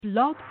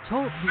Blog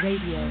Talk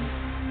Radio.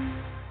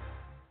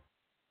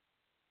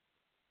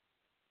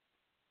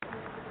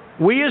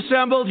 We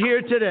assembled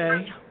here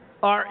today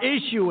are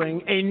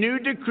issuing a new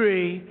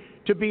decree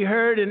to be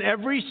heard in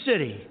every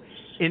city,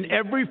 in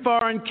every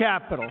foreign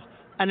capital,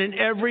 and in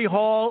every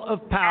hall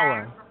of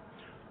power.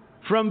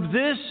 From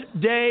this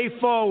day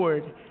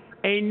forward,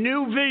 a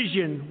new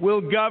vision will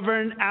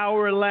govern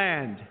our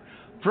land.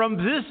 From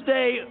this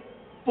day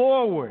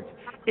forward,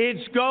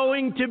 it's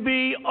going to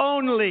be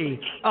only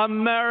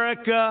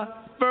America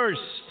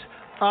first.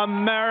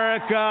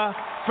 America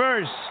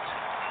first.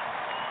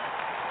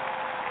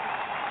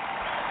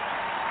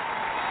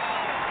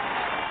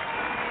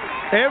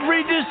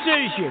 Every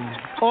decision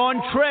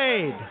on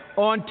trade,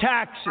 on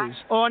taxes,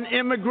 on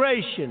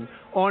immigration,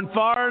 on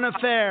foreign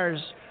affairs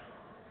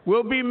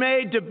will be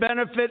made to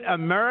benefit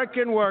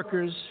American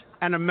workers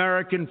and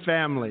American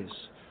families.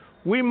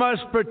 We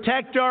must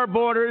protect our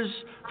borders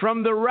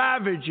from the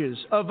ravages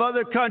of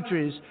other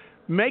countries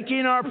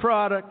making our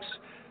products,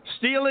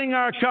 stealing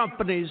our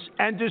companies,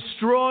 and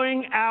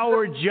destroying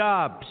our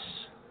jobs.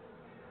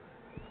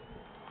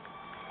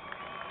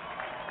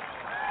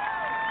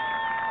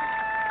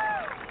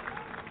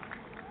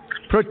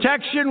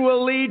 Protection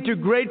will lead to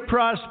great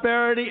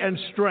prosperity and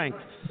strength.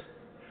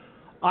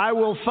 I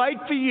will fight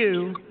for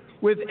you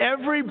with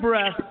every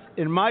breath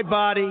in my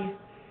body,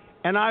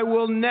 and I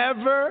will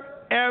never,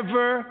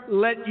 ever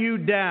let you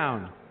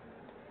down.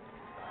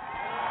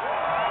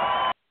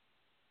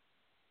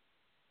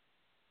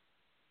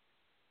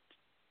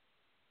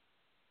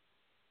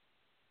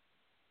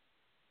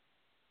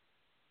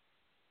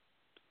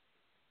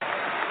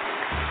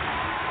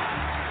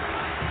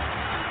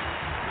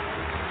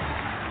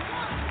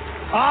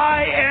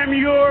 I am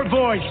your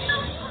voice.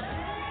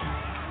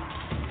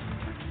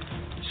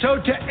 So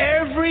to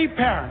every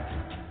parent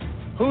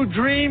who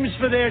dreams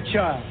for their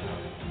child,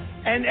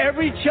 and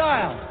every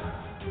child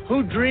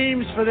who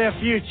dreams for their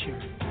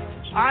future,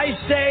 I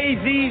say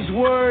these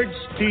words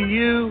to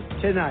you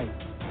tonight.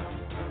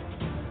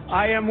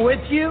 I am with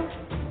you,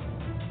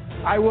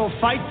 I will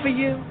fight for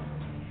you,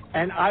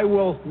 and I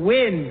will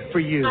win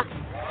for you.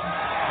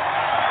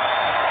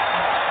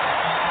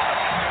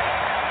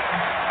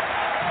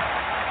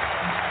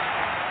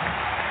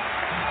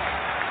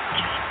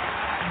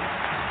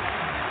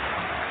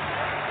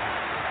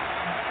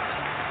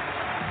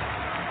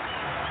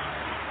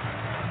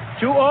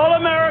 To all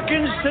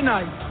Americans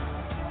tonight,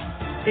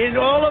 in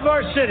all of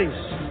our cities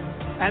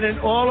and in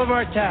all of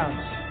our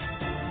towns,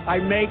 I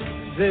make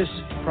this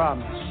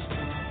promise.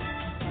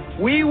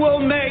 We will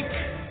make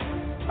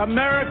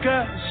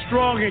America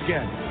strong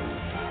again.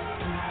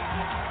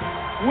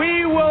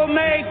 We will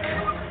make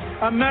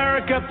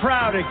America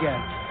proud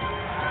again.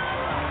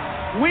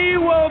 We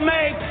will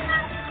make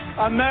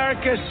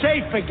America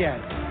safe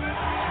again.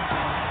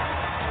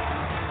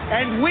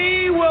 And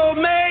we will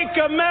make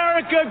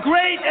America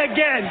great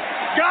again.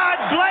 God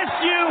bless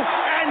you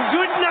and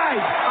good night.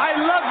 I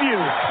love you.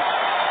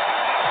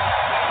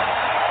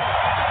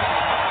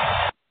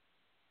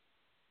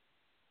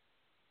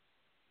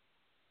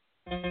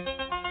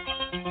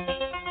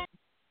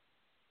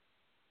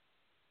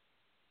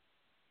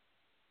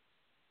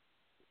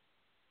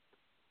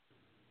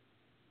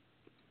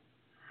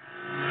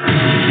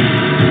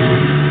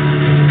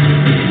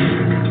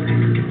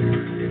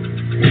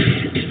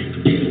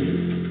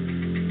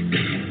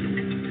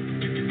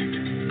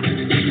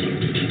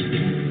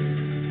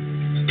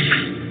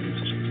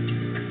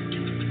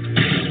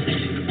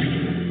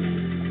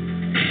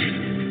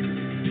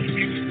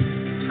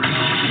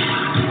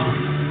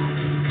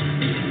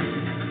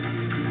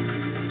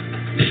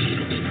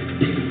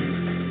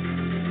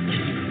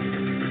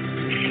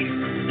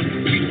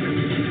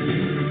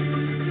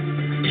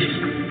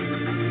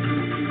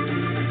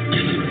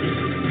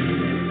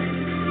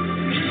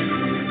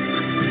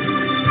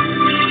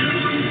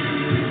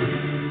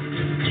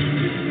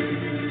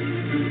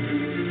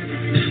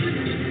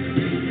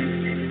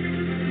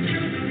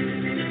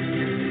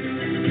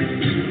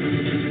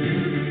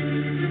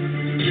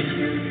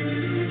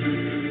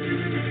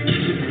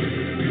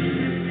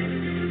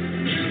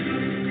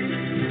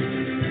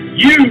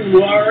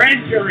 You are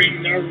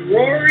entering the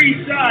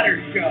Rory Sauter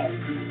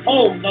Show,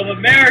 home of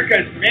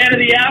America's Man of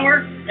the Hour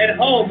and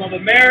home of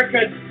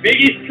America's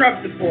biggest Trump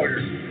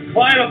supporter.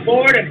 Climb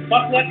aboard and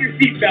buckle up your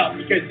seatbelt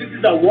because this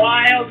is a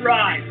wild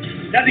ride.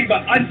 Nothing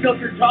but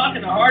unfiltered talk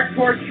and the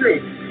hardcore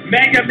truth.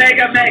 Mega,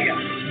 mega, mega.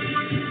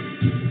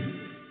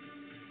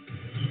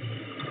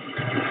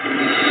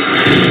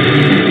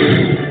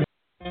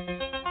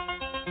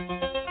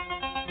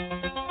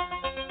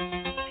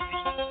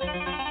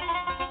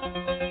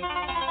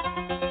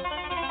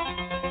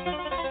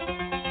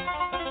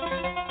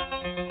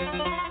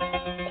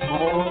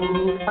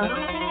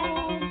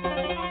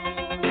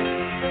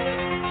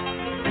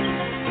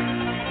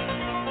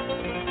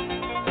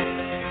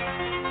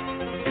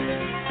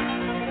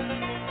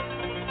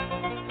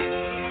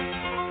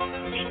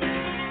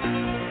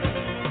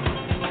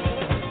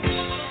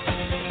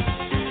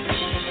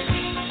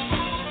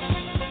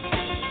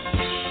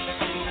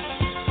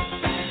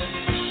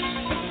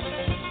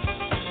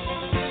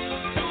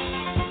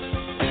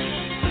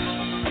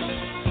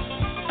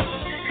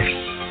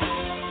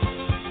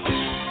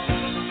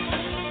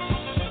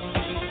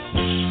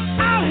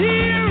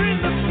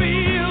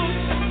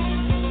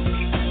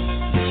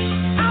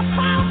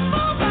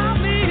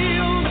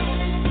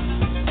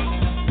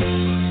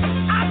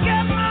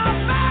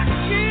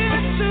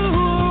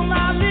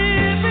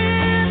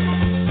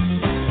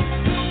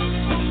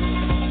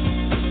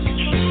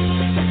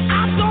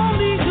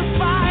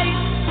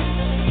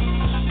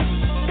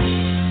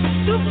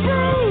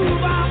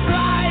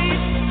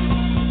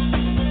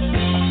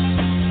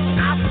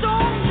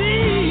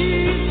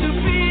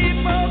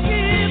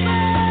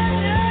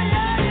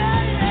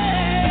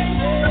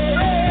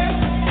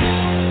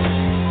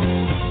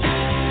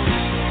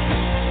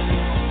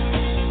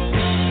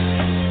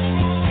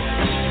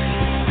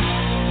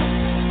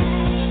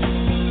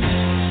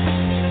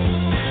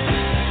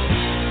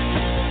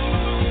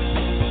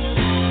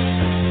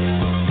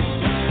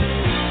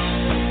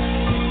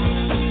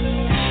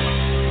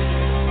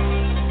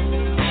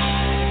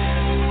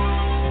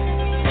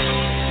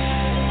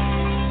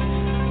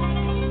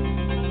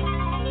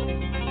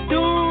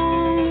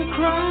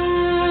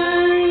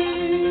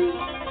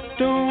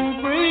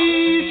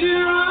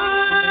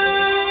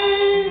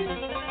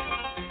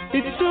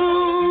 It's so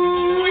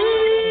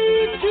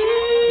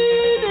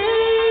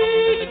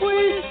teenage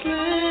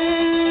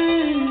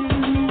wasteland.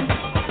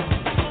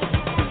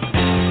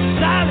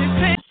 Sally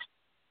Payne.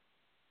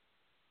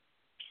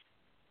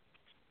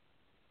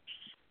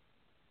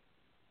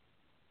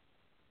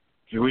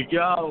 Here we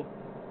go.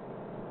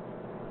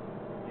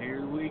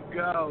 Here we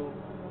go.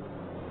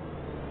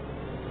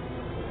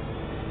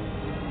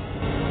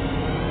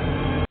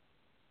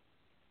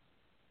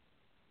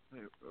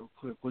 Wait, real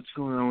quick, what's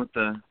going on with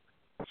the...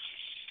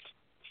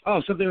 Oh,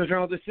 something was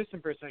wrong with the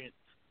system for a second.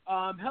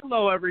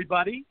 Hello,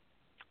 everybody.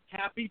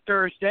 Happy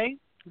Thursday.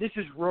 This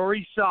is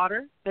Rory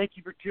Sauter. Thank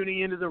you for tuning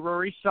into the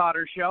Rory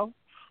Sauter Show.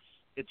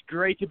 It's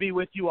great to be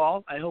with you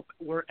all. I hope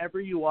wherever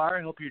you are,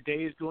 I hope your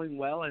day is going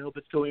well. I hope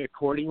it's going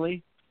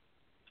accordingly.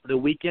 The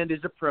weekend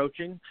is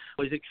approaching.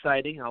 Always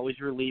exciting,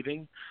 always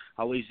relieving,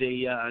 always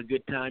a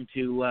good time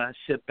to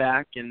sit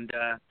back and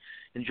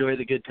enjoy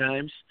the good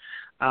times.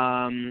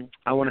 I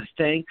want to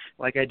thank,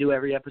 like I do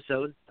every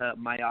episode,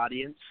 my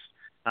audience.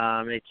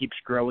 It keeps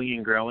growing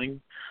and growing.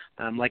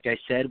 Like I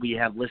said, we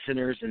have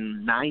listeners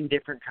in 9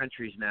 different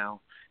countries now,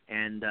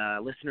 and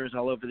listeners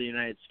all over the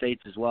United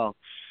States as well.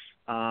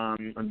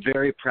 I'm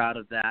very proud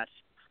of that.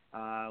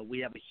 We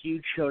have a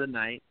huge show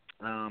tonight.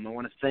 I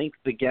want to thank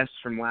the guests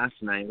from last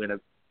night. We had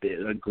a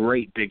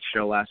great big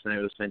show last night.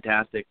 It was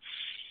fantastic.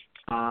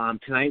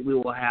 Tonight we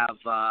will have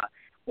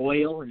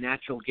oil and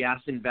natural gas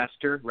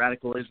investor,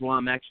 radical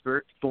Islam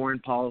expert, foreign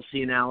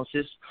policy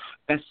analysis,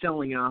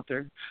 best-selling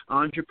author,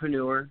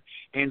 entrepreneur,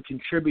 and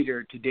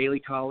contributor to Daily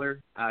Caller,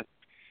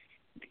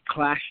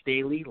 Clash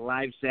Daily,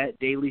 Live Set,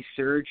 Daily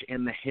Surge,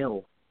 and The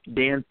Hill,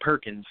 Dan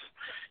Perkins.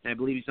 And I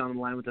believe he's on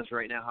the line with us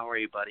right now. How are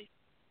you, buddy?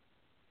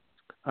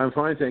 I'm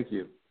fine, thank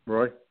you.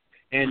 Roy?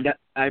 And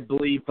I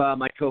believe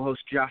my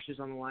co-host Josh is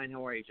on the line.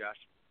 How are you, Josh?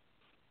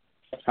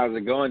 How's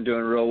it going?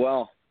 Doing real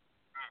well.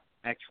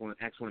 Excellent.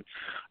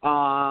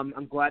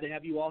 I'm glad to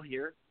have you all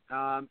here.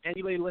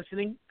 Anybody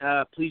listening,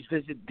 please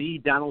visit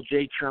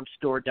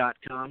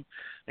thedonaldjtrumpstore.com.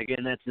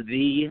 Again, that's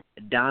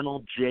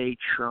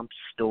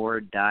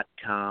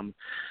thedonaldjtrumpstore.com.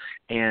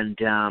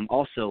 And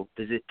also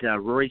visit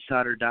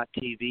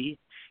RorySauter.tv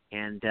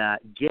and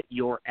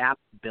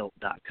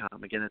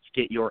getyourappbuilt.com. Again, that's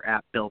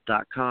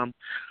getyourappbuilt.com.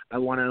 I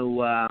want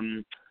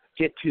to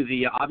get to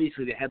the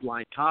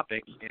headline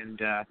topic,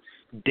 and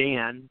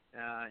Dan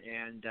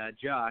and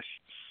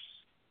Josh,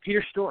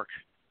 Peter Strzok,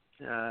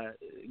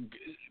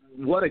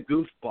 what a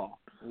goofball.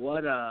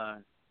 What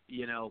a,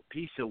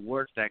 piece of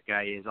work that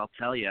guy is, I'll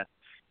tell you.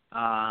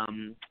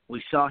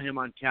 We saw him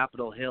on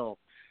Capitol Hill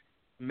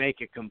make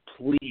a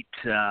complete,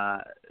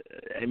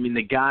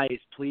 the guy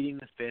is pleading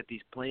the fifth.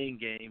 He's playing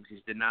games.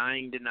 He's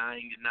denying.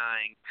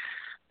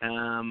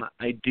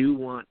 I do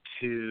want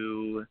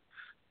to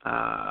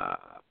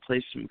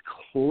play some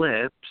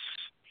clips.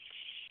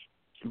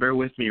 Bear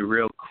with me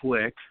real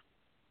quick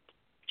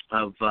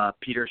of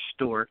Peter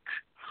Strzok.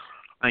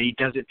 He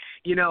does it,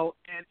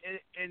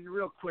 and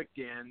real quick,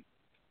 Dan,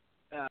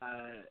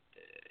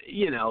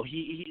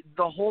 he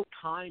the whole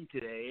time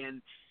today,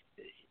 and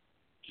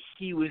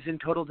he was in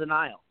total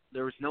denial.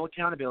 There was no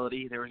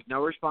accountability. There was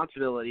no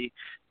responsibility.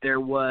 There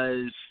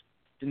was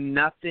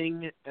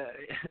nothing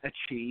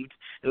achieved.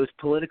 It was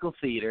political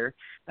theater.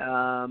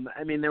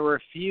 There were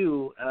a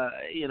few,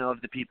 of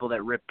the people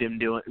that ripped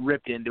into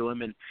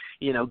him and,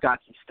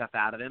 got some stuff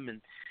out of him.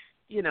 And,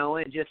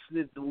 and just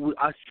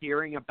us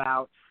hearing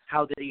about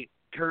how they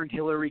turned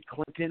Hillary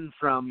Clinton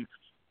from,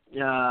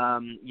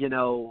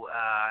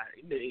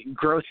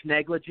 gross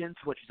negligence,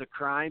 which is a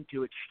crime,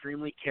 to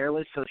extremely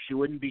careless so she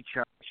wouldn't be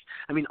charged.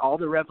 All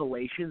the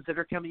revelations that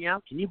are coming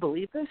out. Can you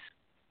believe this?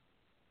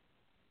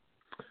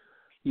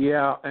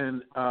 Yeah,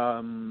 and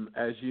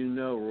as you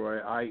know, Roy,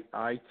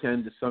 I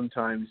tend to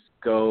sometimes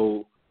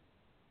go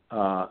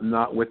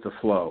not with the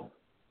flow.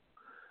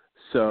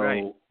 So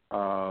right.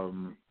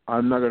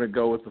 I'm not going to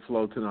go with the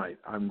flow tonight.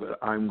 I'm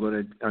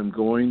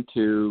going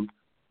to.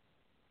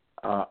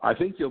 I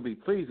think you'll be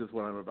pleased with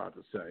what I'm about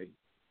to say,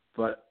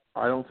 but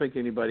I don't think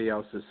anybody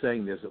else is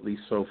saying this, at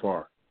least so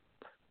far.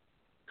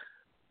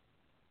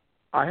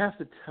 I have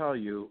to tell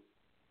you,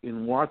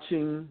 in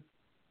watching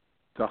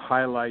the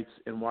highlights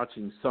and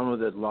watching some of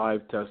the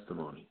live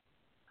testimony,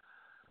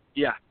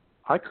 yeah,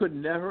 I could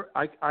never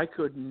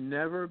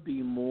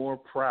be more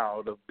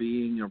proud of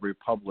being a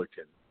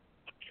Republican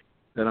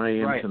than I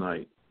am right.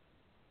 tonight.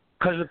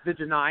 Because of the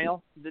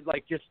denial,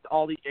 just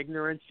all the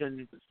ignorance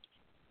and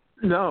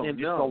no, that's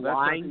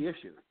not the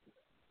issue.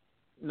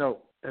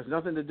 No, it has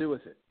nothing to do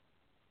with it.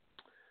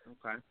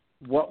 Okay.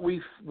 What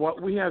we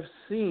have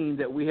seen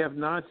that we have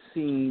not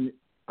seen,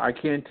 I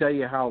can't tell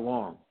you how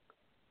long,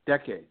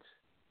 decades.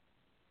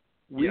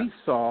 We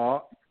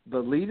saw the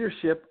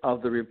leadership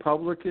of the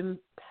Republican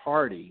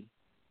Party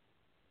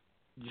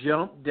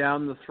jump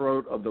down the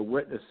throat of the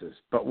witnesses.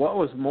 But what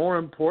was more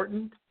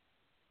important,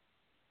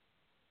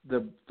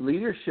 the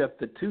leadership,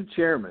 the two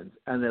chairmen,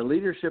 and the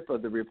leadership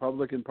of the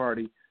Republican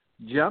Party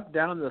jumped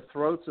down the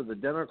throats of the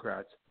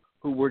Democrats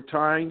who were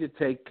trying to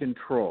take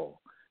control,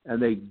 and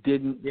they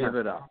didn't give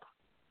it up.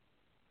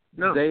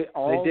 No, they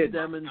all didn't.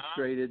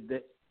 demonstrated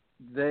that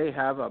they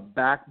have a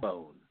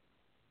backbone.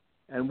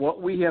 And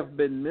what we have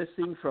been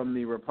missing from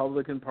the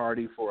Republican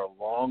Party for a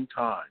long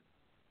time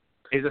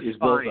is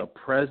both a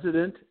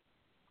president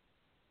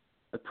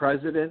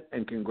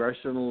and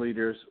congressional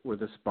leaders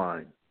with a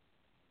spine.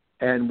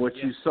 And what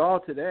you saw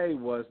today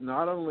was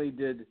not only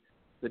did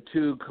the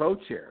two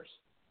co-chairs,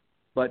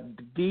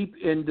 but deep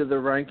into the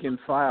rank and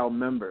file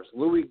members,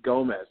 Louis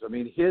Gomez. I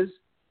mean, his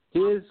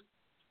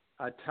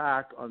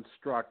attack on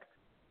Strzok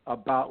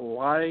about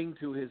lying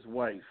to his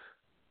wife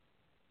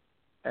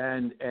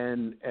and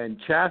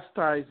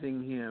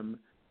chastising him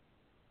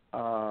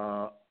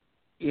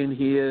in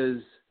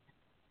his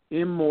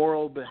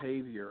immoral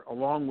behavior,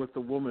 along with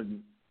the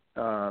woman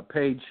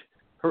Paige,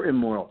 her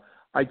immoral.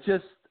 I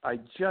just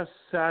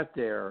sat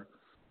there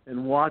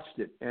and watched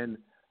it, and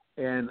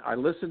I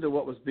listened to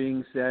what was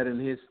being said,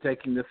 and his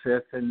taking the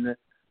fifth, and the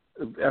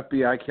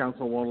FBI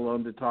counsel won't allow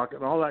him to talk,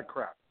 and all that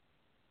crap.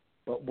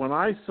 But when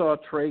I saw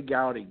Trey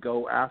Gowdy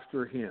go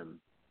after him,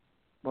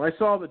 when I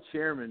saw the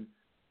chairman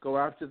go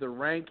after the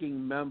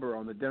ranking member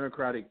on the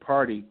Democratic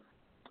Party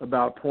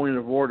about point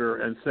of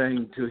order and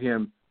saying to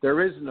him,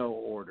 there is no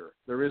order,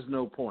 there is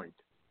no point.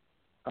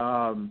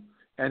 And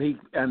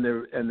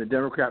the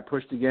Democrat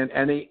pushed again,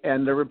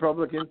 and the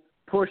Republican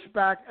pushed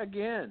back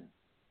again.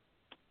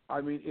 I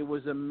mean, it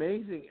was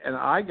amazing, and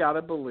I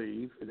gotta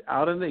believe,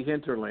 out in the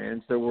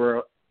hinterlands, there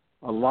were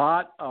a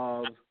lot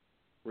of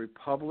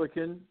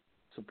Republican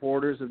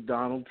supporters of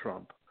Donald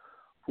Trump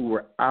who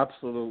were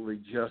absolutely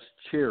just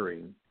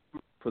cheering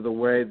for the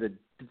way that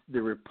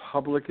the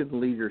Republican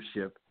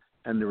leadership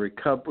and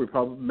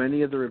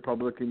many of the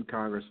Republican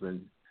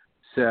congressmen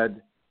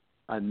said,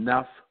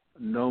 enough,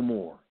 no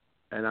more.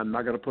 And I'm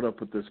not going to put up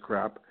with this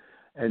crap.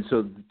 And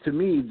so, to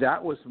me,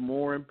 that was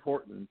more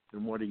important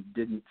than what he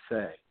didn't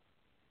say.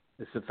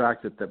 It's the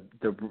fact that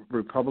the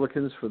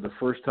Republicans, for the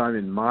first time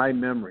in my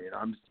memory, and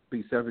I'm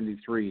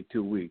 73 in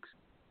 2 weeks,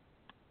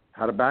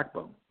 had a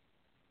backbone.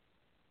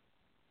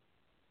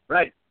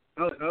 Right.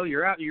 Oh,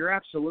 you're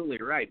absolutely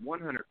right,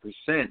 100%.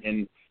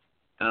 And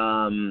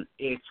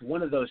it's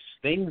one of those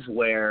things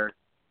where,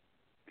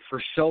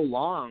 for so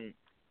long,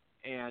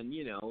 and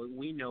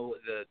we know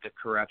the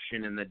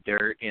corruption and the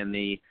dirt and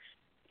the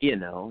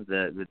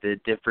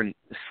different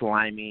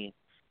slimy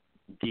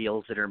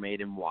deals that are made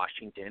in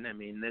Washington. I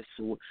mean, this,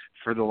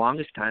 for the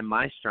longest time,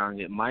 my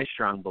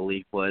strong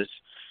belief was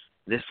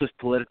this was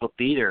political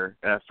theater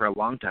for a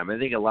long time. I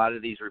think a lot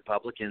of these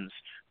Republicans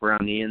were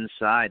on the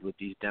inside with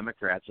these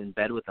Democrats, in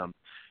bed with them,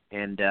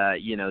 and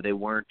they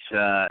weren't.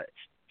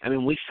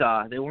 We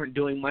saw they weren't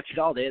doing much at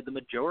all. They had the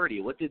majority.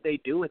 What did they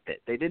do with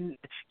it? They didn't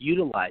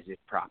utilize it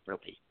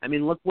properly. I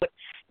mean, look what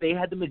they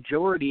had the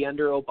majority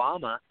under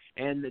Obama,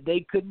 and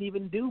they couldn't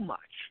even do much.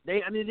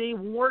 They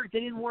didn't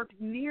work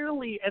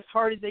nearly as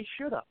hard as they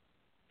should have.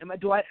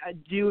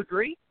 Do you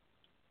agree?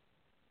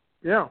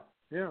 Yeah.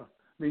 I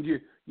mean,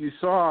 you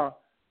saw.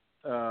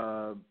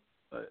 I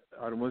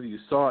don't know whether you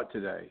saw it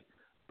today,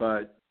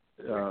 but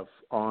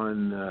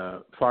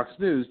on Fox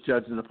News,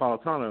 Judge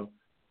Napolitano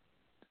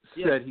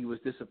said he was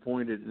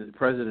disappointed in the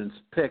president's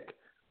pick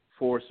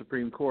for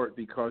Supreme Court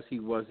because he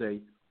was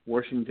a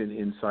Washington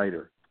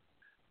insider.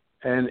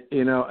 And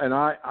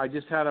I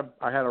just had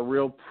a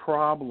real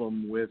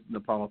problem with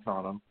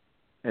Napolitano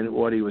and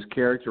what he was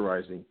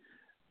characterizing.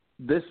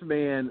 This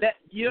man,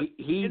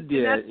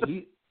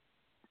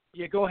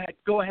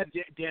 go ahead,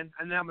 Dan,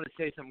 and then I'm going to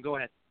say something. Go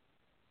ahead.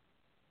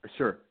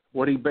 Sure.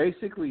 What he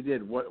basically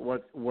did,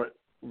 what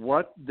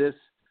this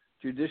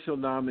judicial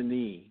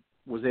nominee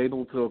was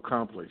able to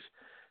accomplish,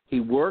 he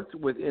worked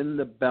within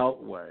the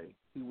Beltway.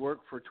 He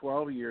worked for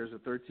 12 years or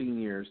 13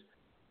 years,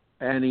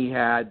 and he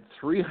had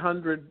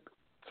 300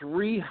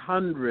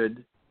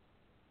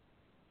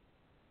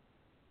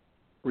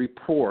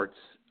 reports,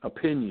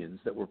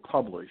 opinions that were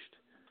published.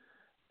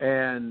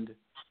 And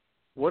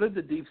what did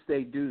the deep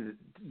state do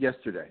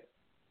yesterday?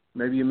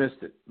 Maybe you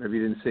missed it. Maybe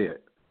you didn't see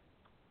it.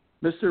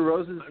 Mr.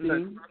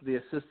 Rosenstein, the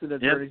Assistant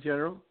Attorney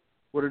General,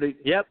 what did he?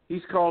 Yep.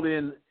 He's called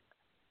in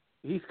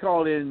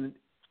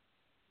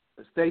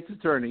state's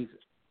attorneys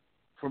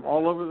from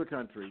all over the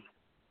country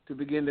to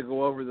begin to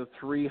go over the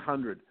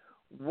 300.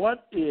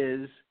 What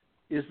is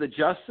the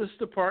Justice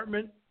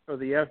Department or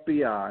the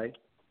FBI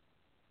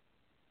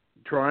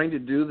trying to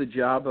do the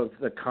job of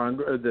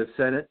the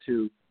Senate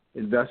to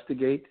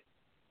investigate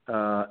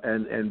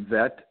and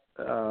vet?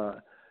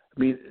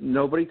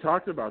 Nobody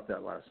talked about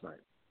that last night.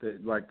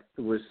 It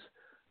was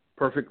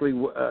perfectly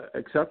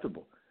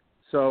acceptable.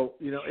 So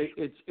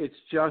it's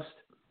just,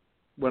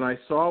 when I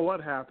saw what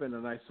happened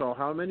and I saw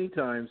how many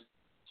times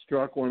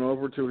Strzok went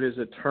over to his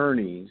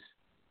attorneys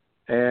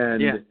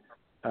and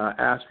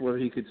asked whether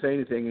he could say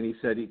anything, and he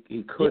said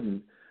he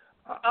couldn't.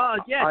 I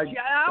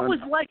was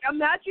like,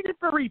 imagine if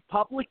a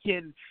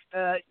Republican,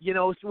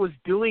 was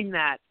doing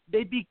that,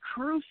 they'd be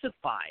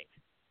crucified.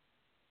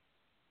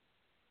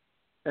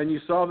 And you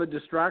saw the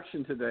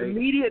distraction today.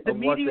 The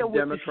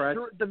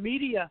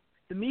media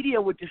the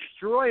media would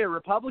destroy a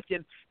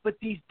Republican, but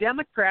these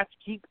Democrats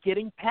keep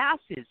getting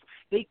passes.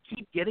 They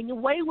keep getting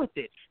away with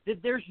it.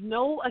 There's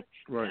no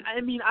right.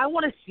 I mean, I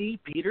want to see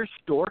Peter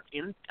Strzok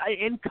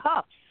in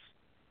cuffs.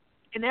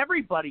 And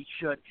everybody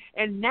should.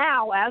 And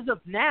now, as of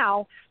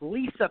now,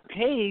 Lisa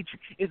Page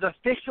is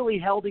officially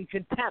held in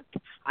contempt.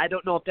 I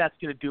don't know if that's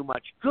going to do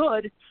much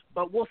good,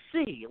 but we'll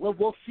see.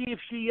 We'll see if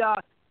she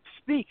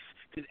speaks.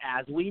 Because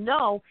as we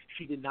know,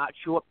 she did not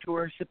show up to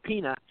her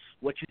subpoena,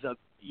 which is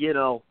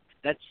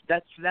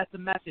that's a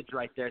message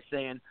right there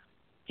saying,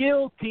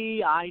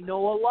 guilty, I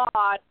know a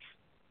lot.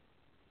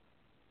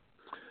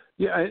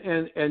 Yeah,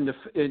 and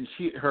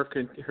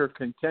her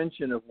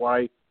contention of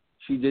why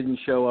she didn't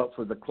show up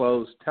for the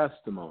closed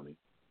testimony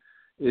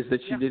is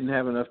that she didn't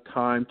have enough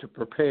time to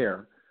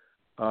prepare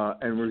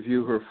and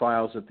review her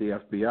files at the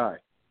FBI.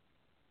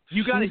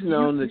 She's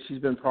known that she's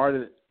been part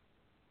of it.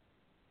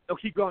 Oh,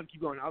 keep going.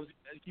 Keep going.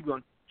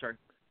 Sorry.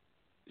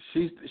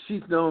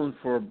 She's known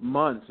for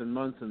months and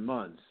months and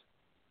months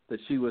that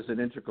she was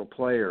an integral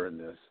player in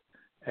this,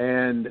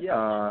 and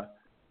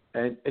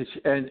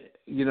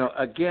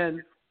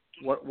again.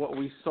 What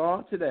we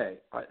saw today,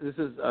 this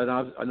is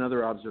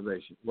another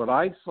observation. What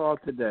I saw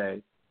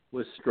today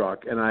was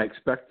Strzok, and I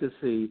expect to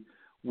see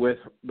with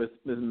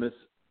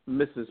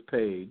Mrs.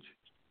 Page,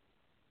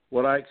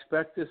 what I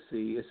expect to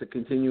see is a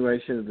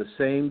continuation of the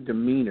same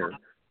demeanor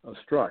of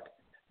Strzok.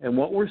 And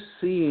what we're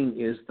seeing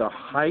is the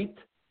height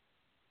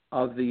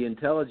of the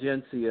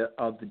intelligentsia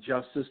of the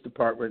Justice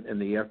Department and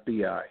the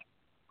FBI,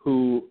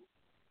 who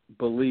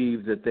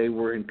believed that they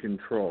were in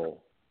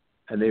control,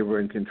 and they were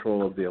in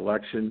control of the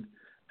election,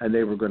 and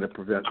they were going to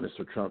prevent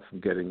Mr. Trump from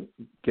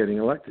getting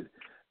elected.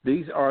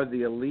 These are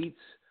the elites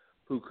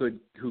who could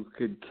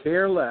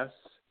care less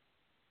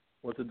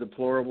what the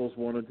deplorables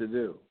wanted to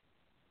do.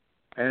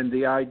 And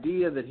the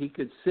idea that he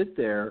could sit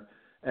there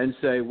and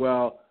say,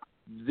 well,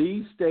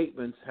 these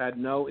statements had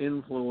no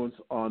influence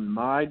on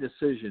my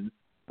decision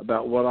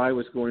about what I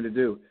was going to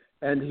do.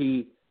 And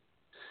he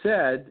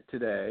said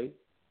today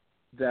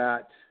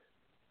that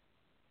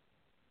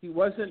he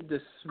wasn't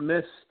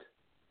dismissed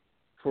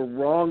for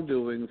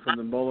wrongdoing from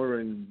the Mueller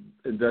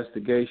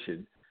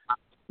investigation.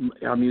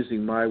 I'm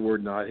using my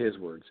word, not his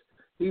words.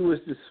 He was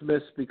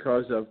dismissed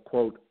because of,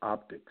 quote,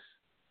 optics,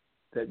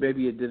 that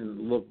maybe it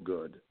didn't look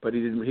good, but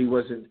he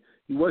wasn't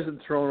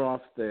thrown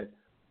off the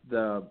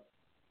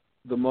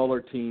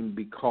Mueller team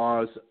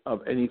because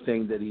of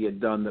anything that he had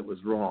done that was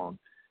wrong.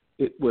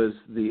 It was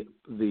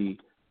the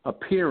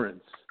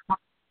appearance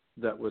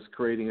that was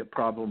creating a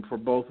problem for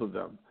both of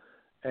them.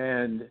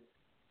 And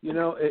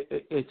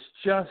it's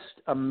just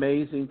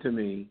amazing to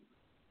me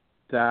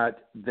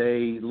that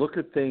they look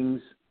at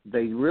things,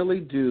 they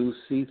really do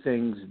see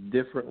things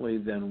differently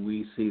than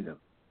we see them.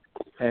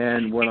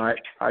 And when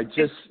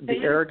the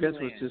arrogance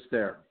was just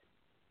there.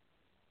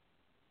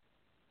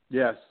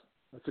 Yes,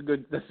 that's a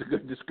good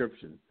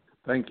description.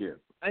 Thank you.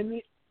 I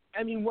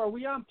mean, were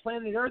we on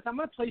planet Earth? I'm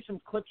going to play some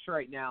clips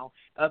right now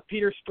of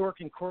Peter Strzok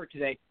in court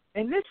today.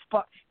 And this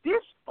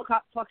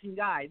fucking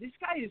guy, this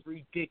guy is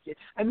ridiculous.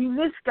 I mean,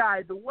 this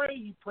guy, the way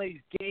he plays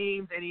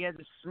games and he has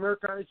a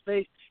smirk on his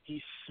face,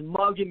 he's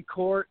smug in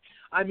court.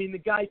 I mean, the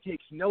guy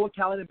takes no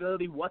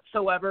accountability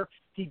whatsoever.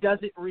 He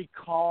doesn't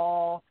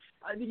recall.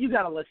 I mean, you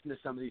got to listen to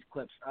some of these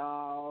clips.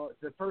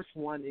 The first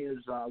one is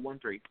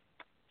 1-3.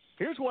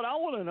 Here's what I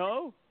want to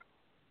know.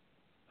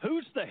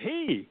 Who's the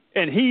he?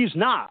 And he's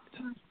not.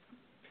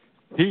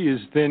 He is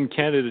then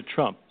candidate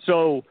Trump.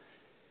 So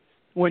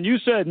when you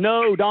said,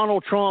 no,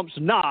 Donald Trump's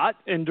not,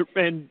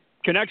 in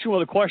connection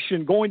with the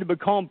question going to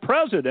become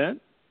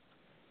president,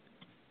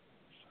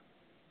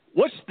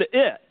 what's the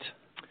it?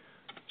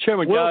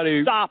 Chairman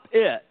Gotti. Stop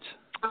it.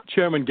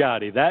 Chairman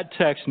Gotti, that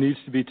text needs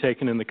to be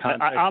taken in the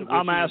context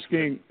I'm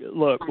asking,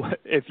 look,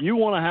 if you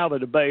want to have a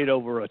debate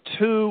over a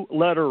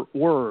 2-letter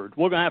word,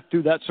 we're going to have to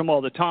do that some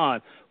other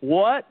time.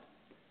 What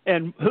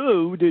and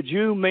who did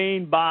you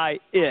mean by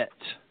it?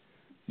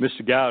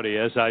 Mr. Gowdy,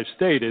 as I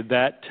stated,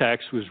 that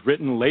text was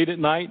written late at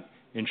night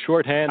in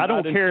shorthand. I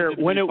don't care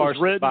when it was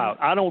written.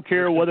 I don't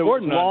care whether it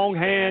was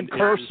longhand,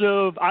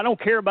 cursive. I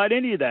don't care about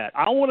any of that.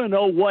 I want to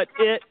know what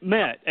it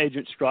meant,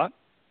 Agent Strzok.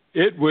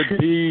 It would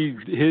be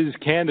his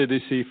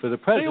candidacy for the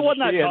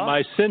presidency, and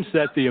my sense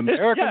that the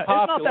American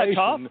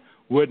population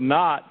would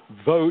not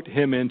vote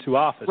him into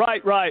office.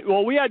 Right.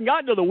 Well, we hadn't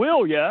gotten to the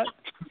will yet.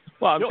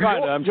 Well,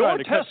 I'm trying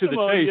to cut to the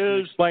chase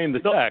and explain the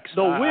text.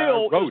 The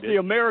will is the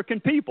American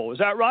people. Is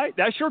that right?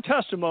 That's your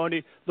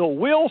testimony. The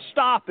will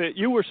stop it.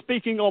 You were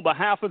speaking on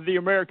behalf of the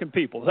American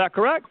people. Is that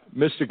correct?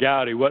 Mr.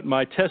 Gowdy, what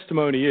my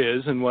testimony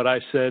is and what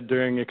I said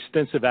during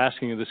extensive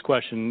asking of this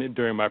question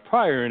during my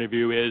prior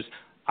interview is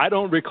I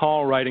don't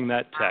recall writing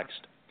that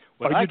text.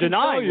 Are you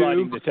denying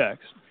writing the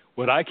text?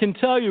 What I can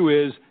tell you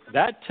is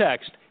that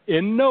text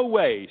in no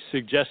way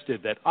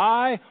suggested that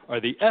I or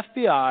the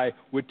FBI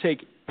would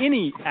take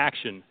any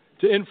action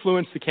to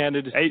influence the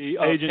candidacy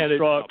of Agent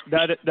Strzok.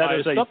 That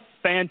is a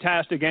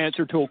fantastic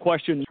answer to a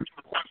question.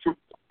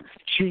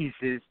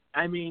 Jesus,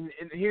 I mean,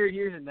 and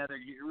here's another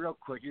real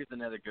quick. Here's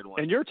another good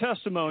one. And your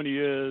testimony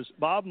is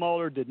Bob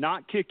Mueller did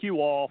not kick you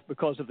off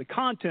because of the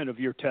content of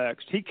your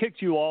text. He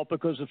kicked you off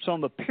because of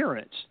some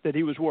appearance that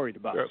he was worried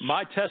about.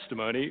 My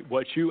testimony,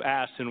 what you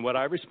asked and what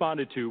I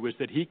responded to, was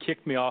that he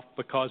kicked me off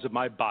because of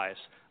my bias.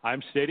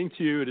 I'm stating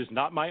to you it is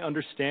not my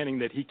understanding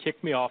that he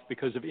kicked me off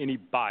because of any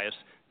bias,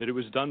 that it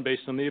was done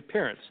based on the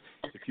appearance.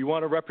 If you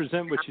want to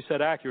represent what you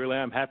said accurately,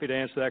 I'm happy to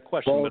answer that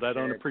question, but I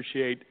don't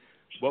appreciate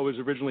what was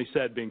originally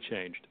said being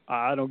changed.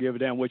 I don't give a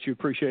damn what you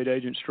appreciate,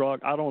 Agent Strzok.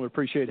 I don't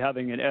appreciate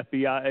having an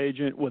FBI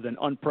agent with an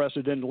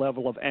unprecedented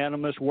level of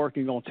animus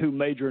working on 2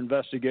 major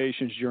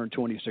investigations during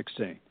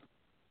 2016.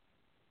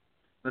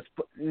 Let's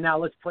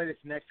play this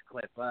next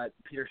clip.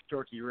 Peter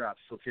Strzok, you're up.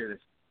 So let's hear this.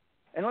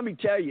 And let me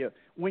tell you,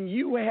 when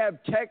you have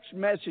text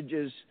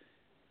messages,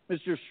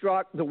 Mr.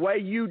 Strzok, the way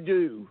you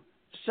do,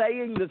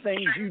 saying the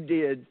things you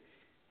did,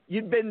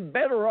 you'd been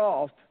better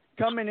off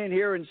coming in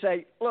here and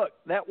say, look,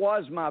 that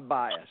was my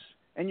bias.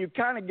 And you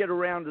kind of get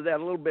around to that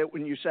a little bit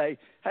when you say,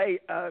 hey,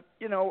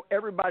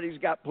 everybody's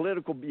got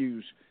political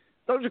views.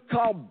 Those are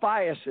called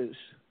biases,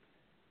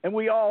 and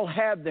we all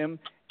have them.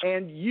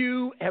 And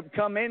you have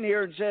come in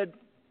here and said,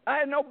 I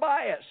had no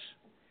bias.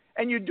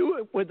 And you do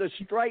it with a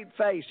straight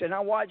face. And I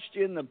watched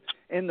you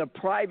in the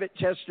private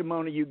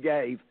testimony you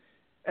gave.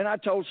 And I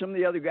told some of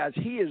the other guys,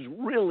 he is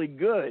really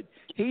good.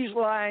 He's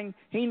lying.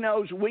 He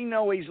knows. We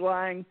know he's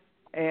lying.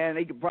 And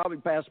he could probably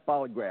pass a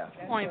polygraph.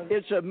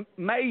 It's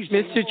amazing.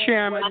 Mr.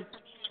 Chairman.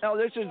 No,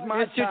 this is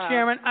my Mr. time.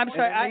 Chairman, I'm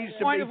sorry.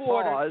 Point of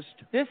order.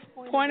 This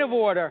point of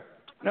order.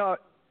 No.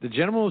 The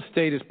gentleman will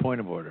state his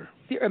point of order.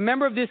 A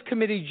member of this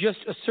committee just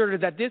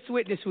asserted that this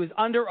witness, who is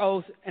under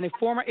oath and a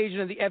former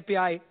agent of the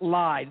FBI,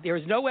 lied. There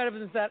is no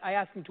evidence that. I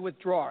ask him to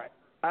withdraw it.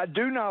 I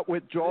do not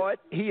withdraw it.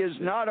 He is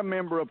not a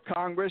member of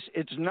Congress.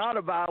 It's not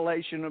a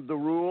violation of the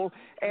rule.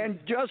 And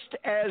just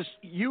as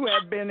you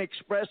have been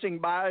expressing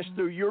bias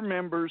through your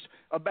members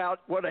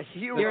about what a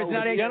hero there is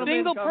not a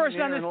single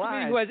person on this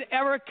committee who has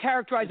ever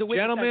characterized a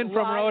witness gentleman as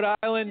from lying. Rhode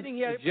Island.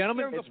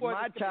 Gentleman, it's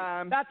my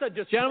time. That's a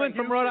disgrace. Gentleman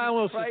from Rhode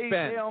Island will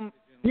suspend.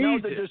 No,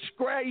 the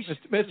disgrace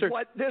Mr. is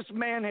what this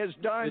man has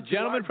done. The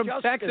gentleman from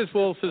justice. Texas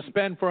will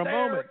suspend for a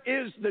moment.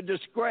 There is the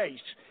disgrace.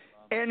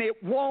 And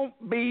it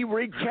won't be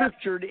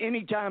recaptured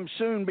anytime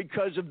soon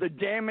because of the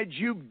damage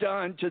you've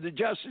done to the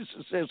justice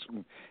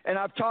system. And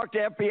I've talked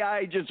to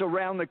FBI agents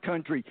around the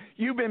country.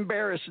 You've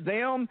embarrassed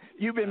them.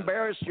 You've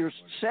embarrassed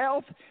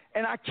yourself.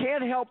 And I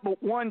can't help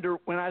but wonder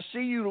when I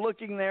see you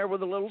looking there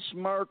with a little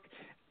smirk,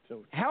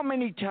 how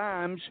many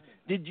times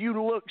did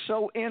you look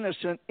so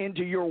innocent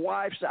into your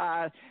wife's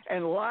eye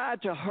and lie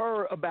to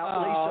her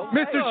about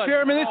Lisa? Mr.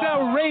 Chairman, this is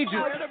outrageous.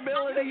 The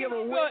credibility of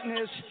a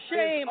witness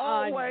Shame is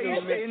on always you,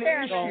 an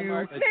issue.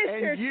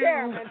 Mr.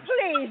 Chairman,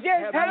 please,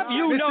 there's Have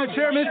you Mr.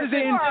 Chairman, this is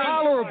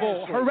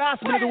intolerable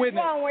harassment of the witness.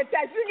 What's wrong with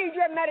that? You need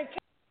your medication.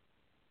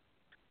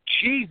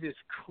 Jesus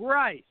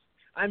Christ.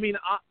 I mean,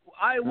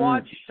 I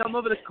watched some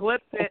of the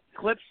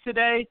clips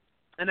today,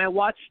 and I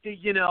watched,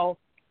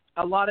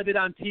 a lot of it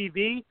on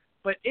TV.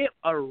 But it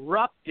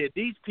erupted.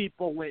 These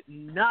people went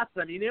nuts.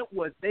 I mean,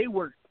 they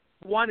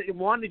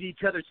wanted each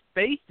other's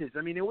faces. I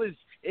mean,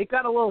 it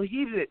got a little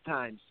heated at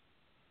times.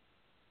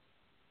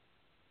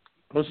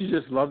 Don't you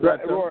just love that?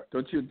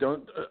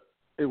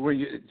 Do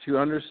you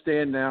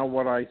understand now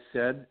what I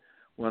said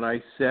when I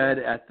said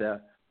at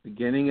the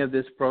beginning of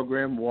this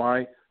program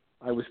why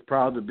I was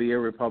proud to be a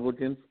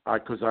Republican?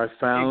 Because I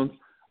found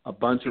a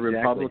bunch of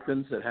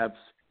Republicans that have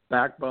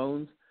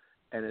backbones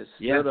and has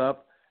stood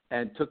up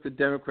and took the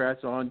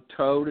Democrats on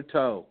toe to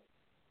toe.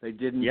 They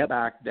didn't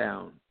back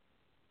down.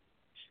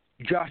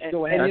 Josh,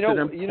 go ahead.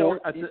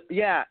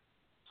 Yeah.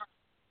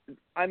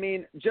 I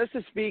mean, just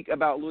to speak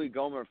about Louis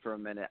Gohmert for a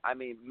minute. I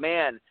mean,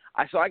 man,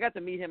 I got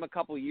to meet him a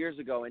couple years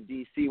ago in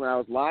D.C. when I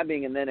was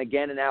lobbying, and then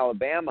again in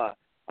Alabama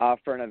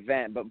for an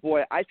event. But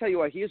boy, I tell you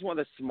what, he is one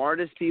of the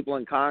smartest people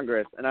in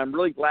Congress, and I'm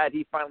really glad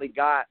he finally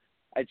got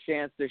a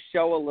chance to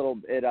show a little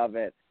bit of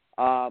it.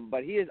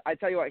 But he is. I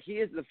tell you what, he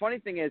is. The funny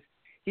thing is,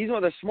 he's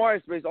one of the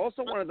smartest, but he's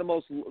also one of the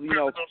most,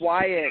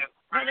 quiet.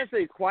 Not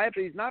necessarily quiet,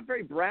 but he's not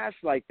very brash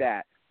like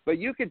that. But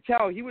you could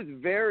tell he was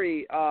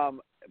very.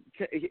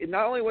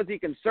 Not only was he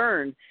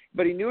concerned,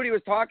 but he knew what he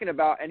was talking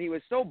about, and he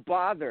was so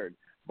bothered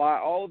by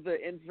all the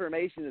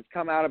information that's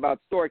come out about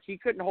Stork, he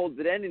couldn't hold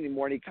it in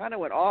anymore, and he kind of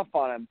went off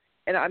on him.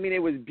 And I mean,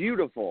 it was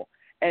beautiful.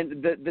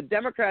 And the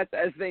Democrats,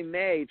 as they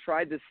may,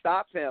 tried to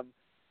stop him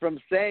from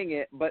saying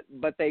it, but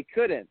they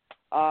couldn't.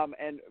 I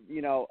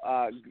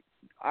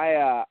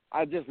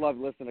just love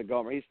listening to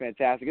Gohmert. He's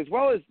fantastic, as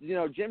well as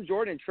Jim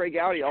Jordan and Trey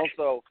Gowdy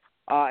also.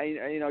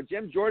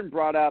 Jim Jordan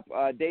brought up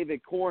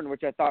David Corn,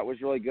 which I thought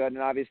was really good,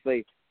 and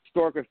obviously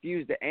Stork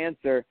refused to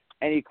answer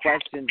any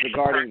questions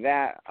regarding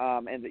that. I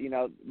mean,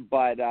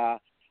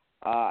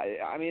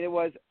 it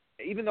was,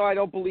 even though I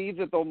don't believe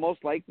that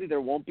most likely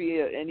there won't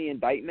be any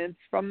indictments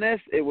from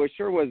this, it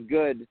sure was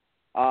good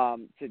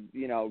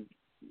to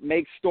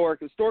make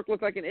Stork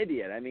look like an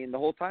idiot. I mean, the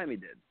whole time he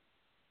did.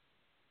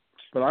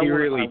 But I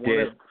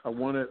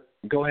want to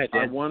go ahead,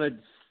 Dan.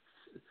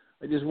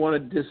 I just want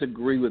to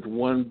disagree with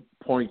one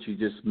point you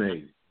just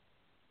made.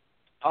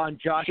 on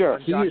Josh. Sure.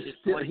 On Josh's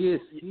point.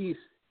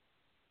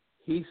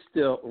 He's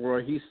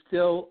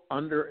still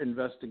under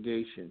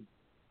investigation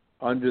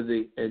under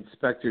the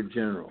Inspector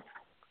General,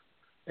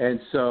 and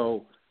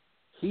so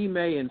he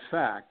may in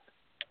fact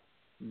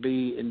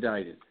be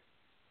indicted,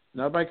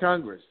 not by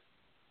Congress,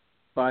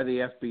 by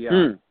the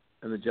FBI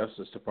and the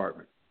Justice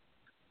Department.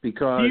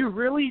 Because do you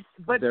really?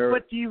 But do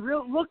you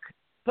really look?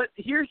 But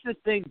here's the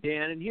thing,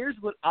 Dan, and here's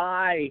what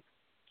I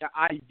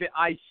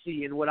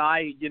see and what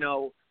I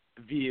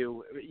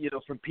view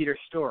from Peter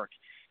Strzok.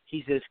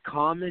 He's as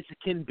calm as it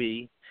can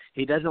be.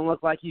 He doesn't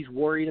look like he's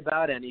worried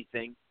about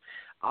anything.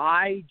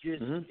 I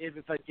just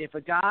if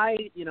a guy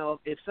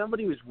if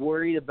somebody was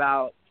worried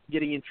about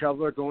getting in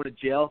trouble or going to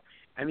jail,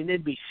 I mean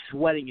they'd be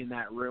sweating in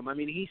that room. I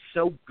mean he's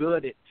so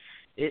good at.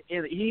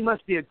 He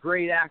must be a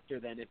great actor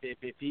then.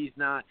 If he's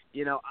not,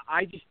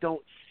 I just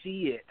don't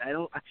see it.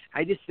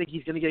 I just think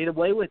he's going to get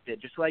away with it.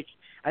 Just like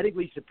I think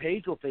Lisa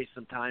Page will face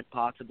some time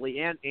possibly,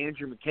 and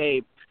Andrew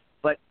McCabe.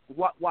 But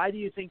why do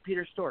you think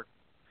Peter Strzok?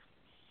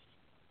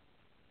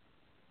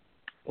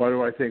 Why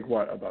do I think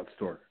what about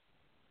Strzok?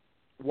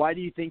 Why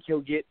do you think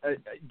he'll get?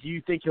 Do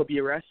you think he'll be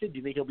arrested? Do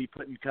you think he'll be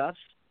put in cuffs?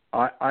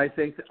 I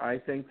think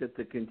that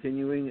the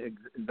continuing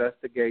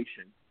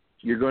investigation.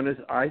 You're going to.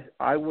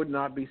 I would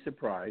not be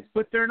surprised.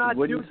 But they're not.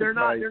 They're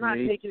not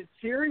taking it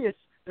serious.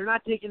 They're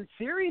not taking it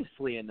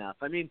seriously enough.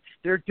 I mean,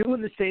 they're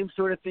doing the same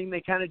sort of thing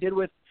they kind of did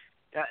with.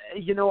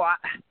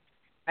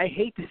 I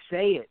hate to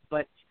say it,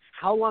 but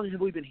how long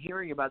have we been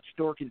hearing about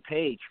Strzok and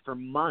Page for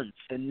months,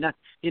 and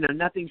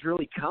nothing's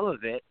really come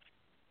of it.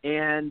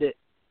 And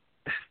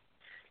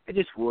I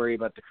just worry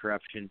about the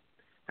corruption.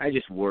 I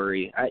just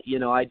worry.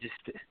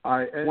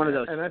 One of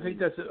those. And I think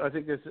that's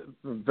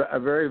a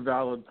very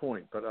valid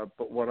point.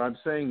 But what I'm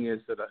saying is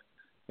that,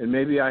 and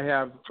maybe I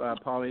have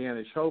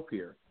Pollyannish hope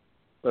here,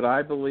 but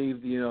I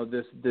believe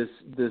this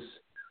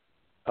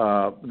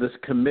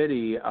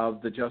committee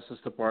of the Justice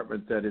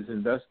Department that is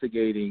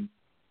investigating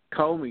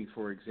Comey,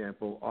 for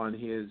example, on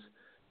his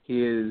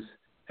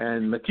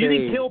and McCabe. Do you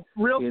think he'll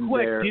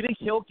Do you think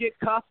he'll get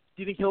cuffed?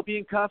 Do you think he'll be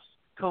in cuffs,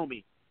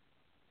 Comey?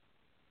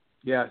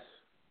 Yes.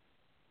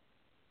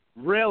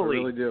 Really?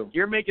 I really do.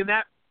 You're making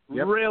that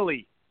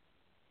really?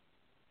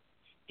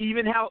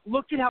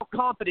 Look at how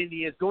confident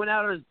he is going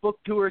out on his book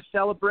tour,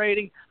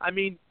 celebrating. I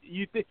mean,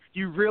 you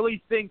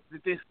really think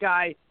that this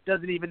guy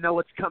doesn't even know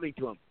what's coming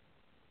to him?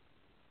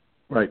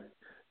 Right.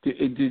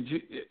 Did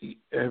you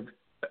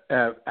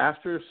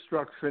after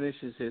Strzok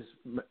finishes his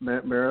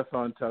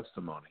marathon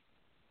testimony?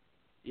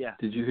 Yeah.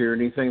 Did you hear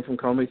anything from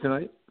Comey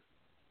tonight?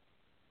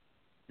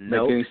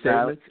 No. Make any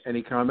statements?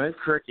 Any comments?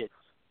 Crickets.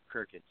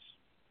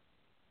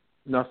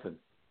 Nothing,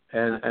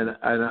 and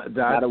that's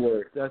not a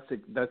word.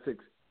 That's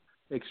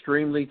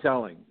extremely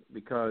telling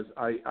because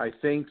I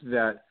think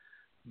that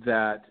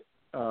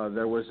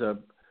there was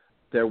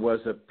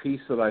a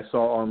piece that I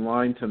saw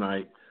online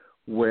tonight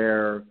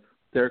where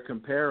they're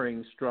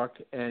comparing Strzok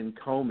and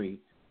Comey,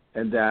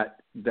 and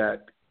that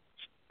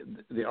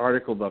the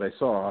article that I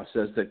saw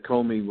says that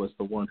Comey was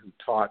the one who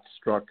taught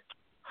Strzok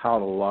how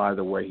to lie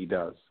the way he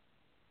does.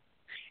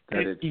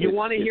 You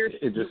want to hear?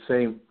 It's the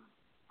same.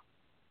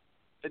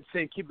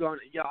 Say, keep going.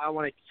 Yeah, I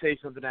want to say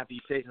something after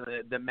you say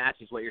something that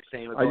matches what you're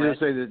saying. I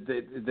just say that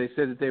they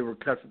said that they were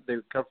cut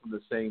from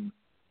the same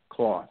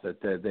cloth.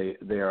 That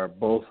they are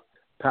both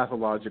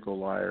pathological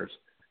liars,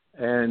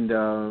 but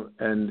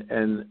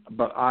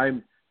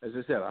I'm, as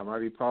I said, I might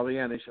be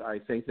Pollyannish. I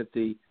think that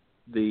the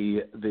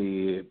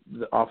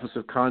Office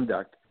of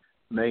Conduct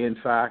may in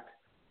fact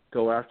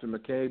go after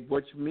McCabe,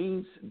 which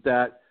means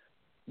that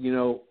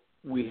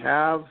we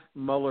have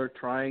Mueller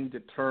trying to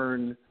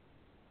turn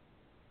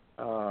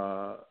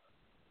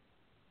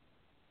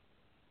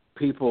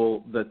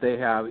people that they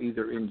have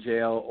either in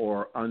jail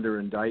or under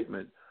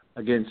indictment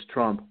against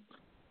Trump,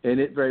 and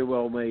it very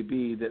well may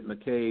be that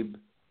McCabe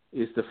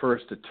is the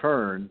first to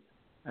turn,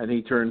 and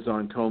he turns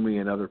on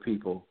Comey and other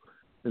people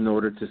in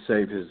order to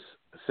save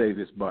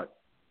his butt.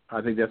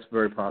 I think that's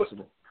very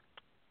possible.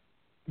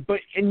 But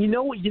you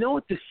know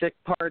what the sick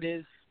part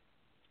is,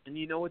 and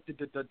you know what the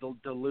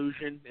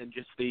delusion and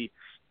just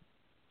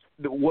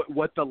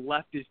what the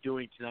left is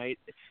doing tonight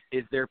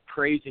is they're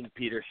praising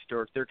Peter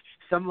Strzok.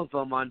 Some of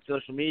them on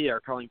social media are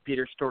calling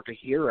Peter Strzok a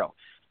hero.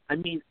 I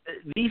mean,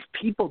 these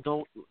people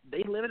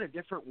they live in a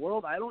different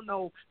world. I don't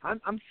know.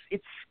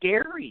 It's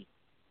scary.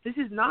 This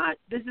is not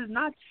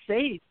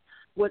safe.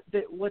 What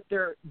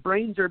their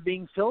brains are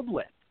being filled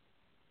with.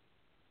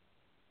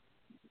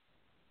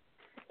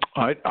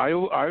 I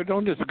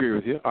don't disagree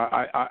with you.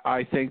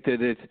 I think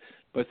that it's.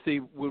 But see,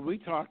 when we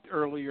talked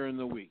earlier in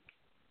the week,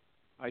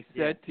 I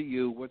said to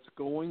you what's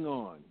going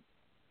on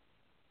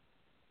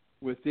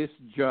with this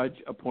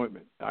judge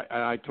appointment.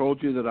 I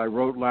told you that I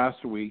wrote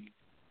last week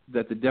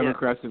that the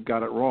Democrats have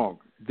got it wrong.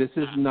 This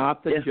is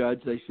not the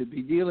judge they should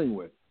be dealing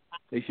with.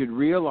 They should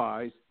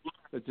realize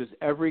that there's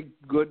every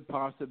good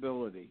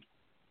possibility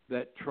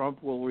that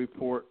Trump will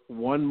report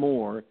one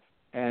more,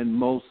 and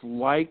most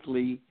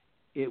likely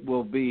it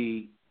will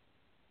be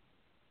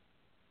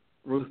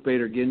Ruth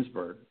Bader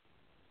Ginsburg,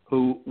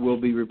 who will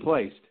be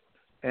replaced.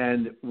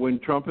 And when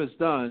Trump is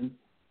done,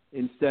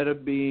 instead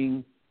of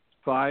being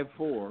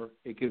 5-4,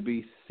 it could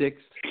be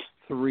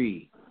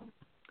 6-3.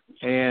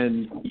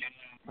 And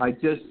I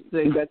just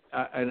think that,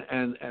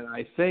 and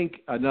I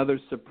think another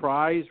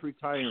surprise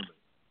retirement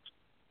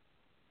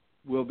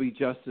will be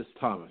Justice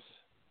Thomas.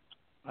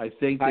 I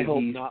think that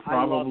he's not.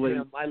 probably.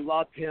 I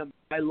love him.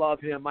 I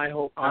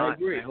hope not. I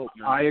agree.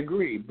 I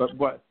agree.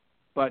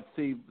 But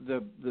see,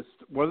 the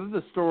whether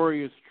the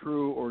story is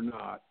true or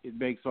not, it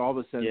makes all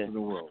the sense in the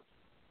world.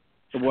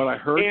 And what I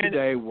heard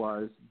today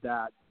was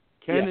that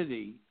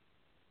Kennedy,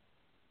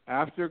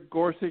 after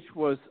Gorsuch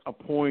was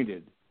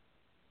appointed,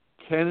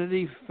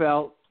 Kennedy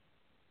felt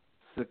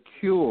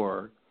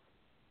secure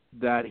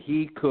that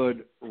he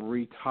could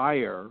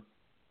retire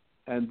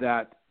and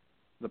that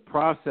the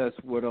process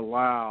would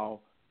allow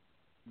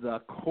the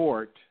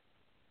court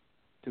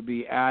to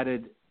be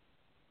added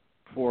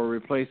for a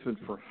replacement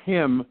for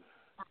him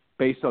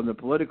based on the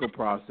political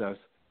process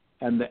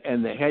and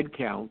the head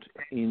count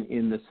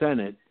in the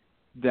Senate,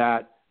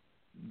 that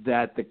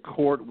the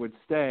court would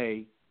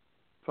stay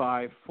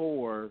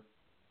 5-4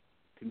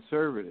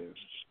 conservative.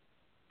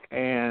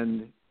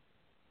 And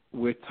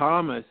with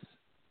Thomas,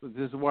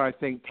 this is why I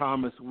think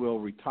Thomas will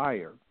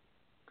retire.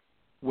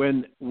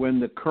 When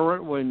the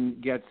current one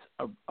gets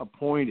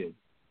appointed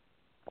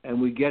and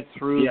we get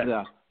through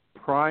the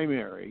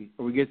primary,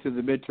 or we get to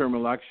the midterm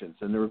elections,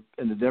 and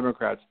the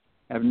Democrats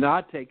have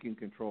not taken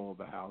control of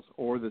the House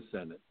or the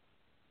Senate,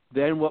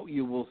 then what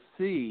you will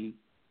see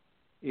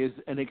is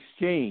an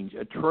exchange,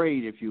 a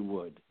trade, if you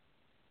would.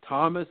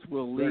 Thomas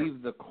will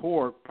leave the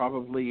court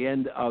probably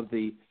end of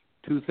the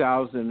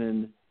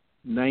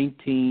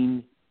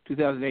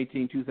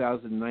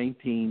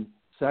 2018-2019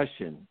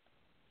 session,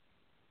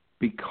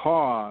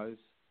 because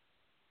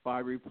by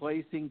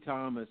replacing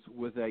Thomas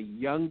with a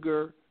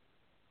younger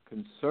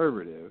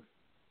conservative,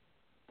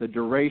 the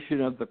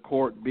duration of the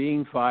court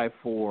being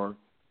 5-4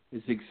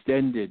 is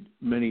extended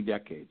many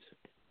decades.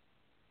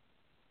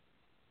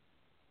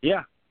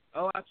 Yeah.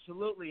 Oh,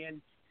 absolutely.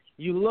 And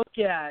you look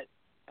at,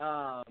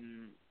 what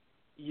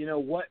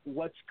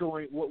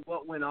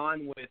went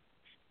on with,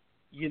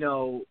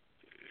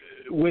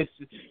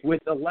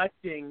 with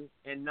electing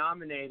and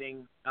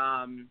nominating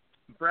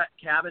Brett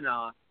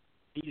Kavanaugh.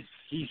 He's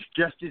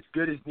just as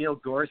good as Neil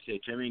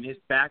Gorsuch. I mean, his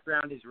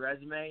background, his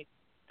resume,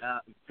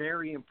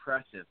 very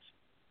impressive.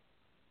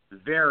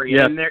 Very.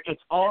 Yes. And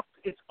it's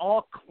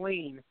all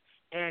clean,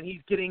 and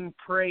he's getting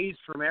praise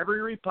from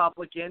every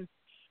Republican,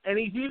 and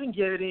he's even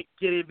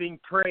giving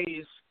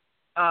praise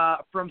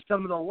from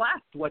some of the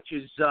left, which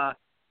is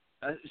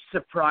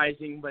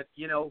surprising, but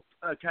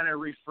kind of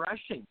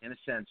refreshing in a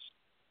sense.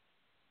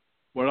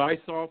 What I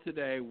saw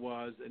today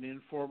was an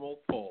informal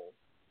poll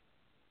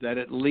that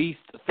at least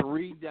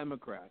 3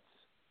 Democrats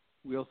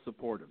will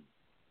support him.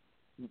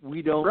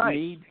 We don't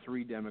need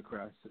 3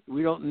 Democrats.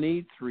 We don't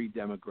need 3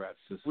 Democrats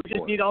to support. We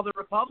just need all the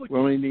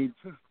Republicans.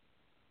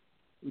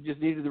 We just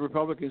needed the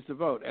Republicans to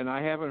vote. And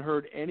I haven't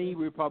heard any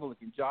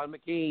Republican. John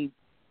McCain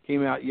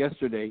came out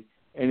yesterday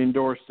and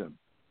endorsed him.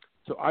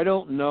 So I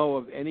don't know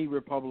of any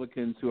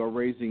Republicans who are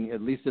raising,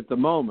 at least at the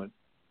moment,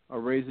 are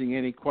raising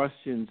any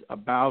questions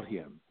about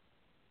him.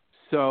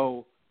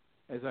 So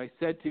as I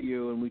said to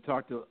you, and we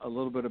talked a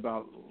little bit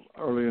about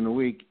earlier in the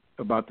week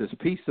about this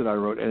piece that I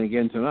wrote, and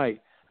again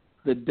tonight,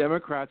 the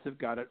Democrats have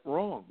got it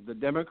wrong. The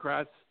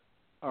Democrats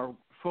are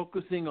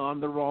focusing on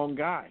the wrong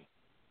guy.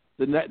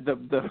 And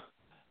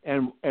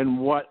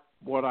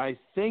what I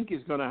think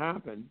is going to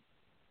happen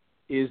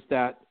is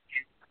that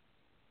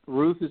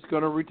Ruth is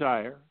going to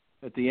retire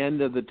at the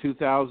end of the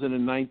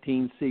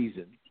 2019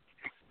 season,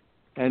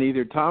 and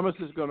either Thomas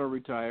is going to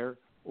retire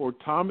or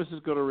Thomas is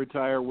going to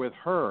retire with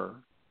her.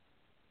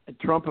 And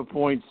Trump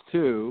appoints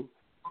 2.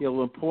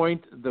 He'll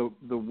appoint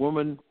the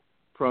woman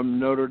from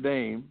Notre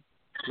Dame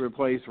to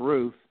replace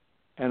Ruth,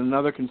 and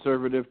another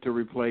conservative to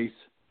replace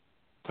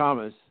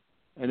Thomas,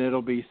 and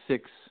it'll be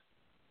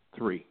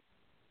 6-3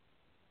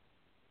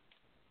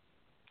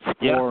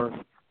 for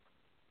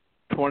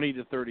 20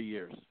 to 30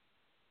 years.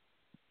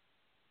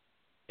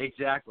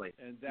 Exactly.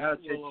 And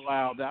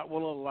that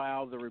will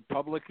allow the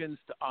Republicans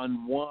to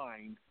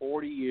unwind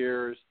 40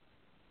 years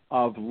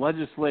of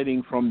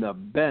legislating from the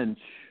bench,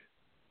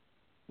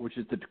 which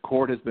is the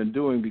court has been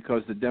doing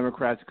because the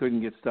Democrats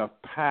couldn't get stuff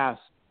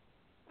passed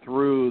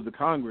through the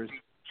Congress.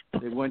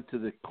 They went to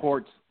the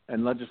courts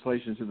and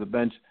legislation to the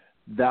bench.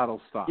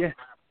 That'll stop. Yeah.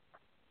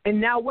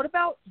 And now what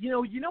about,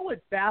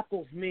 what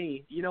baffles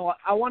me?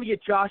 I want to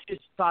get Josh's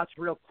thoughts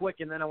real quick,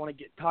 and then I want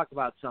to talk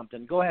about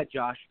something. Go ahead,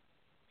 Josh.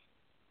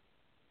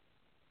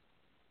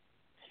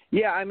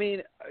 Yeah, I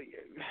mean,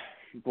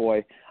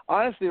 boy,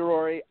 honestly,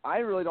 Rory, I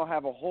really don't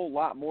have a whole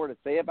lot more to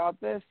say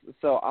about this,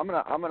 so I'm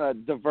gonna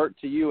divert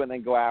to you and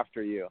then go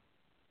after you.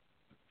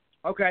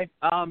 Okay.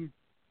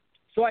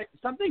 So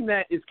something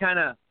that is kind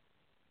of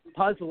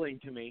puzzling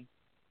to me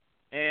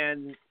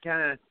and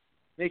kind of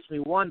makes me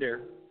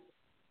wonder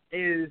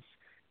is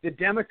the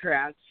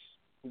Democrats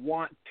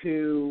want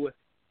to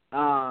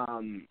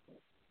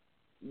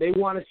they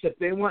want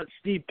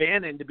Steve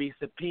Bannon to be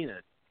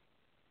subpoenaed.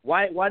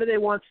 Why do they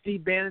want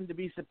Steve Bannon to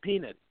be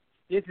subpoenaed?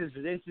 This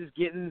is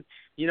getting,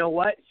 you know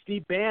what?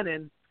 Steve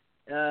Bannon,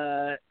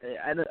 I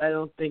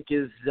don't think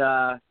is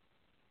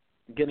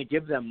going to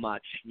give them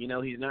much. You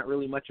know, he's not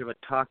really much of a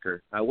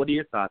talker. What are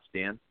your thoughts,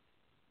 Dan?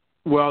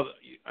 Well,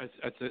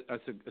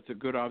 that's a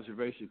good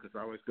observation because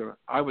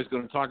I was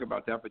going to talk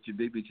about that, but you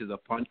beat me to the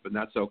punch. But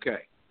that's okay.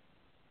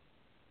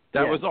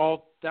 That was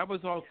all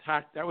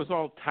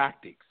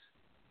tactics.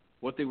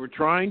 What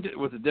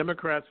the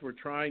Democrats were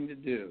trying to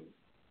do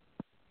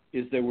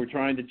is they were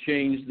trying to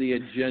change the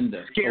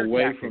agenda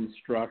away from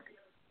Strzok,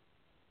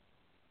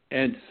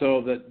 and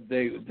so that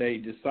they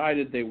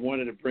decided they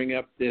wanted to bring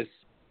up this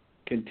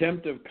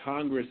contempt of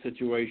Congress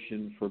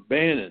situation for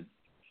Bannon,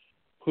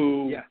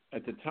 who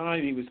at the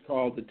time he was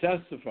called to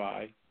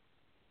testify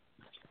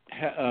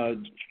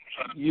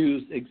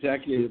used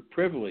executive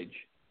privilege,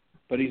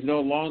 but he's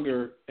no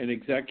longer an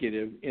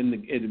executive in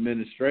the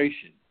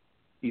administration.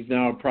 He's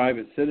now a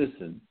private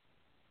citizen,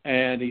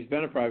 and he's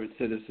been a private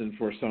citizen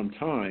for some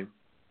time,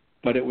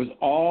 but it was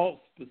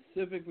all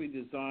specifically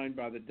designed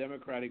by the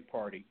Democratic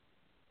Party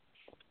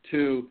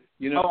to,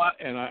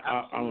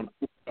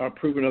 I'll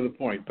prove another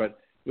point, but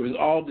it was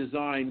all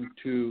designed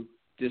to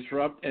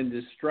disrupt and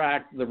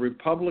distract the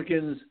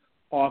Republicans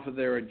off of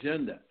their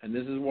agenda. And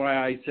this is why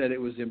I said it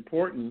was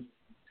important,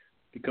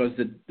 because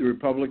the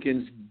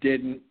Republicans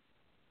didn't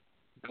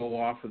go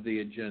off of the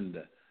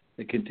agenda.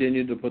 They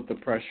continued to put the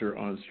pressure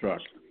on Strzok.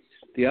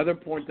 The other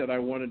point that I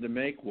wanted to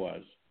make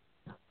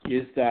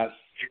is that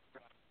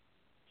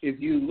if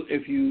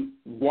you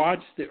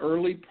watch the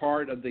early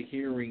part of the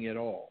hearing at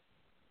all,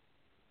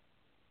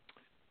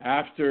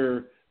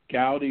 after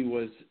Gowdy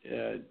was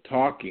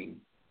talking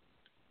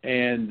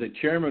and the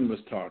chairman was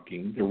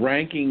talking, the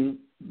ranking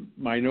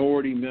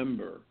minority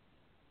member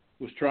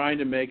was trying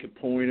to make a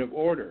point of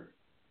order.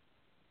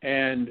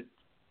 And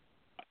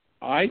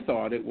I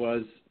thought it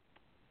was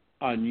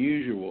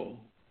unusual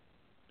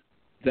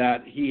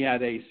that he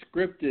had a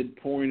scripted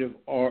point of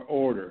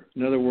order.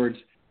 In other words,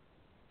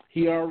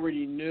 he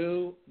already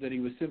knew that he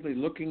was simply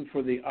looking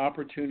for the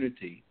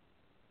opportunity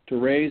to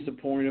raise a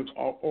point of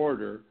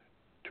order,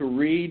 to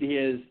read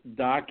his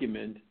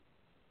document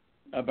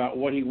about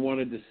what he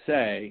wanted to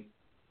say.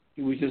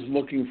 He was just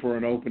looking for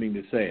an opening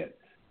to say it.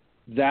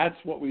 That's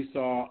what we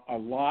saw a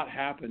lot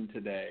happen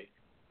today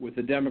with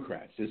the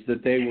Democrats, is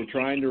that they were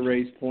trying to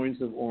raise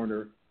points of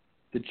order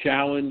to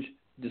challenge,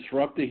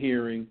 disrupt the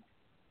hearing,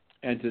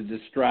 and to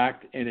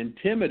distract and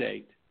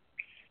intimidate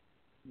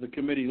the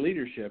committee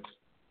leadership,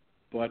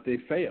 but they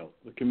failed.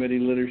 The committee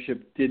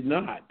leadership did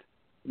not.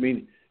 I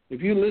mean,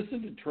 if you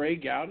listen to Trey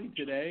Gowdy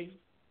today,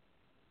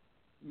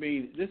 I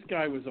mean, this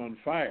guy was on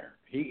fire.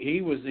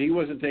 He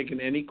wasn't taking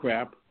any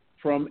crap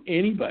from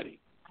anybody.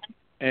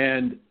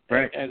 And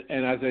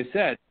and as I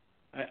said,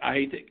 I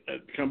hate to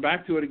come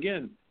back to it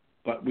again,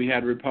 but we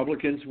had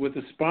Republicans with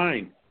a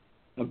spine,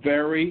 a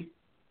very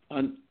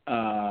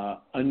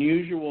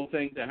unusual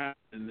thing to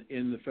happen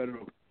in the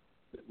federal.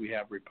 That we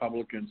have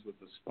Republicans with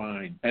a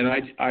spine, and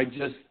I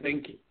just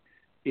think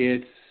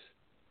it's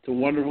a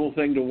wonderful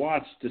thing to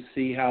watch, to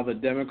see how the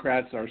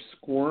Democrats are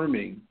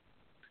squirming,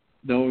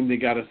 knowing they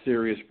got a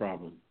serious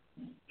problem,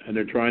 and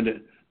they're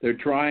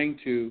trying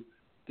to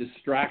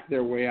distract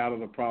their way out of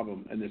the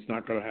problem, and it's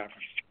not going to happen.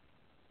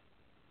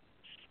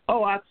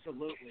 Oh,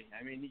 absolutely.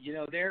 I mean, you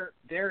know,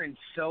 they're in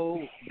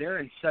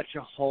such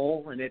a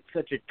hole, and it's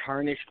such a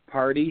tarnished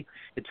party.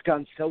 It's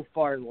gone so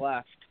far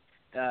left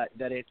that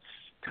it's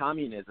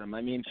communism.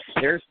 I mean,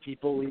 there's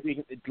people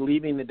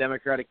leaving the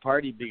Democratic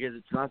Party because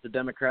it's not the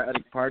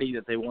Democratic Party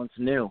that they once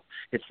knew.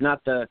 It's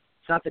not the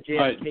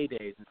JFK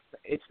days.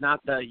 It's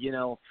not the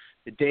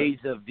days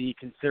of the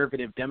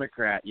conservative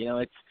Democrat. You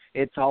know,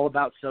 it's all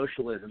about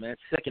socialism, and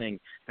it's sickening.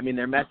 I mean,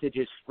 their message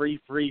is free,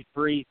 free,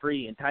 free,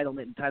 free,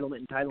 entitlement,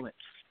 entitlement, entitlement.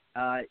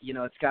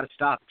 It's got to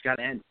stop. It's got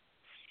to end.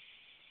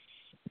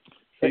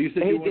 So you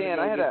said hey, Dan,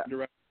 I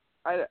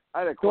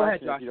had a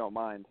question, if you don't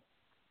mind.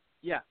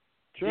 Yeah.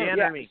 Sure. Dan,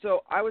 yeah. or me?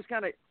 So I was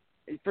kind of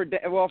for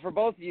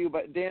both of you,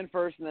 but Dan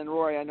first, and then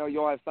Rory. I know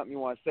you'll have something you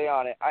want to say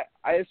on it.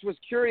 I just was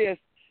curious.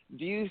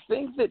 Do you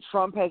think that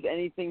Trump has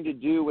anything to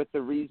do with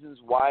the reasons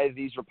why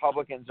these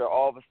Republicans are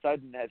all of a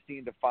sudden have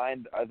seemed to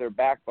find their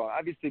backbone?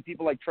 Obviously,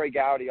 people like Trey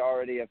Gowdy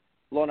already have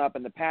blown up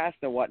in the past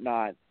and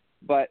whatnot.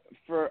 But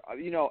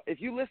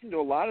if you listen to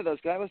a lot of those,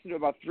 because I listened to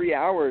about 3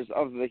 hours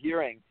of the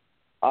hearing,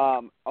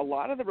 a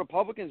lot of the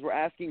Republicans were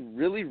asking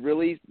really,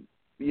 really,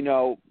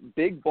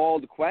 big,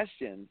 bold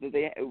questions that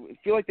they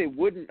feel like they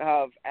wouldn't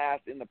have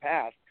asked in the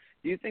past.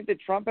 Do you think that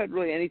Trump had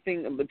really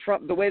anything,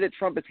 the way that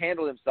Trump has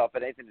handled himself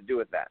had anything to do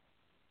with that?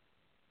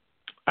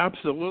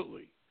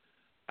 Absolutely.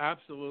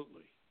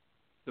 Absolutely.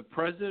 The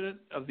President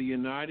of the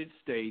United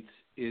States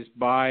is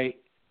by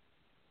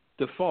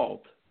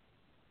default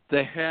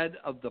the head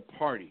of the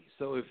party.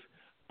 So if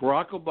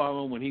Barack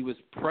Obama, when he was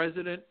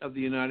President of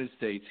the United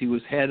States, he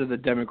was head of the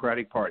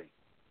Democratic Party.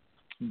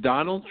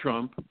 Donald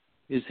Trump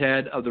is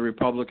head of the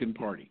Republican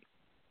Party.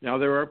 Now,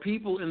 there are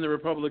people in the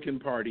Republican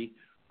Party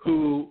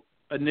who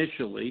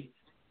initially,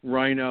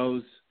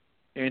 rhinos,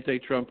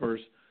 anti-Trumpers,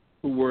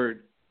 who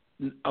were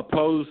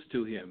opposed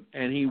to him,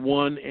 and he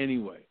won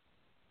anyway.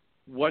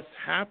 What's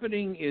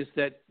happening is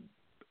that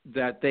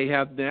they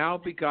have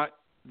now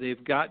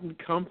they've gotten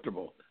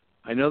comfortable.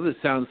 I know this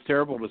sounds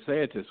terrible to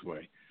say it this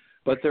way,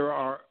 but there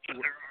are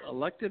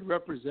elected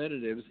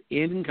representatives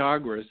in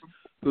Congress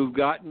who've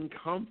gotten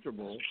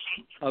comfortable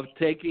of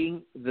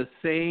taking the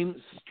same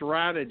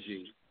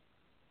strategy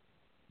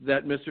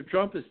that Mr.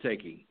 Trump is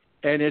taking,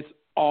 and it's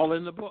all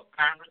in the book.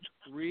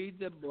 Read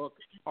the book,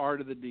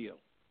 Art of the Deal.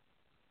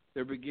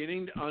 They're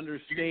beginning to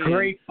understand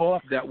Great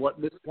book. that what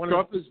Mr.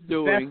 Trump is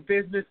doing best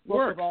business book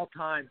works. of all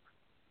time.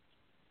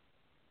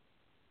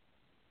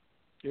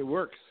 It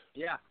works.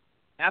 Yeah,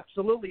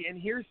 absolutely. And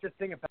here's the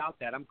thing about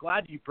that. I'm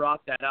glad you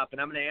brought that up,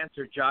 and I'm going to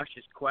answer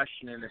Josh's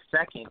question in a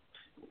second.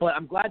 But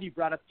I'm glad you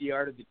brought up the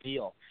art of the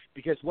deal,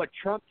 because what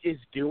Trump is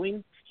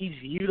doing, he's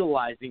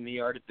utilizing the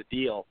art of the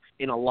deal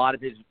in a lot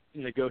of his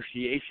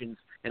negotiations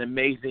and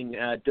amazing,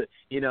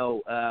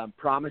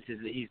 promises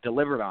that he's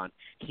delivered on.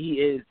 He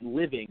is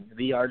living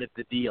the art of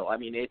the deal. I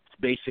mean, it's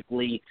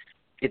basically,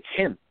 it's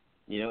him.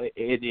 You know,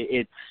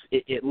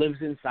 it lives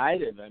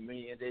inside of him. I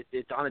mean,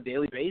 it's on a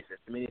daily basis.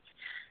 I mean,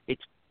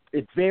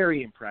 it's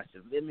very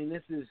impressive. I mean,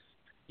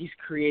 he's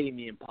creating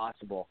the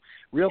impossible.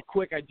 Real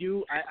quick, I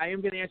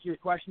am going to answer your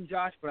question,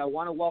 Josh, but I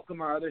want to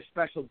welcome our other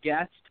special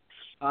guest,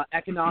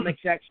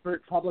 economics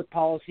expert, public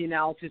policy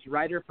analysis,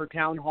 writer for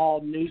Town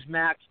Hall,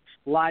 Newsmax,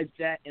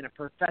 LiveZet, and a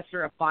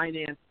professor of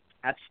finance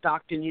at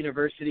Stockton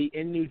University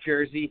in New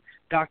Jersey,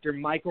 Dr.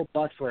 Michael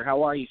Bustler.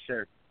 How are you,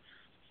 sir?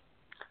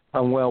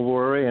 I'm well,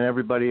 Rory, and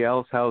everybody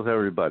else. How's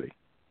everybody?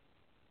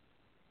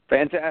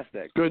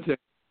 Fantastic. Good.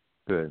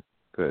 Good.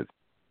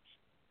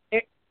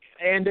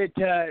 And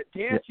to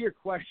answer your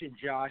question,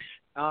 Josh,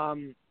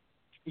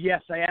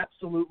 yes, I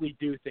absolutely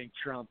do think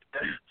Trump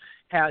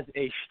has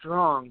a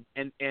strong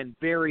and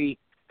very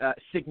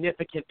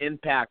significant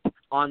impact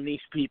on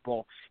these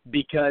people,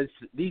 because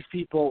these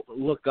people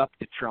look up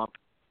to Trump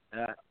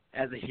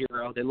as a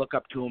hero. They look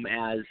up to him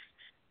as,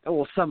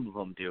 well, some of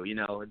them do,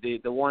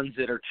 the ones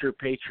that are true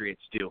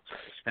patriots do.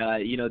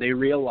 They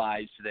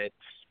realize that,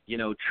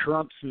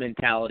 Trump's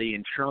mentality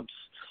and Trump's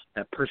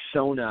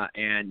persona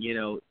and,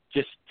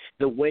 just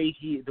the way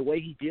he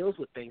deals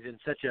with things in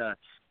such a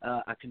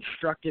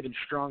constructive and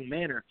strong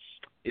manner,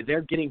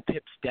 they're getting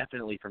tips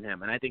definitely from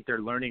him, and I think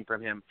they're learning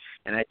from him.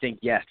 And I think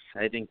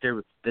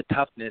the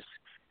toughness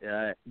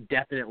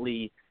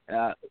definitely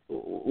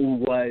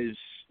was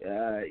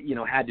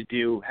had to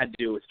do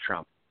with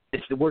Trump.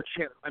 It's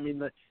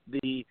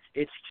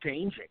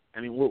changing.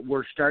 I mean,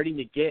 we're starting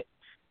to get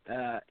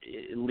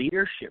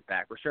leadership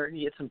back. We're starting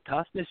to get some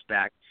toughness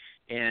back.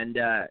 And,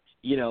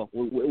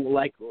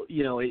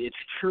 it's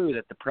true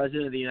that the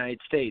President of the United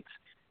States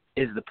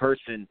is the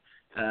person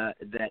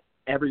that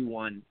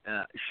everyone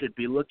should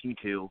be looking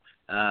to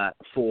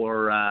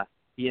for,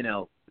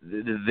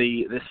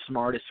 the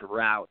smartest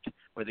route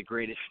or the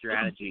greatest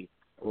strategy,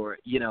 or,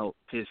 he's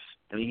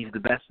the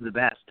best of the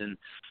best. And,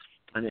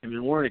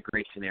 we're in a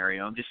great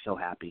scenario. I'm just so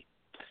happy.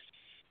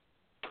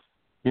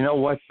 You know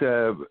what,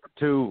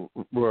 too,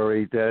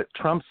 Rory, that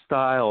Trump's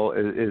style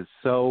is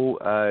so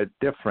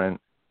different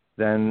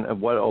than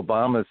what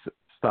Obama's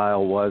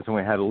style was, and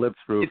we had to live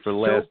through for the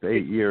last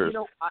 8 years.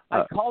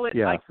 I call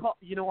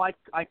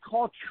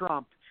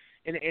Trump,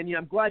 and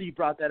I'm glad you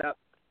brought that up,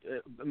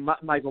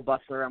 Michael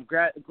Bustler. I'm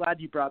glad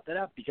you brought that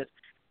up, because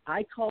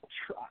I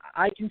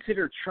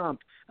consider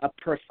Trump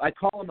I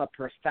call him a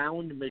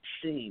profound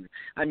machine.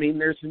 I mean,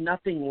 there's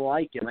nothing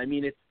like him. I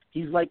mean,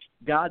 he's like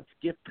God's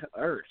gift to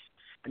earth.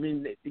 I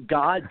mean,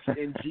 God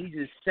and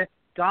Jesus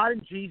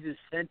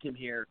sent him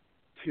here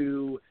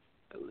to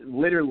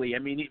literally,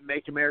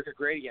 make America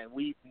great again.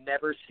 We've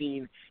never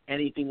seen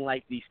anything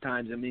like these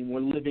times. I mean,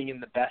 we're living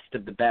in the best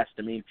of the best.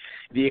 I mean,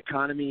 the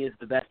economy is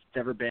the best it's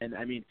ever been.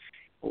 I mean,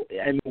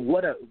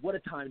 what a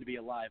time to be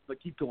alive.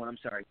 But keep going. I'm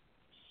sorry.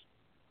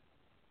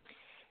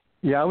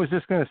 Yeah, I was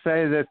just going to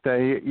say that,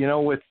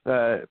 with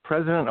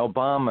President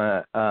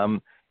Obama,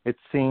 it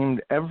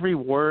seemed every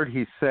word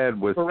he said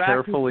was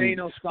carefully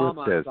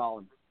scripted.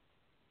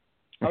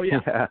 Oh, yeah.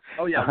 Yeah.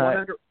 Oh,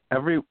 yeah.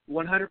 100%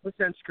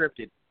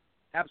 scripted.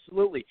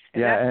 Absolutely.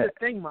 And that's the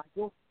thing,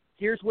 Michael.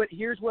 Here's what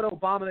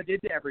Obama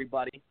did to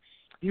everybody.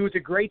 He was a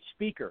great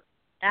speaker.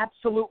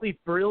 Absolutely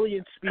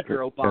brilliant speaker,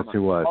 Obama. Yes, he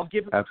was. I'll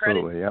give him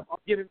Absolutely, credit. yep. I'll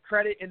give him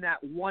credit in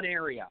that one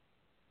area.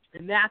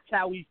 And that's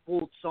how he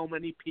fooled so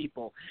many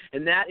people.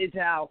 And that is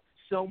how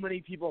so many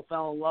people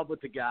fell in love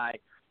with the guy,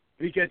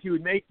 because he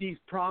would make these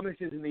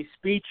promises and these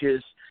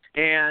speeches,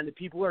 and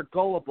people are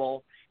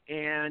gullible,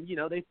 and,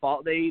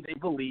 they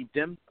believed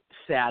him,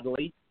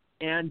 sadly.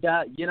 And,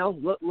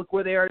 look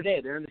where they are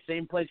today. They're in the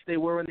same place they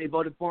were when they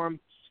voted for him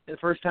the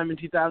first time in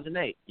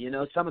 2008.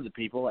 Some of the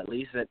people, at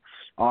least, that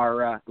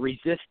are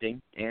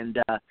resisting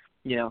and,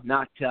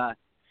 not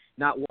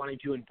wanting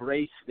to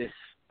embrace this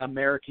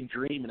American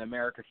dream and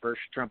America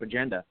First Trump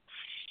agenda.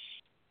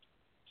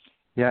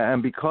 Yeah,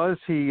 and because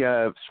he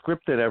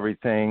scripted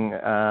everything,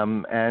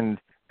 and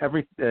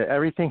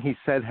everything he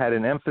said had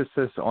an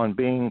emphasis on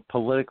being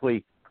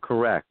politically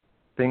correct.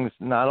 Things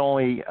not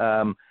only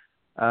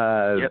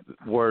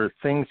were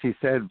things he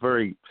said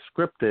very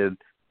scripted.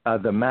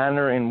 The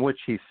manner in which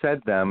he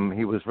said them,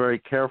 he was very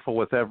careful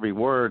with every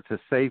word to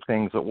say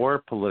things that were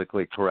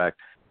politically correct.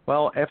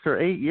 Well, after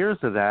 8 years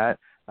of that,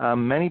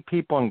 many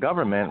people in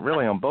government,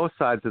 really on both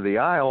sides of the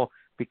aisle,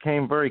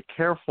 became very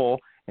careful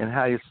in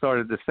how you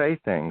started to say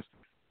things.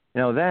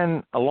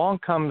 Then along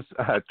comes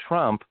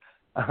Trump,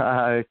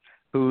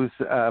 who's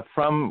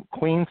from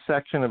Queens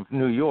section of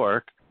New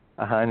York.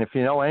 And if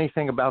you know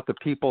anything about the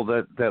people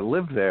that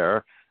live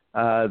there,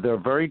 they're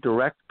very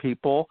direct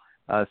people.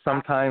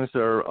 Sometimes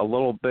they're a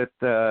little bit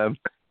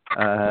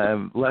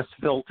less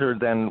filtered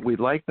than we'd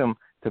like them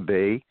to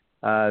be.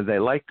 They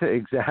like to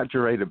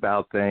exaggerate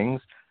about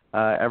things.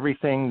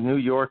 Everything New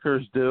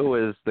Yorkers do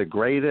is the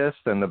greatest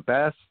and the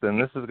best, and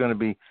this is going to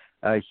be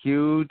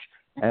huge.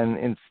 And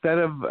instead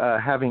of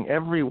having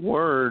every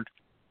word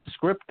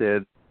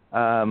scripted,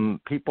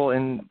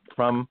 people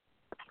from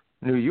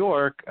New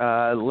York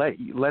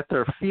let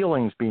their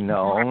feelings be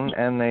known,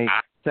 and they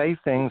say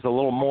things a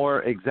little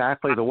more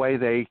exactly the way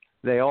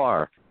they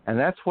are. And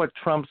that's what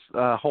Trump's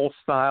whole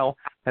style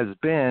has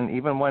been,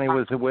 even when he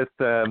was with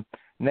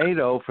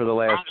NATO for the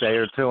last day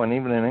or two, and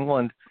even in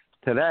England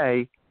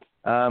today.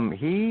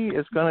 He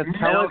is going to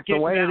tell it the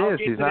way it is.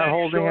 He's not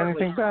holding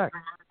anything back.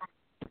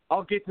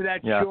 I'll get to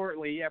that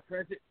shortly. Yeah,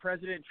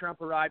 President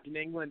Trump arrived in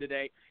England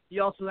today. He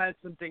also had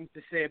some things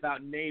to say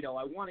about NATO.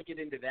 I want to get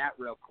into that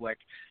real quick.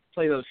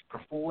 Play those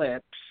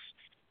clips.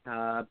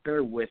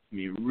 Bear with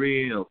me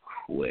real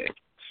quick.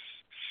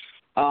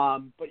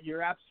 But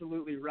you're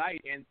absolutely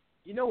right. And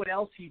you know what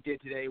else he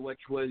did today,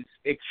 which was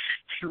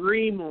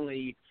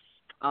extremely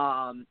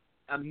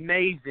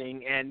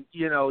amazing and,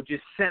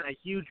 just sent a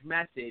huge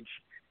message,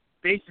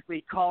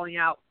 basically calling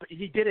out.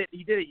 He did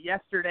it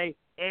yesterday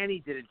and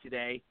he did it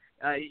today.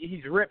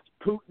 He's ripped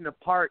Putin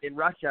apart in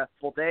Russia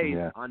full days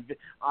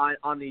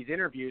on these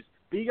interviews.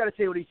 But you got to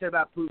say what he said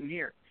about Putin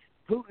here.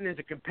 Putin is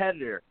a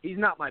competitor. He's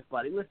not my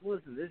buddy.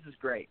 Listen, this is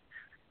great.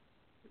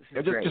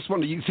 I just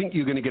wonder, you think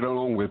you're going to get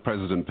along with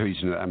President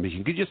Putin at that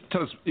meeting? Could you just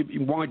tell us,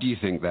 why do you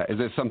think that? Is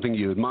there something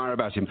you admire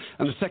about him?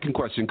 And the second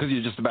question, because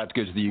you're just about to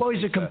go to the UK. Well,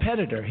 he's a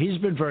competitor. He's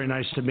been very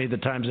nice to me the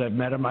times I've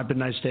met him. I've been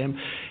nice to him.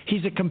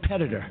 He's a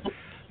competitor.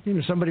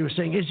 Somebody was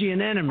saying, is he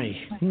an enemy?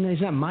 No,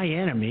 he's not my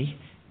enemy.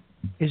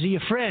 Is he a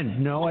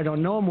friend? No, I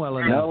don't know him well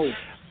enough. No.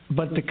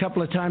 But the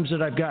couple of times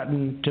that I've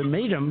gotten to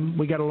meet him,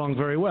 we got along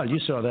very well. You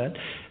saw that.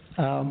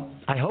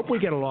 I hope we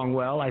get along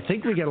well. I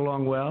think we get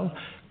along well.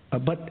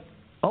 But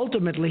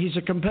ultimately, he's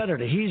a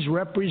competitor. He's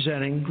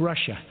representing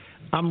Russia.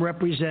 I'm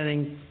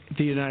representing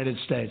the United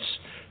States.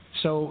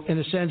 So, in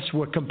a sense,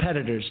 we're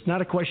competitors.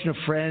 Not a question of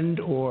friend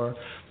or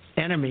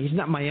enemy. He's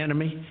not my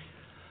enemy.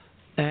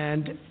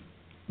 And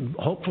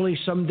hopefully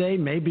someday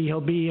maybe he'll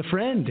be a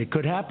friend. It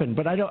could happen.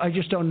 But I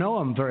just don't know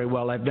him very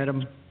well. I've met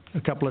him a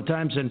couple of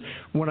times. And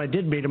when I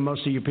did meet him,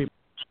 most of you people.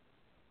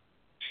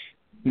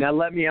 Now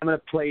I'm going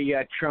to play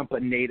Trump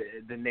and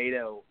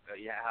NATO,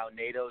 how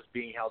NATO's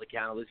being held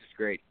accountable. This is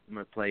great. I'm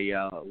going to play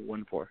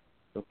 1-4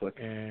 real quick.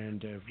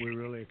 And we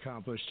really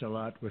accomplished a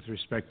lot with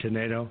respect to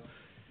NATO.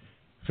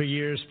 For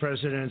years,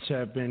 presidents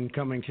have been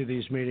coming to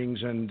these meetings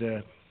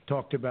and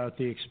talked about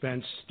the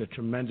expense, the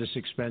tremendous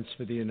expense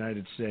for the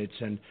United States,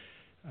 and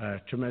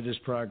tremendous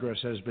progress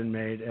has been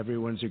made.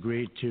 Everyone's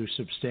agreed to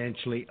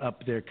substantially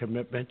up their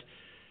commitment.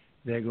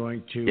 They're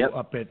going to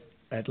up it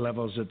at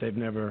levels that they've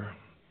never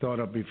thought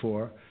of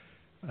before.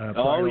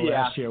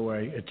 Last year,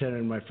 where I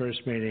attended my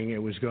first meeting,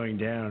 it was going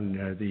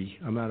down. The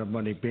amount of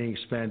money being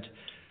spent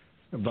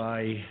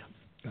by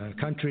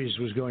countries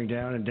was going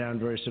down and down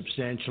very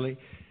substantially,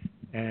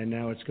 and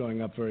now it's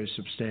going up very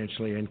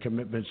substantially, and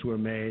commitments were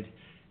made.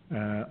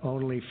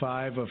 Only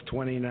 5 of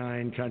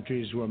 29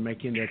 countries were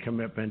making their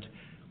commitment,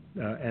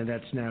 and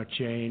that's now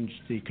changed.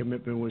 The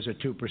commitment was at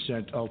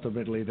 2%.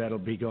 Ultimately, that'll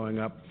be going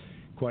up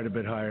quite a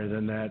bit higher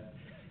than that.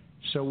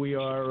 So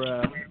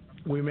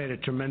we made a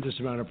tremendous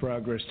amount of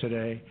progress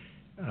today.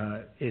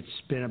 It's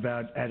been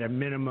about, at a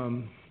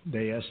minimum,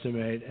 they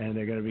estimate, and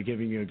they're going to be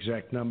giving you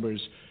exact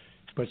numbers,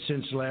 but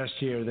since last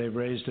year, they've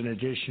raised an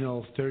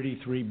additional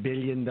 $33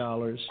 billion.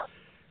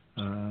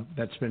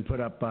 That's been put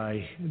up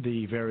by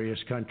the various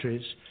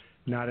countries,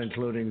 not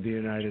including the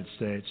United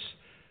States.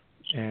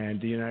 And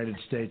the United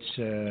States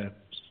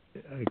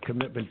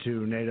commitment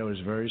to NATO is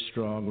very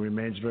strong,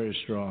 remains very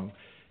strong,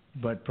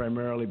 but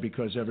primarily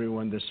because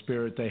everyone, the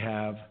spirit they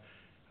have,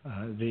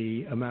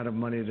 the amount of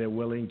money they're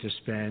willing to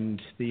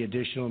spend, the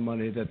additional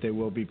money that they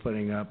will be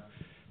putting up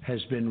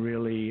has been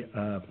really,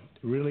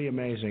 really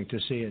amazing to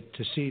see it.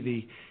 To see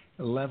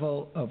the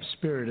level of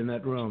spirit in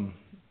that room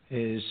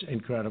is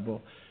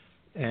incredible.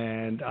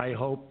 And I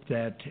hope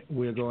that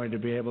we're going to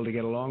be able to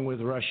get along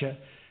with Russia.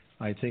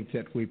 I think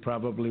that we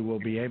probably will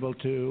be able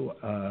to.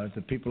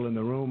 The people in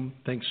the room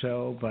think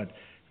so, but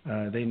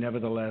they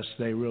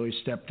really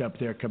stepped up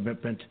their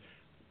commitment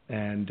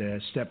and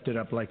stepped it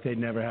up like they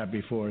never have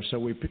before. So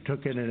we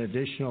took in an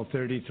additional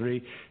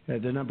 33.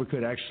 The number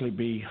could actually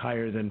be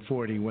higher than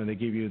 40 when they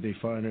give you the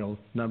final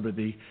number.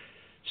 The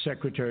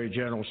Secretary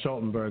General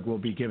Stoltenberg will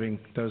be giving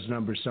those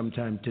numbers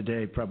sometime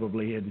today,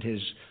 probably in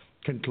his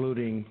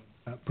concluding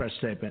press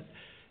statement.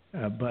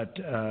 But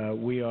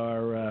we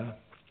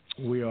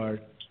are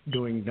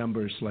doing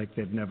numbers like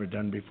they've never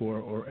done before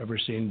or ever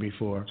seen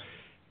before,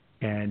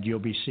 and you'll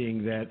be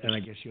seeing that, and I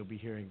guess you'll be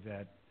hearing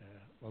that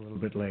a little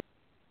bit later.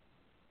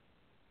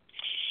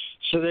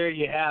 So there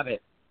you have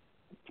it.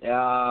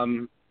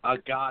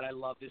 God, I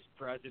love this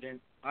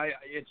president. I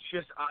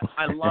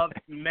love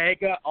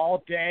mega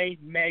all day,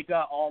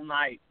 mega all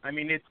night. I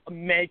mean, it's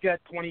mega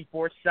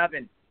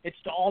 24/7. It's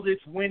all this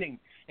winning.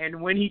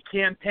 And when he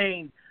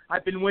campaigned,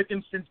 I've been with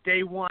him since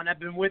day one. I've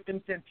been with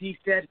him since he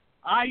said,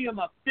 I am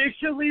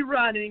officially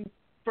running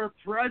for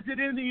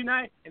president of the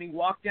United States. And he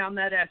walked down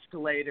that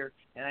escalator,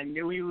 and I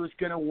knew he was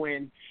going to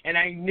win. And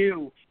I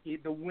knew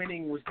the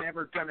winning was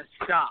never going to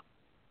stop.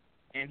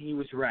 And he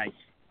was right.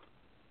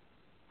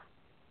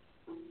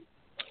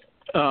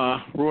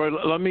 Roy,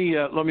 let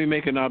me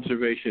make an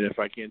observation if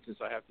I can, since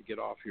I have to get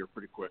off here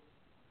pretty quick.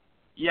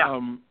 Yeah.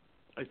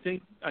 I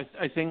think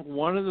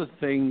one of the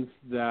things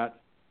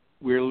that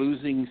we're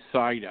losing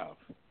sight of,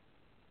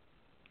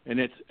 and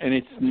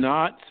it's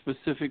not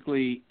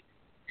specifically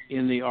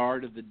in the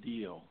art of the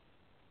deal.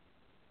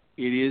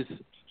 It is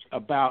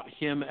about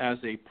him as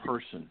a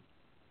person.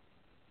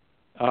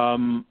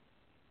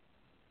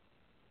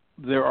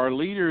 There are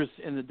leaders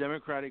in the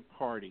Democratic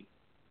Party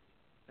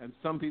and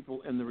some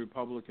people in the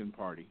Republican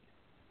Party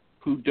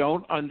who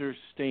don't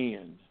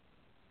understand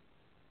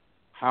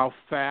how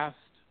fast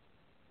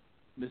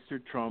Mr.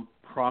 Trump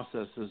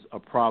processes a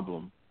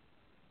problem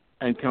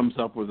and comes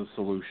up with a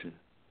solution.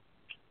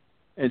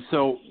 And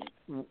so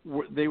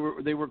they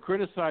were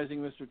criticizing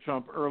Mr.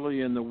 Trump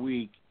early in the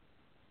week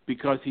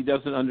because he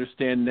doesn't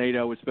understand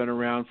NATO. It's been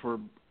around for a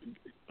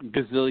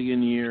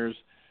gazillion years,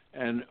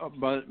 and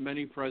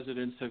many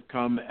presidents have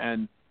come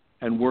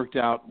and worked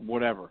out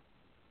whatever.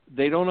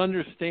 They don't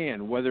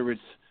understand whether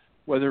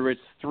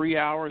it's 3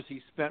 hours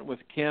he spent with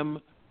Kim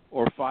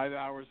or 5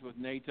 hours with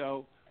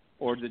NATO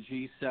or the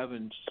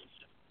G7.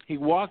 He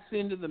walks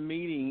into the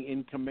meeting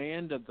in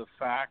command of the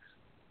facts,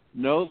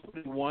 knows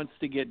what he wants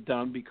to get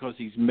done because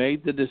he's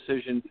made the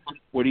decision,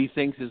 what he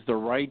thinks is the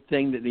right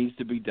thing that needs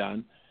to be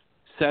done,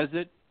 says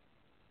it,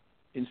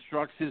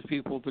 instructs his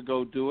people to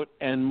go do it,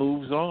 and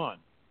moves on.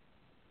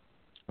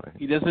 Right.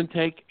 He doesn't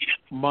take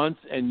months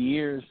and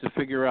years to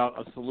figure out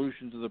a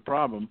solution to the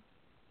problem.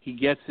 He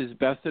gets his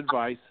best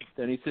advice,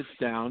 then he sits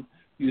down,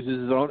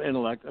 uses his own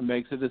intellect, and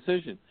makes a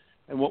decision.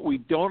 And what we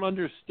don't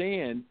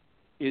understand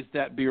is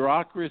that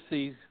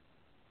bureaucracies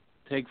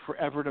take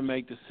forever to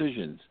make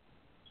decisions.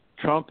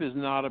 Trump is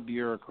not a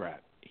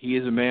bureaucrat. He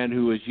is a man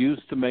who is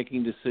used to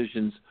making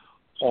decisions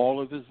all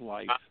of his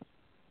life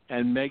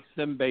and makes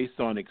them based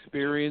on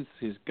experience,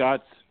 his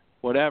guts,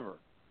 whatever.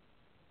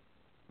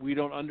 We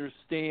don't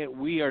understand.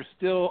 We are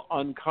still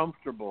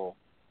uncomfortable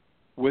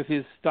with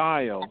his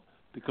style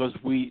because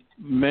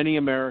many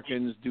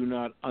Americans do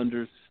not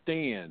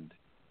understand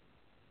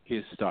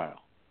his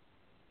style.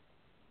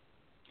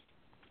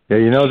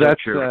 Yeah,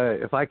 that's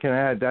if I can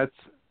add,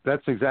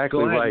 that's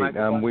exactly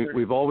right.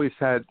 We've always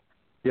had.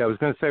 Yeah, I was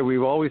going to say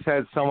we've always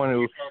had someone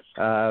who,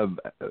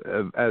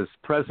 as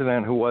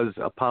president, who was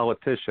a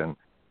politician,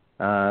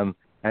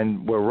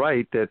 and we're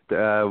right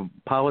that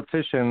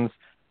politicians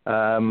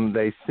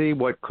they see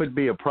what could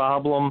be a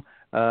problem.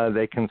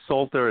 They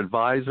consult their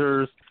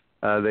advisors.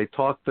 They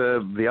talk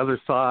to the other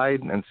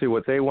side and see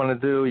what they want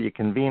to do. You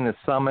convene a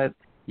summit.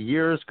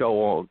 Years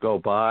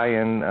go by,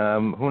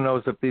 and who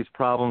knows if these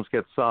problems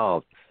get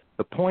solved.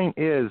 The point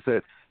is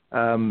that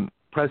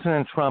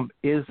President Trump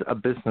is a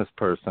business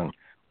person.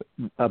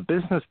 A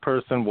business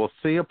person will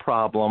see a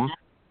problem,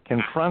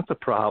 confront the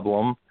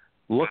problem,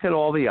 look at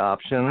all the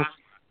options,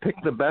 pick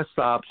the best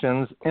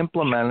options,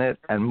 implement it,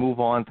 and move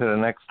on to the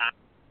next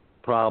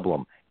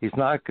problem.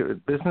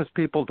 Business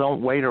people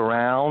don't wait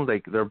around.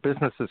 Their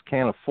businesses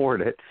can't afford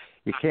it.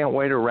 You can't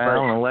wait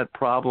around and let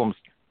problems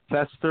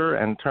fester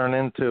and turn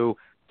into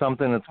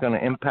something that's going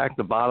to impact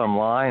the bottom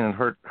line and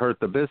hurt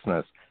the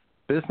business.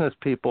 Business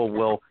people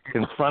will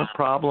confront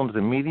problems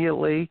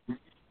immediately.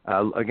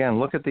 Again,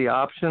 look at the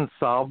options,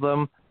 solve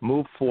them,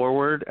 move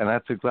forward, and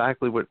that's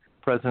exactly what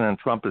President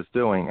Trump is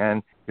doing.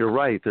 And you're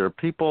right. There are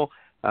people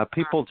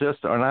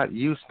just are not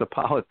used to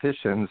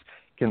politicians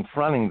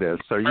confronting this.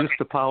 They're used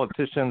to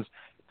politicians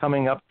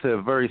coming up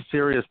to very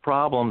serious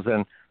problems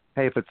and,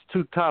 hey, if it's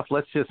too tough,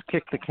 let's just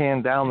kick the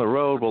can down the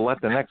road. We'll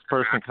let the next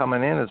person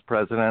coming in as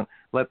president,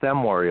 let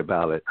them worry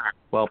about it.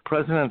 Well,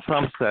 President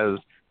Trump says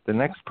the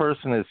next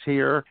person is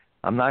here.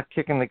 I'm not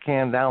kicking the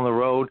can down the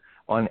road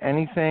on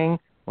anything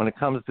when it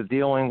comes to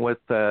dealing with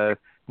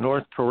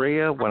North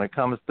Korea, when it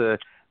comes to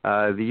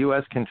the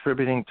U.S.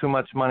 contributing too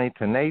much money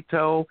to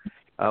NATO,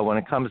 when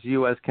it comes to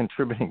U.S.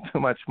 contributing too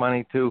much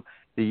money to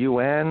the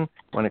UN,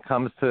 when it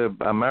comes to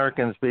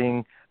Americans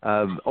being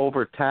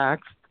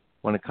overtaxed,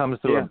 when it comes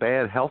to a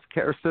bad health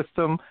care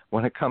system,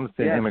 when it comes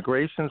to an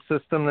immigration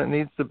system that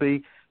needs to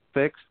be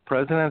fixed.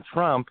 President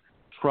Trump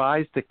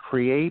tries to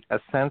create a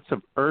sense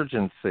of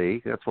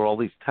urgency. That's what all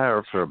these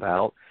tariffs are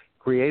about.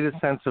 Create a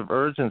sense of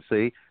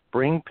urgency,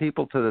 bring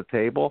people to the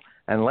table,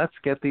 and let's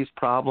get these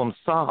problems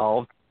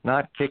solved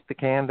not kick the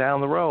can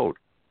down the road.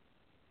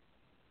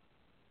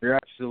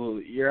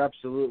 You're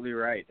absolutely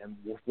right, and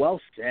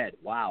well said.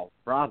 Wow,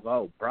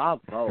 bravo.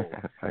 Thank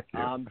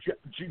you.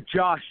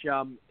 Josh,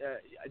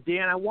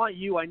 Dan, I want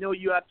you. I know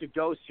you have to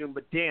go soon,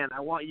 but Dan,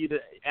 I want you to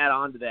add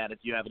on to that if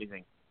you have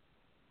anything.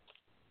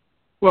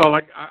 Well,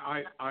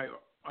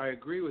 I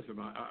agree with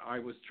him. I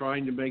was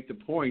trying to make the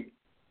point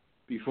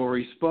before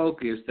he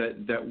spoke is that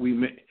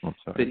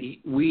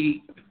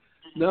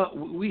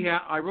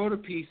I wrote a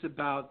piece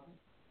about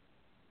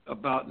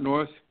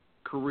North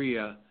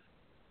Korea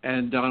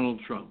and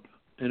Donald Trump,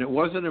 and it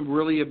wasn't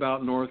really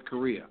about North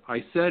Korea.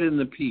 I said in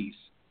the piece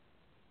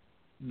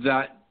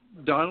that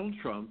Donald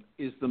Trump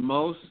is the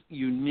most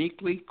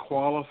uniquely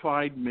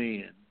qualified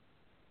man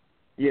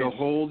to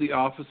hold the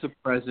office of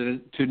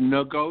president, to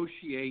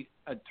negotiate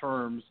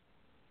terms,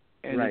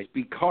 and it's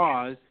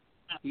because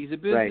he's a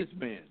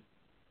businessman.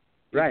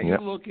 If you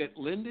look at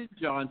Lyndon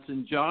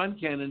Johnson, John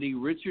Kennedy,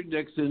 Richard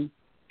Nixon,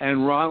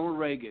 and Ronald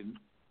Reagan,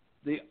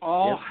 they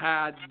all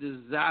had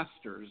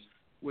disasters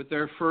with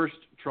their first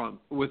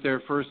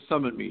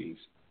summit meetings.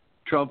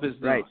 Trump is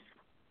not.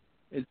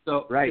 And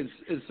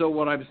so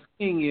what I'm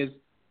saying is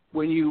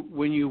when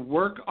you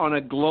work on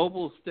a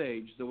global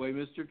stage the way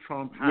Mr.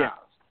 Trump has,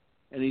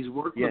 and he's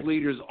worked with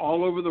leaders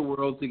all over the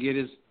world to get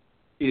his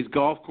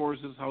golf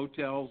courses,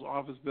 hotels,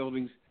 office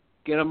buildings,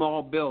 get them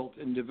all built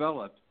and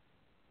developed.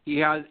 He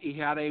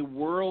had a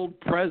world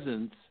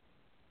presence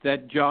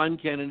that John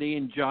Kennedy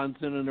and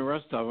Johnson and the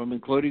rest of them,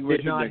 including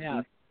Richard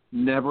Nixon,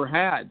 never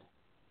had.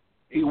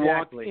 He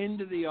walked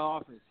into the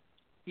office.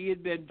 He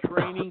had been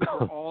training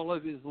for all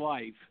of his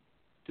life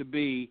to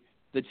be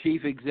the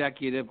chief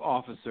executive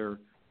officer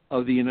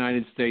of the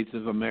United States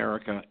of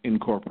America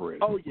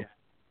Incorporated. Oh, yeah.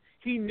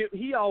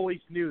 He always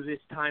knew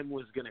this time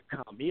was going to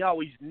come. He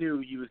always knew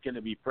he was going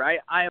to be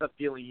I have a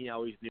feeling he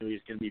always knew he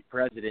was going to be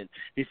president.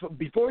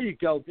 Before you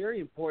go, very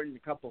important, a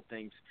couple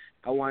things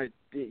I want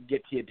to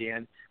get to you,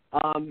 Dan.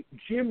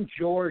 Jim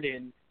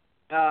Jordan,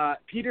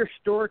 Peter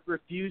Strzok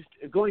refused,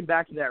 going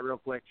back to that real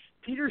quick,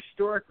 Peter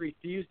Strzok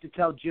refused to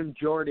tell Jim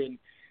Jordan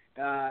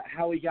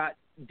how he got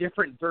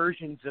different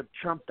versions of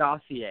Trump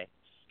dossier.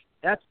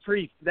 That's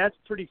pretty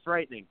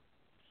frightening.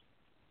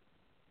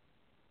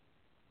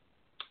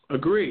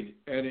 Agreed,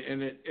 and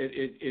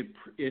it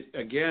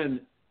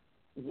again.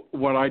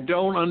 What I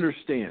don't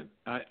understand,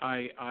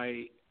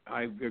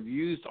 I've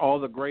used all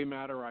the gray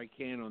matter I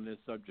can on this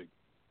subject,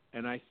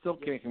 and I still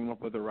can't come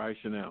up with a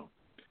rationale.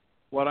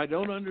 What I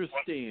don't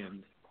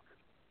understand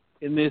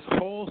in this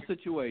whole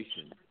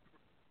situation,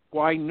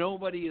 why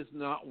nobody is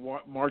not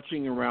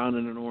marching around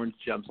in an orange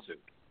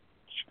jumpsuit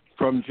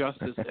from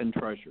Justice and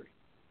Treasury.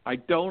 I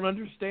don't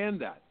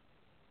understand that,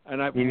 and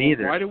Me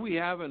neither. Why do we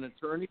have an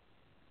attorney?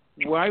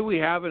 Why we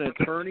have an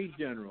attorney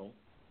general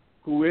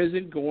who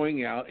isn't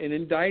going out and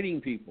indicting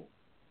people?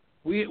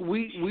 We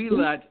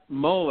let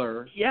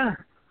Mueller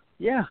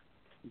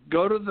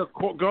go to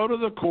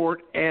the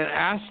court and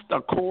ask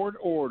a court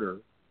order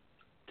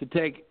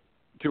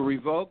to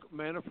revoke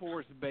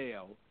Manafort's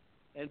bail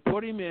and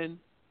put him in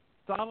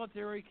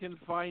solitary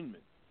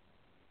confinement.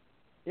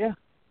 Yeah,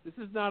 this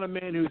is not a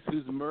man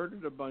who's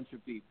murdered a bunch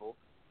of people.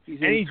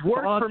 He's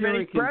worked for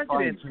many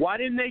presidents. Why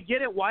didn't they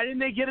get it? Why didn't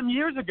they get him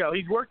years ago?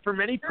 He's worked for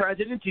many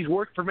presidents. He's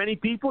worked for many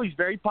people. He's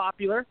very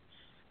popular.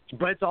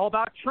 But it's all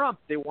about Trump.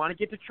 They want to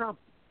get to Trump.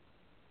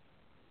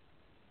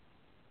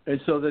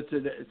 And so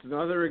it's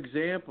another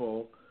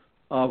example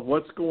of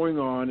what's going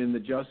on in the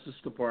Justice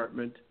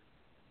Department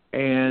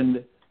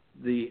and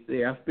the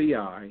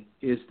FBI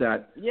is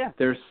that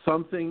there's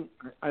something,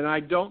 and I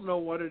don't know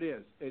what it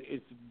is.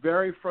 It's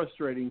very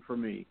frustrating for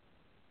me.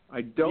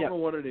 I don't know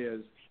what it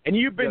is. And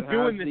you've been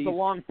doing this a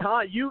long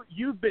time.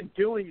 You've been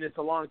doing this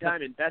a long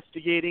time,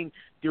 investigating,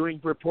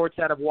 doing reports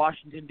out of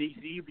Washington,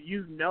 D.C.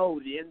 You know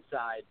the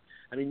inside.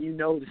 I mean, you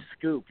know the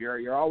scoop.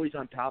 You're always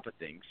on top of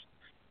things.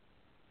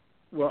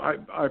 Well,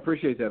 I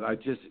appreciate that.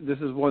 This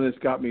is one that's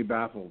got me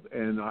baffled,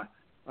 and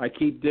I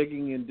keep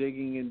digging and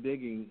digging and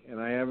digging,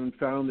 and I haven't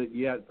found it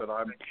yet. But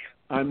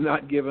I'm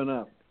not giving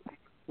up.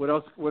 What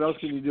else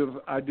can you do?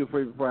 I do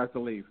for you before I have to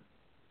leave.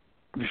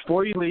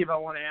 Before you leave, I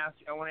want to ask,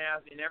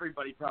 and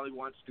everybody probably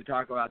wants to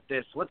talk about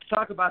this. Let's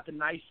talk about the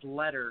nice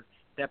letter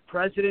that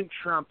President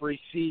Trump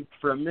received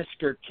from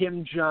Mr.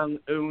 Kim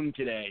Jong-un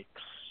today.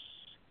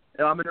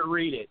 And I'm going to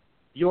read it.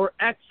 Your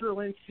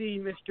Excellency,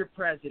 Mr.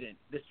 President,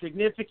 the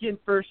significant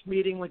first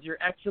meeting with Your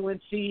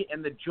Excellency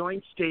and the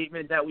joint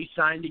statement that we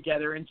signed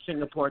together in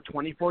Singapore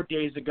 24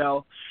 days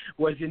ago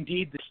was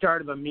indeed the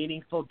start of a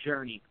meaningful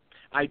journey.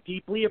 I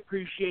deeply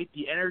appreciate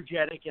the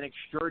energetic and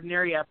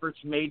extraordinary efforts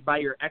made by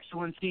Your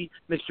Excellency,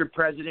 Mr.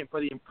 President,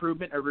 for the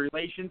improvement of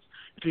relations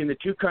between the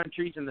two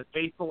countries and the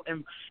faithful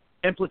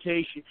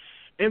implementation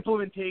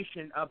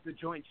of the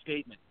joint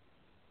statement.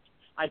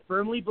 I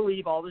firmly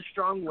believe all the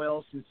strong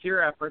will,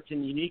 sincere efforts,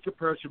 and unique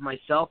approach of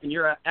myself and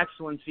Your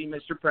Excellency,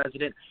 Mr.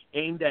 President,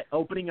 aimed at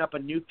opening up a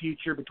new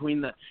future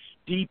between the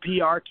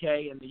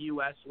DPRK and the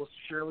U.S. will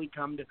surely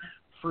come to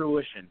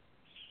fruition.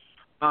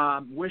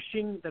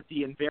 wishing that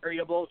the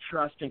invariable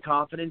trust and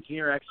confidence in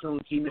Your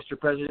Excellency, Mr.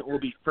 President, will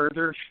be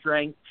further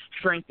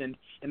strengthened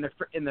in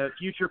the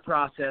future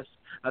process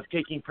of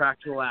taking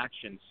practical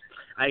actions.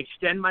 I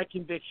extend my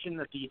conviction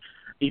that the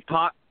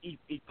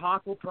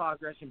epochal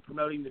progress in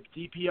promoting the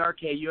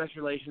DPRK-U.S.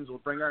 relations will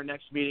bring our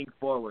next meeting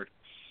forward.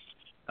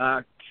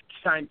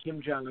 Signed,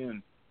 Kim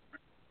Jong-un.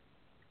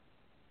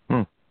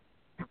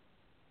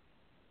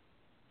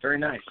 Very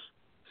nice.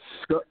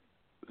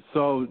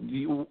 So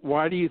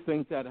why do you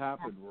think that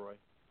happened, Roy?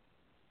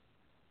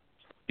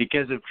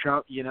 Because of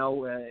Trump,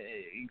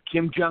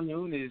 Kim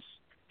Jong-un is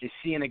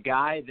seeing a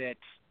guy that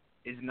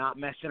is not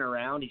messing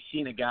around. He's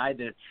seeing a guy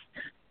that's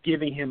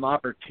giving him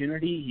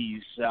opportunity.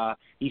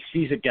 He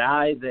sees a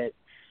guy that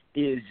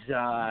is,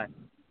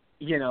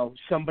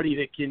 somebody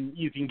that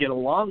you can get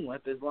along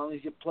with as long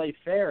as you play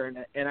fair.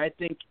 And I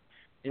think,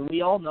 and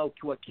we all know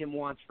what Kim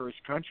wants for his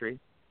country.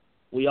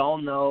 We all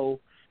know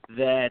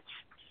that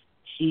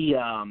he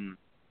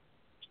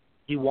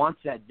wants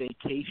that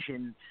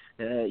vacation,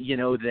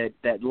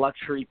 that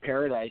luxury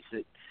paradise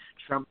that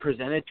Trump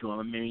presented to him.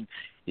 I mean,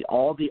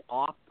 all the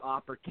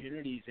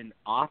opportunities and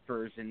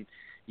offers and,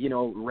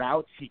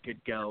 routes he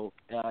could go,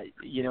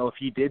 if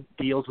he did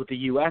deals with the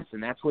U.S.,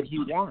 and that's what he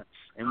wants.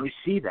 And we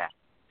see that.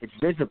 It's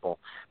visible.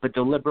 But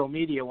the liberal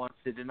media wants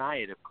to deny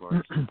it, of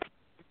course.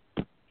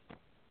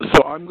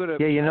 So I'm going to...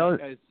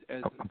 Yeah,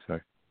 I'm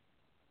sorry.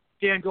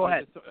 Dan, go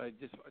ahead.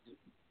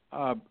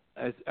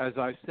 As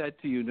I've said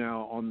to you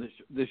now on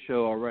this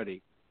show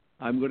already,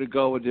 I'm going to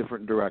go a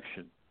different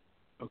direction.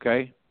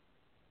 Okay?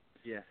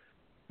 Yeah.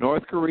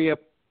 North Korea,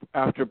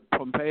 after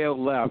Pompeo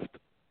left,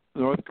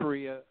 North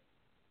Korea,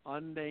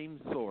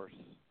 unnamed source,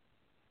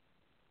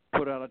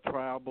 put out a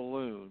trial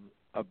balloon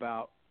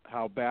about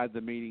how bad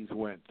the meetings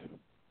went.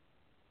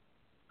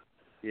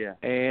 Yeah.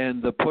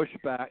 And the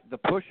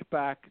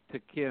pushback to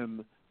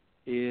Kim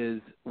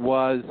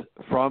was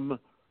from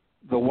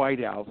the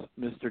White House,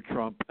 Mr.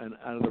 Trump, and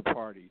other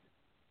parties.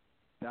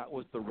 That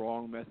was the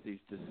wrong message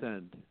to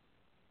send.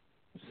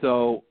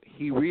 So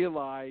he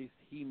realized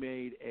he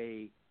made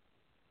a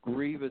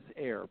grievous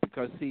error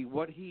because, see,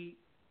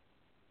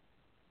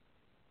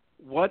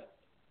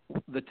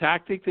 the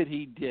tactic that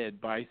he did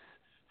by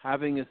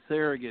having a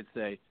surrogate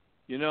say,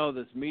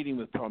 this meeting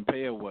with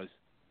Pompeo was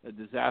a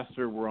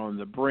disaster, we're on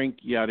the brink,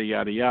 yada,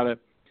 yada, yada.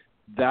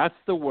 That's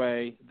the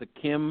way the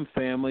Kim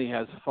family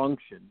has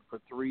functioned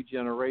for 3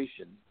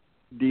 generations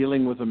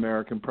dealing with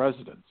American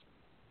presidents.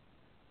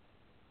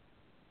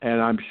 And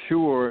I'm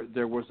sure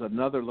there was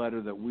another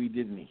letter that we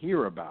didn't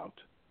hear about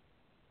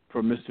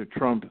from Mr.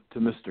 Trump to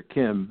Mr.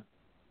 Kim.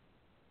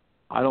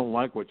 I don't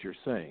like what you're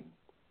saying.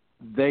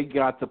 They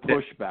got the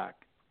pushback,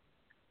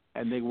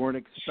 and they weren't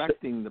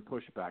expecting the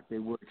pushback. They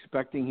were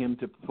expecting him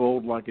to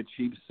fold like a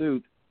cheap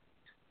suit.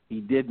 He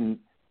didn't.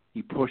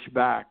 He pushed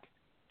back.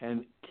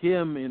 And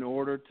Kim, in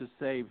order to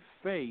save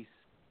face,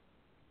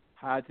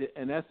 had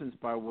to, in essence,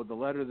 by the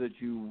letter that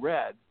you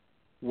read,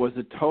 was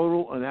a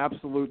total and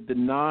absolute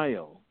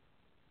denial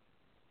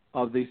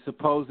of the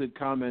supposed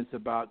comments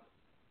about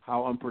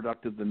how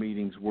unproductive the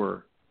meetings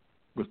were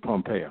with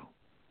Pompeo.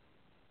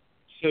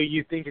 So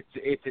you think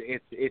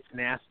it's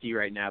nasty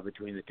right now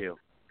between the two?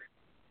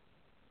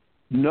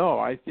 No,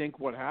 I think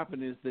what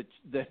happened is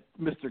that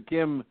Mr.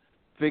 Kim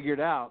figured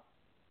out,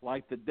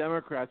 like the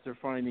Democrats are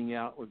finding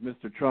out with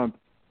Mr. Trump,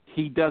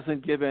 he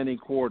doesn't give any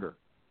quarter.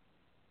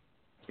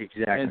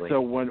 Exactly. And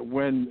so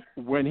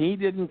when he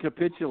didn't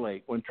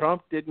capitulate, when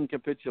Trump didn't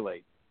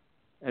capitulate,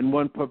 and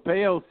when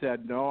Pompeo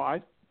said no,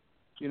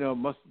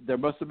 there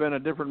must have been a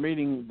different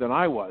meeting than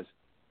I was.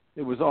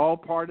 It was all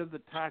part of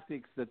the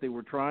tactics that they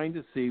were trying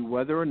to see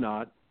whether or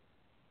not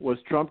was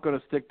Trump going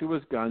to stick to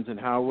his guns and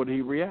how would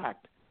he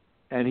react.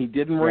 And he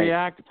didn't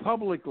react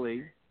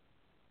publicly.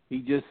 He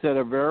just said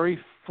a very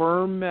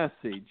firm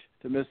message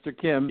to Mr.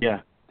 Kim. Yeah.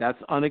 That's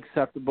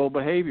unacceptable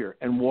behavior.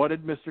 And what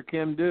did Mr.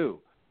 Kim do?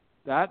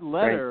 That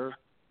letter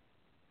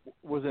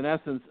was, in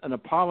essence, an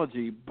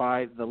apology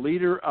by the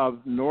leader of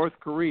North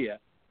Korea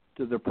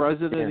to the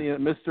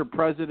president, Mr.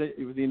 President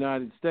of the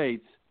United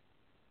States.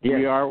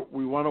 We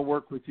want to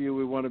work with you.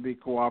 We want to be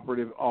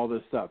cooperative, all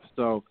this stuff.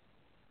 So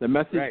the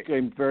message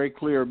came very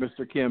clear,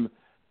 Mr. Kim,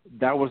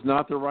 that was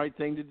not the right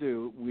thing to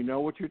do. We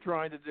know what you're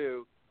trying to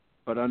do,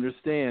 but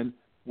understand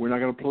we're not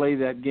going to play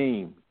that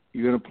game.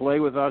 You're going to play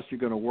with us. You're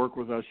going to work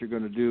with us. You're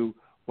going to do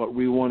what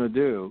we want to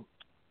do.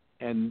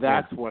 And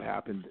that's what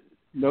happened.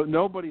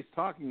 Nobody's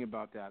talking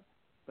about that,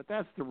 but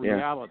that's the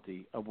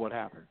reality of what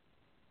happened.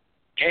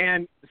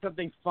 And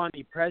something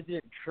funny,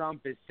 President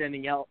Trump is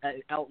sending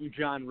Elton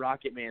John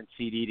Rocket Man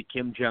CD to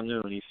Kim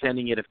Jong-un. He's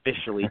sending it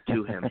officially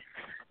to him.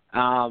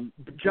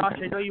 Josh,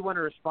 I know you want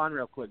to respond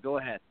real quick. Go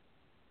ahead.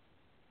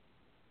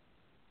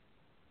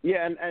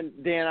 Yeah, and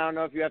Dan, I don't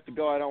know if you have to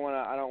go. I don't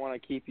want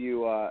to keep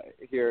you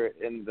here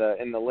in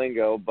the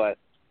lingo, but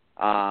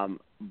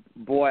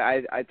boy,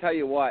 I tell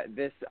you what,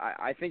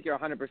 I think you're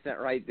 100%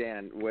 right,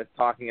 Dan, with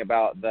talking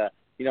about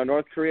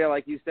North Korea,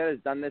 like you said, has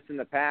done this in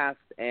the past,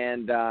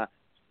 and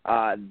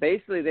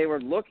basically they were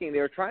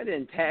trying to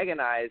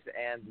antagonize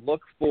and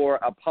look for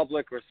a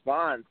public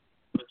response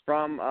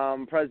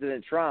from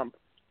President Trump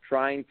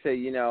trying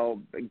to,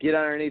 get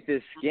underneath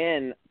his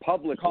skin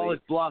publicly. Call his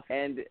bluff.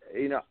 And,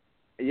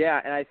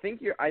 yeah, and I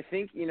think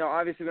obviously we don't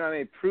have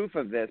any proof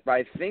of this, but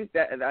I think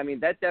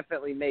that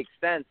definitely makes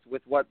sense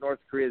with what North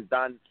Korea has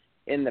done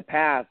in the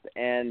past.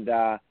 And,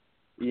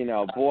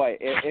 boy,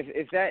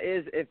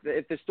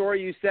 if the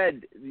story you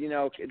said,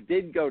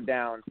 did go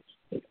down,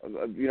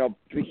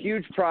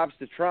 huge props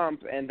to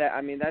Trump. And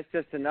that's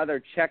just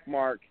another check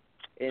mark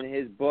in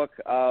his book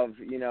of,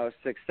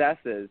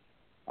 successes.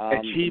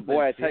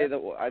 Boy, I tell you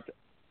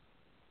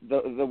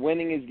the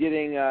winning is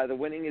getting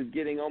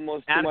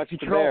almost too much to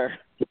bear.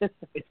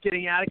 It's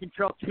getting out of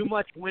control. Too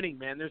much winning,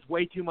 man. There's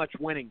way too much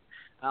winning.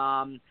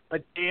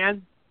 But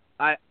Dan,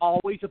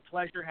 always a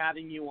pleasure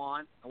having you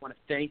on. I want to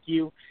thank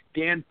you.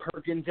 Dan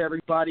Perkins,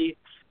 everybody,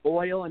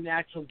 oil and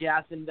natural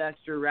gas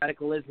investor,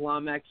 radical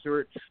Islam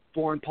expert,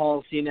 foreign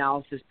policy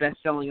analysis,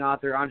 best-selling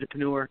author,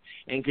 entrepreneur,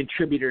 and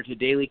contributor to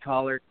Daily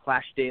Caller,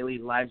 Clash Daily,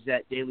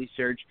 LiveZet, Daily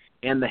Search,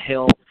 and The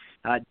Hill.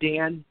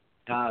 Dan,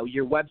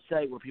 your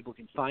website where people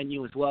can find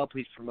you as well.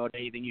 Please promote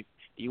anything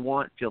you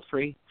want. Feel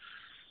free.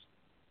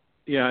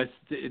 Yeah,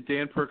 it's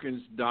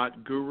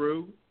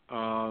danperkins.guru.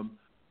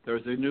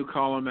 There's a new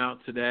column out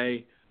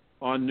today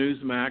on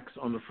Newsmax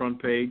on the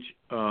front page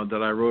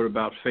that I wrote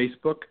about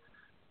Facebook,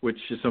 which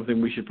is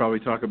something we should probably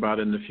talk about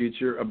in the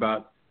future,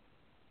 about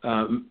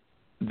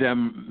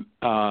them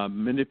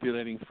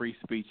manipulating free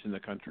speech in the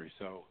country.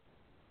 So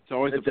it's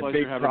always a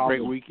pleasure. Have a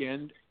great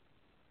weekend.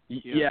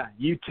 Yeah,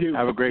 you too.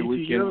 Have a great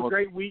weekend. You have a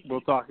great week.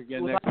 We'll talk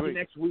again next week.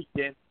 Next week,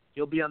 Dan.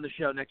 You'll be on the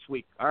show next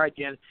week. All right,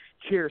 Dan.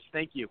 Cheers.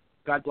 Thank you.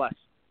 God bless.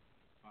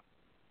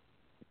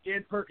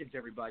 Dan Perkins,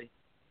 everybody.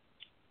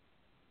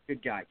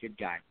 Good guy.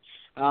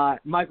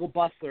 Michael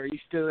Bustler, are you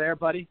still there,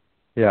 buddy?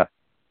 Yeah,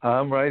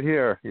 I'm right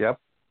here. Yep,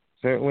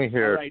 certainly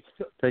here. All right,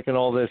 taking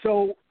all this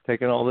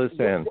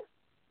in.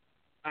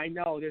 I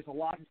know there's a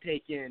lot to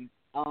take in.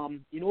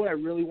 You know what I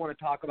really want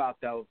to talk about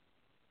though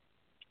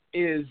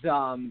is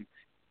I'm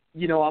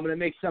going to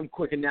make some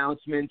quick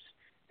announcements.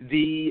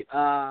 Jesus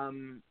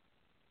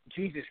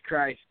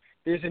Christ,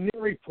 there's a new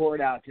report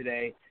out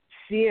today.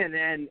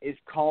 CNN is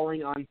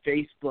calling on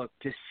Facebook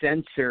to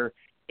censor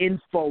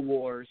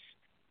InfoWars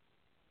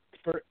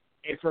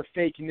for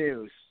fake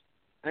news.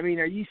 I mean,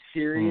 are you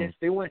serious?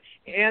 They want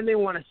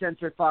to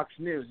censor Fox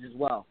News as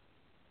well.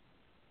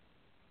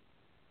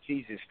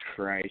 Jesus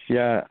Christ.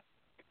 Yeah.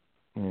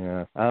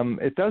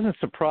 It doesn't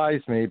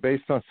surprise me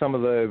based on some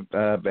of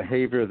the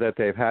behavior that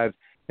they've had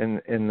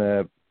in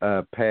the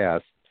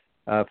past.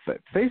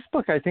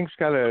 Facebook, I think, has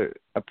got a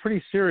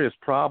pretty serious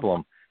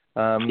problem.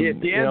 Dan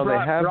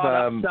brought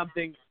up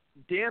something.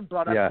 Dan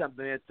brought up Yeah.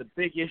 something that's a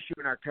big issue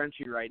in our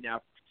country right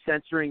now: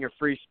 censoring of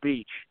free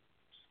speech.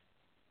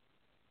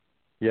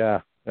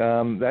 Yeah,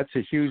 that's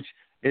a huge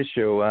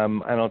issue.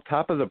 And on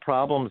top of the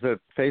problems that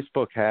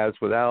Facebook has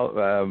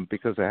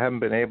because they haven't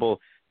been able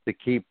to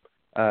keep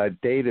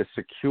data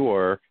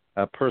secure,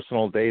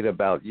 personal data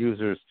about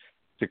users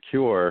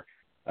secure,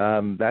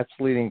 that's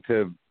leading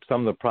to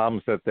some of the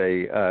problems that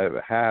they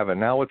have. And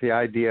now with the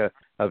idea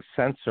of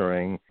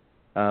censoring,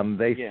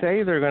 they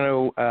say they're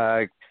going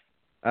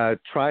to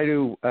try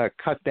to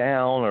cut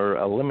down or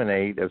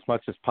eliminate as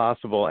much as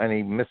possible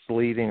any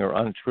misleading or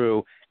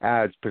untrue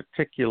ads,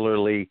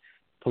 particularly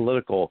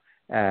political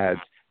ads.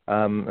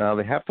 Now,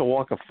 they have to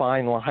walk a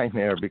fine line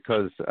there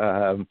because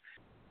to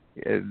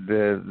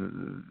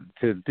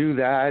do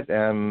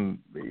that,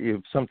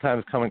 you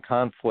sometimes come in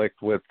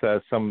conflict with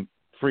some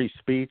free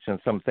speech and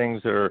some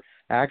things that are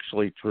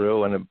actually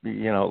true, and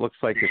it looks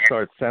like you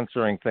start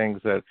censoring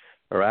things that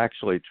are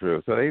actually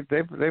true. So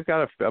they've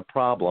got a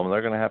problem.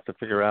 They're going to have to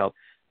figure out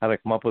how to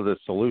come up with a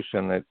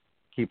solution that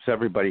keeps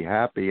everybody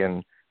happy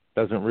and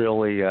doesn't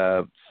really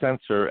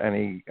censor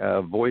any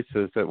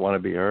voices that want to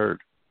be heard.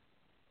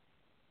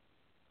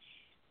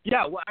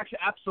 Yeah, well, actually,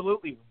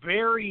 absolutely.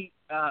 Very,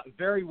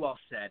 very well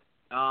said.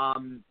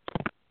 And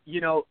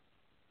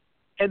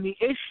the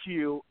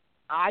issue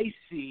I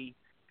see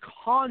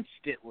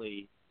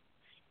constantly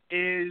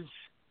is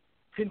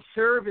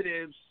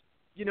conservatives,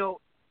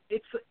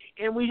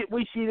 and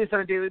we see this on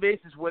a daily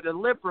basis where the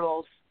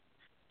liberals,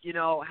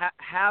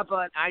 have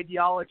an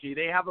ideology,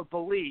 they have a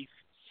belief,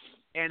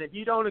 and if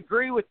you don't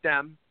agree with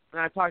them,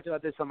 and I've talked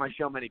about this on my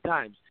show many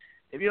times,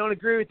 if you don't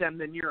agree with them,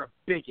 then you're a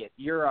bigot,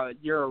 you're a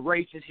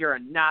racist, you're a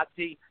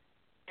Nazi.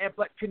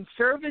 But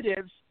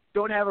conservatives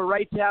don't have a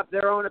right to have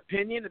their own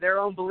opinion, their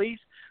own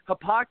beliefs.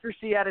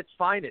 Hypocrisy at its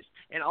finest,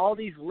 and all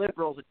these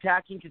liberals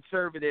attacking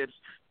conservatives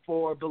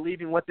for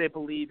believing what they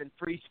believe in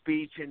free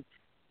speech, and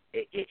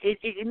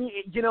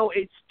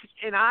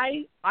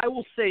I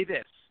will say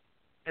this,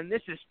 and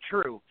this is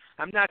true.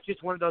 I'm not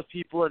just one of those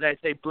people that I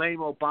say blame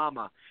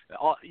Obama,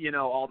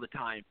 all the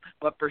time.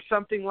 But for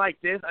something like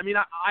this, I mean,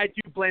 I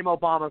do blame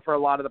Obama for a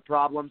lot of the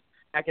problems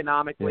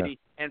economically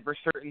and for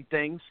certain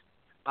things.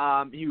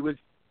 He was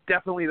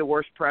definitely the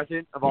worst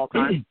president of all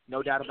time,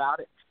 no doubt about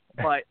it.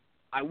 But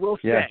I will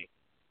say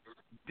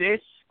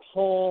this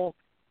whole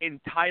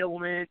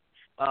entitlement,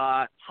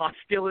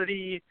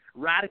 hostility,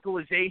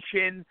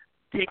 radicalization,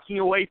 taking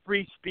away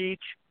free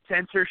speech,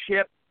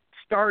 censorship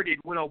started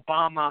when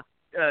Obama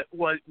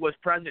was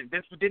president.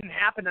 This didn't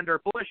happen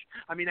under Bush.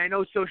 I mean, I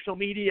know social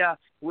media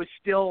was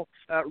still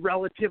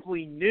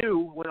relatively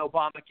new when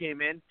Obama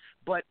came in,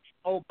 but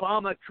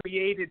Obama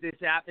created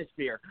this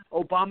atmosphere.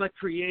 Obama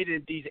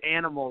created these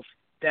animals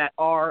that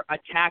are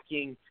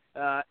attacking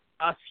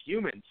us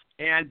humans.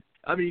 And,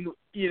 I mean,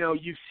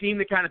 you've seen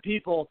the kind of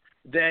people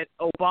that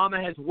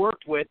Obama has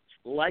worked with,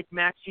 like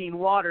Maxine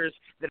Waters,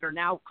 that are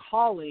now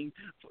calling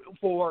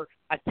for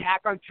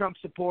attack on Trump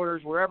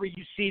supporters wherever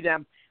you see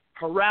them.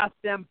 Harass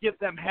them, give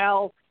them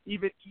hell,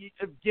 even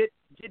get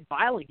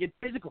violent, get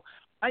physical.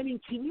 I mean,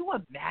 can you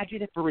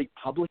imagine if a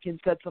Republican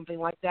said something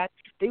like that?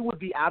 They would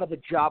be out of a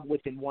job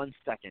within 1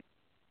 second,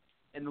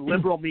 and the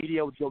liberal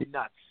media would go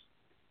nuts.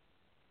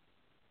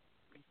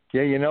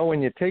 Yeah,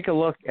 when you take a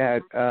look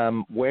at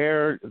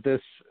where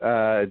this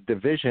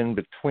division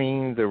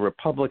between the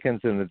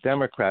Republicans and the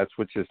Democrats,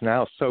 which is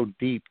now so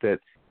deep that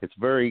it's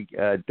very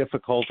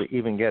difficult to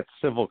even get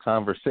civil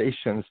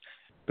conversations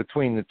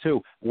between the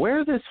two.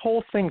 Where this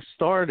whole thing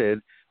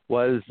started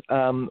was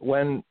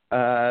when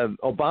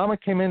Obama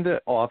came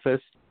into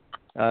office.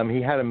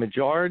 He had a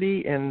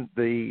majority in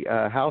the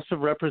House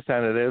of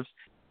Representatives.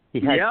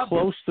 He had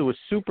close to a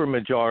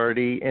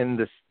supermajority in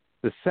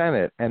the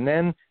Senate. And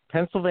then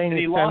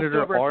Pennsylvania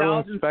Senator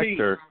Arlen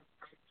Specter.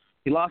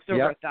 He lost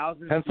over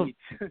 1,000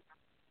 seats.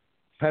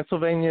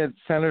 Pennsylvania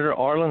Senator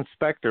Arlen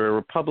Specter, a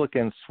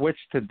Republican,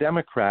 switched to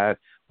Democrat,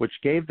 which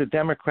gave the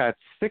Democrats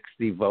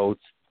 60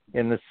 votes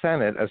in the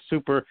Senate, a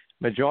super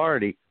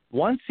majority.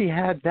 Once he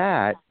had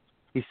that,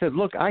 he said,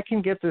 look, I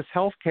can get this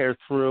health care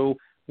through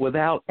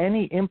without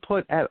any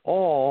input at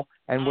all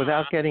and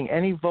without getting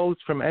any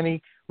votes from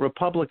any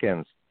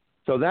Republicans.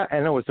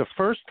 And it was the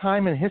first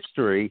time in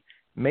history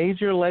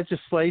major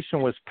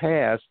legislation was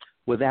passed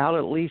without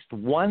at least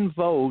one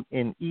vote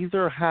in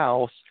either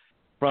house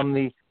from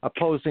the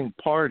opposing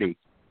party.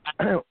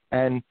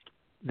 And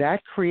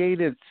that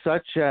created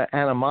such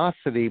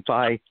animosity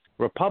by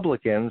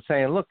Republicans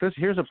saying, look,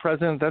 here's a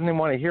president doesn't even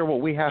want to hear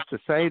what we have to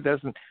say,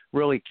 doesn't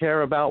really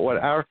care about what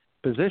our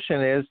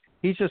position is.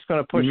 He's just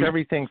going to push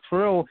everything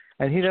through,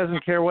 and he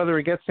doesn't care whether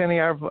he gets any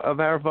of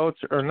our votes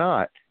or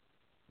not.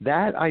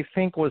 That, I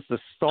think, was the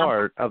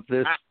start of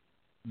this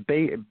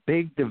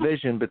big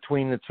division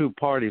between the two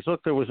parties.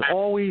 Look, there was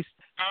always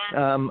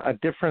a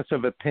difference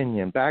of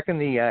opinion. Back in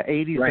the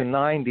 80s and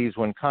 90s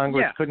when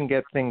Congress couldn't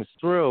get things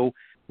through,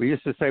 we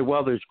used to say,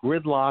 well, there's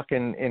gridlock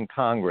in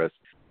Congress.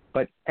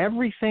 But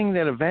everything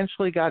that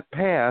eventually got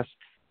passed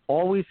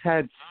always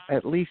had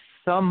at least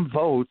some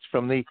votes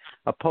from the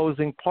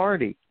opposing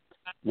party.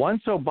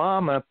 Once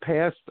Obama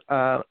passed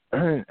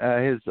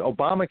his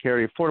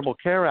Obamacare, the Affordable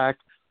Care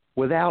Act,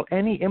 without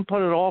any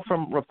input at all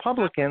from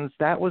Republicans,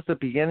 that was the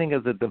beginning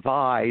of the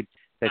divide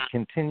that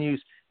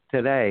continues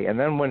today. And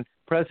then when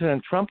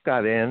President Trump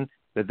got in,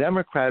 the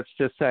Democrats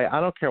just say, I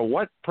don't care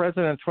what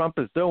President Trump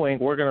is doing,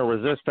 we're going to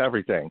resist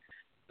everything.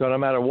 So no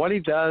matter what he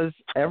does,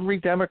 every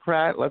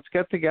Democrat, let's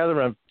get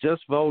together and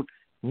just vote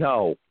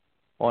no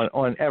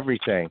on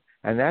everything.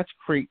 And that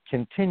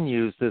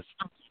continues this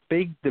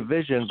big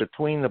division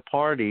between the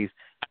parties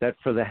that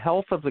for the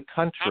health of the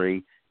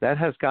country, that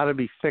has got to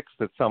be fixed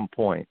at some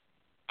point.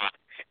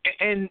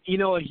 And,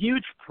 a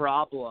huge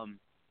problem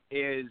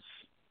is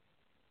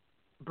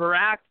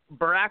Barack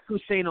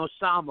Hussein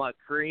Osama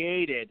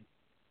created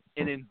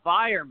an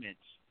environment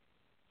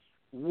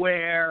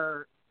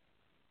where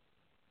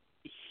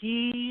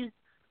he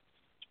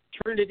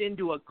turned it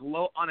into a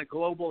global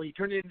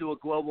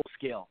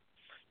scale,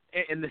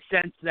 in the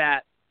sense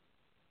that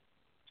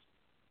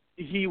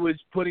he was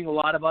putting a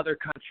lot of other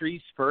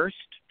countries first.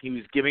 He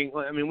was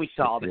we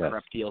saw the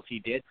corrupt deals he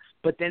did,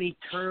 but then he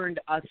turned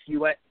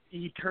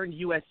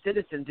U.S.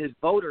 citizens, his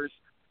voters,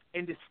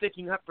 into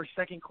sticking up for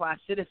second-class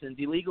citizens,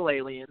 illegal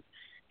aliens.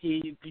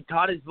 He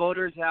taught his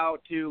voters how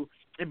to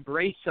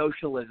embrace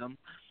socialism.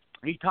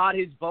 He taught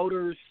his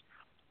voters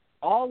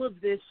all of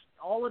this,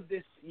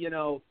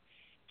 the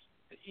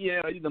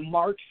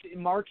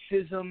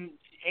Marxism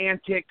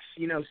antics,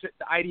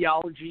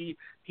 ideology.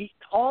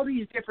 All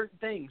these different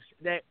things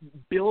that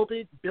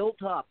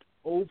built up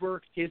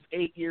over his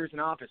 8 years in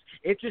office.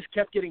 It just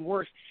kept getting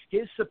worse.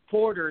 His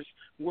supporters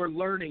were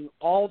learning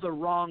all the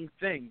wrong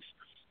things.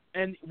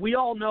 And we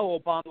all know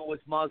Obama was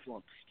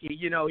Muslim. He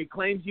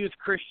claims he was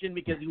Christian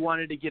because he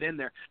wanted to get in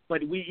there.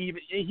 But he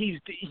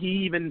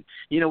even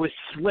was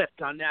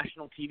slipped on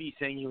national TV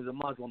saying he was a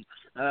Muslim,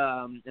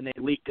 and they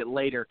leaked it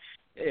later.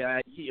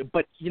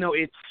 But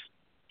it's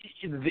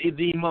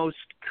the most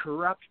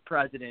corrupt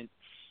president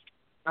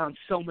on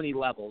so many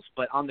levels.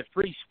 But on the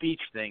free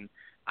speech thing,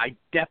 I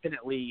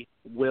definitely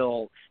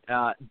will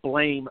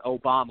blame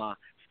Obama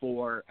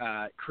for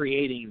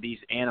creating these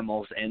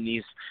animals and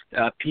these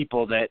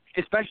people that,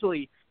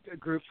 especially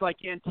groups like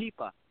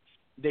Antifa,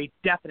 they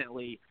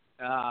definitely,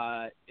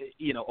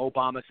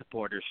 Obama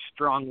supporters,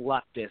 strong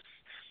leftists,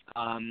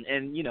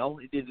 and,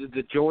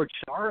 the George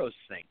Soros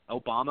thing.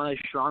 Obama is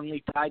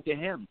strongly tied to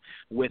him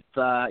with,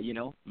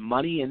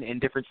 money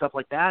and different stuff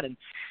like that. And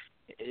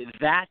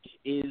that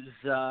is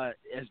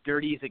as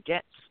dirty as it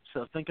gets.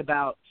 So think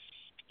about,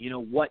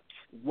 what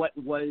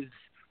was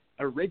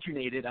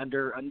originated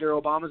under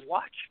Obama's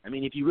watch. I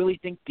mean, if you really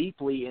think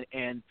deeply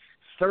and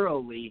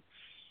thoroughly,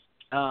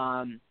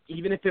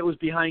 even if it was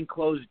behind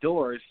closed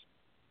doors,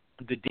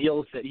 the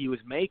deals that he was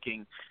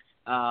making,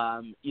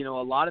 a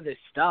lot of this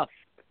stuff,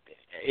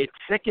 it's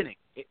sickening.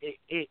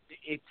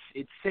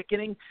 It's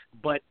sickening,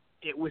 but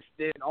it was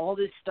all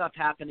this stuff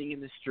happening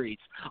in the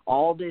streets,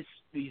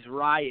 these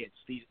riots,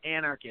 these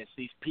anarchists,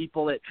 these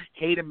people that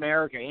hate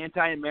America,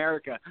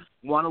 anti-America,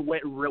 want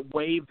to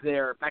wave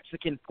their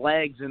Mexican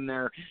flags and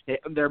they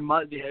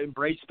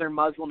embrace their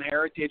Muslim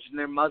heritage and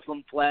their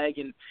Muslim flag,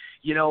 and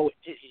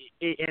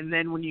and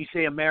then when you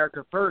say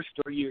America first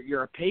or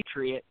you're a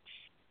patriot,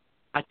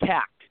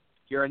 attacked,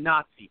 you're a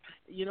Nazi.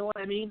 You know what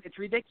I mean? It's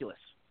ridiculous.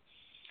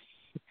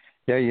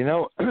 Yeah,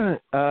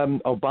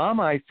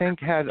 Obama, I think,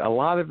 had a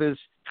lot of his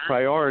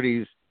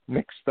priorities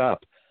mixed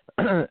up.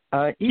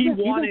 He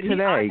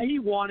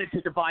wanted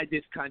to divide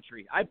this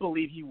country. I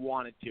believe he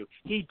wanted to.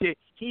 He did.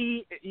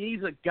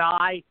 He's a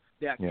guy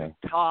that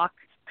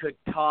could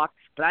talk,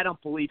 but I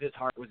don't believe his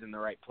heart was in the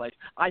right place.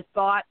 I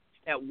thought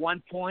at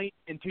one point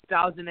in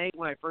 2008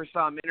 when I first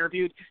saw him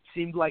interviewed,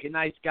 seemed like a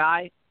nice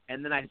guy,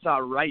 and then I saw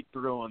right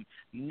through him.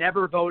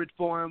 Never voted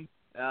for him,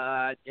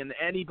 and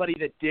anybody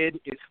that did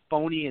is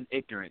phony and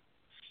ignorant.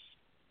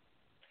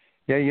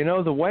 Yeah,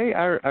 the way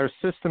our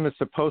system is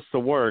supposed to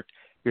work,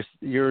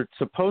 you're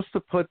supposed to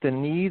put the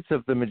needs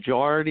of the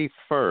majority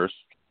first,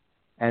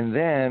 and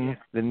then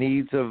the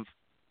needs of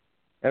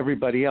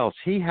everybody else.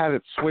 He had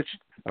it switched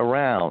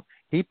around.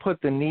 He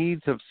put the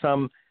needs of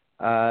some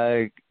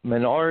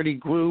minority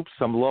groups,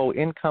 some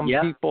low-income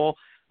people.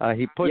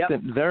 He put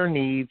their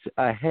needs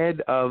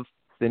ahead of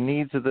the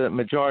needs of the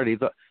majority.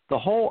 The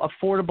whole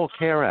Affordable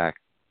Care Act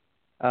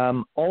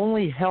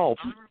only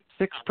helped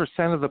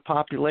 6% of the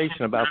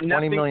population, about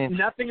 20 million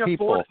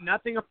people.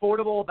 Nothing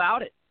affordable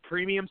about it.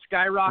 Premium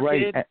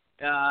skyrocketed.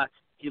 Right.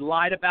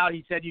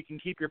 He said you can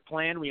keep your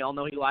plan. We all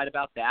know he lied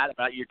about that,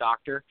 about your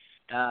doctor.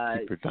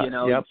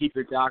 Keep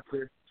your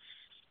doctor.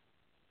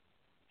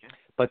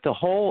 But the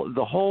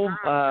whole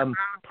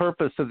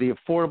purpose of the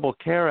Affordable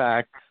Care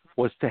Act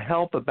was to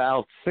help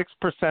about 6%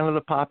 of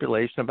the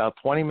population, about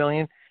 20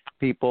 million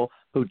people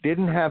who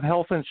didn't have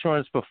health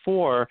insurance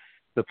before.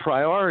 The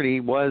priority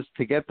was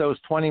to get those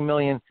 20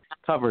 million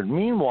covered.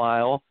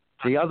 Meanwhile,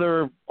 the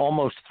other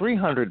almost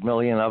 300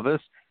 million of us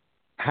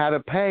had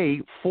to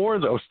pay for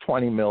those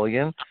 20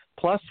 million.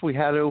 Plus, we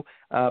had to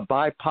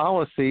buy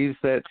policies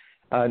that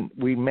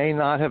we may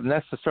not have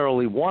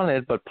necessarily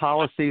wanted, but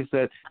policies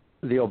that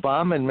the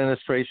Obama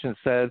administration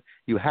said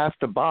you have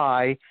to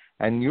buy,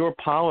 and your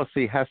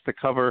policy has to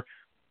cover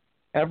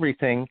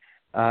everything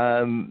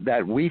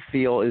that we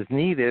feel is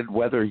needed,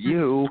 whether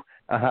you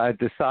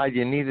decide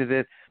you needed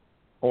it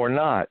or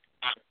not.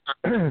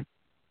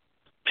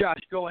 Josh,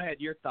 go ahead.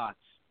 Your thoughts.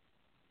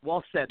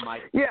 Well said,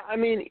 Mike. Yeah, I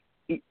mean,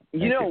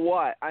 you know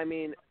what? I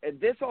mean,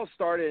 this all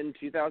started in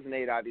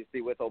 2008,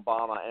 obviously, with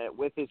Obama and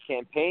with his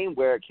campaign,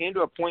 where it came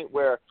to a point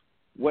where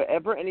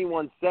whatever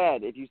anyone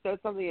said, if you said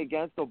something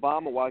against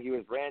Obama while he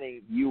was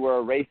ranting, you were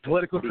a racist.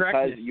 Political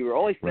correctness. Because you were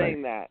only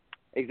saying that.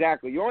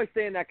 Exactly. You're only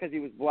saying that because he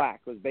was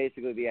black, was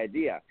basically the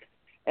idea.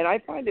 And I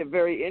find it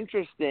very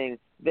interesting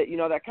that,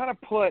 that kind of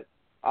put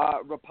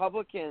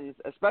Republicans,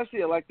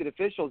 especially elected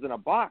officials, in a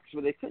box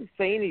where they couldn't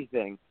say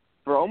anything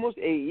for almost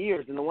 8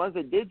 years. And the ones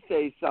that did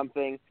say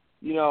something,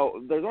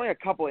 there's only a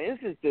couple of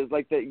instances,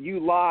 like the "you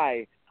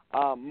lie"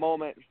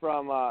 moment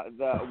from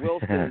the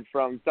Wilson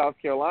from South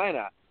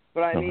Carolina.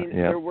 But I mean,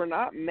 there were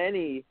not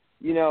many,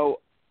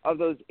 of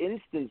those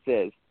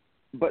instances.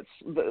 But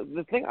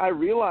the thing I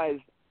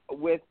realized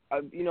with,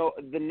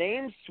 the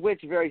names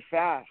switch very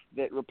fast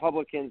that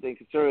Republicans and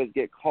conservatives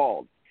get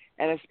called.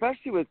 And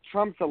especially with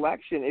Trump's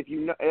election,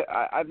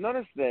 I've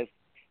noticed this,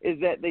 is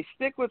that they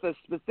stick with a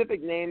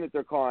specific name that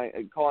they're calling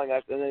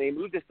us, and then they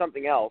move to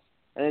something else,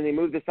 and then they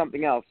move to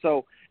something else.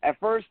 So at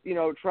first,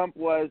 Trump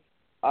was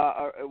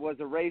a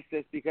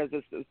racist because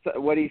of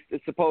what he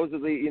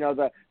supposedly,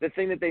 the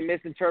thing that they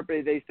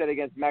misinterpreted, they said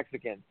against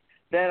Mexicans.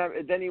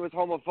 Then he was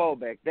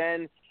homophobic.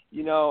 Then,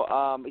 he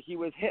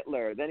was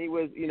Hitler. Then he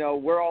was,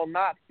 we're all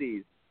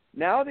Nazis.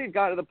 Now they've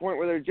got to the point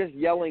where they're just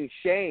yelling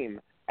shame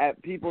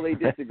at people they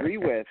disagree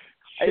with.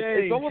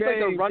 It's almost like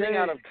they're running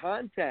out of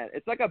content.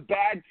 It's like a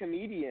bad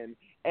comedian,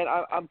 and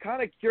I'm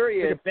kind of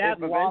curious if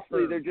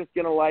eventually they're just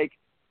gonna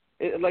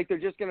they're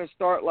just gonna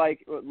start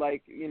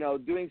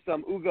doing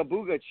some ooga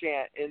booga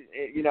chant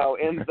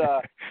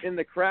in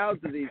the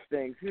crowds of these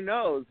things. Who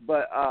knows?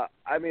 But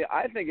I mean,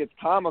 I think it's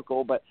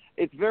comical, but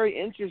it's very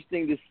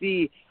interesting to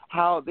see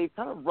how they've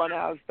kind of run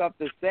out of stuff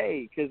to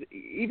say, because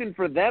even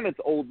for them, it's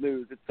old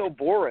news. It's so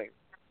boring.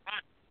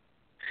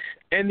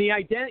 And the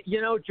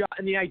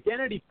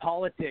identity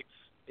politics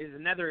is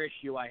another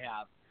issue I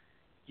have.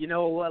 A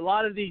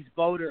lot of these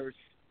voters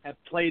have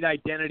played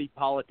identity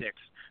politics,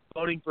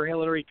 voting for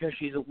Hillary because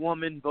she's a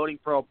woman, voting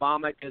for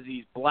Obama because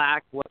he's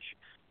black, which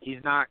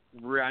he's not.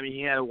 I mean,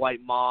 he had a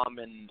white mom,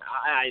 and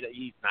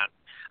he's not.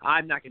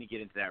 I'm not going to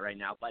get into that right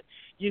now, but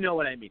you know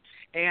what I mean.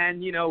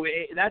 And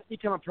that's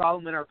become a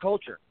problem in our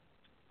culture.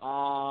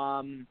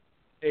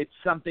 It's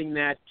something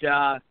that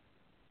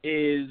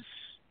and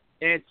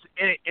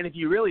if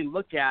you really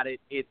look at it,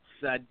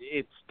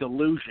 it's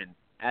delusion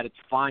at its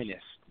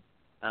finest.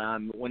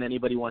 When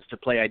anybody wants to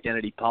play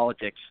identity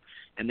politics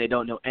and they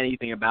don't know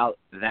anything about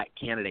that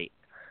candidate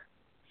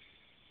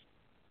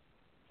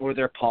or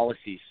their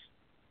policies.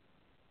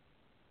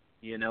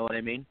 You know what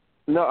I mean?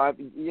 No,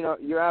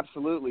 you're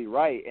absolutely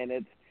right, and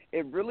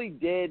it really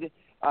did,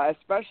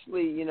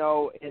 especially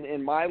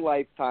in my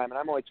lifetime, and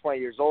I'm only 20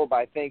 years old, but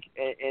I think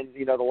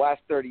in the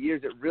last 30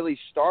 years, it really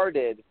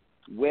started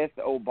with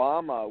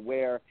Obama,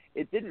 where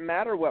it didn't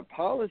matter what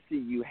policy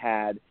you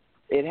had.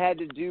 It had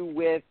to do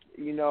with,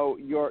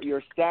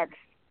 your sex,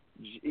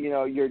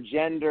 your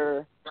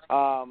gender,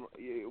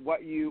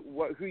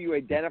 who you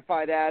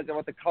identified as, and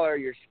what the color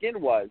of your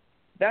skin was.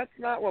 That's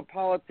not what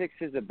politics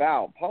is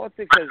about.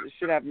 Politics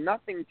should have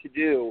nothing to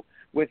do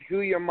with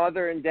who your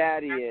mother and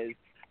daddy is,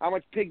 how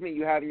much pigment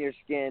you have in your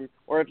skin,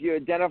 or if you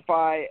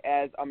identify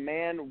as a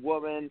man,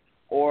 woman,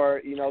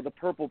 or, the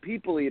purple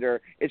people eater.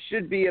 It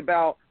should be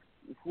about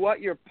what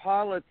your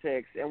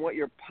politics and what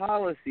your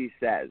policy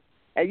says.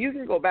 And you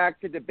can go back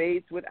to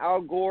debates with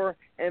Al Gore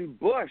and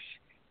Bush,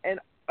 and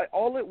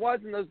all it was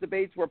in those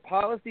debates were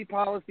policy,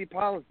 policy,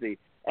 policy.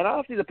 And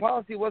honestly, the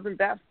policy wasn't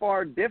that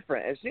far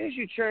different. As soon as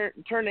you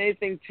turn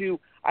anything to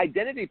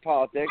identity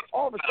politics,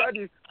 all of a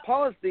sudden,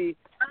 policy,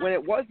 when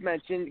it was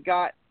mentioned,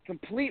 got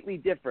completely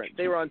different.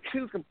 They were on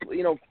two,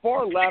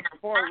 far left,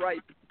 far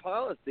right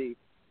policy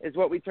is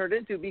what we turned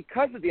into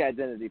because of the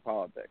identity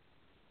politics.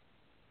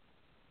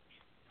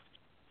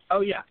 Oh,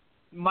 yeah.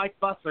 Mike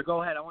Bustler,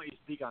 go ahead. I want you to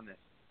speak on this.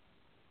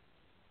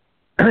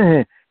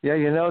 Yeah,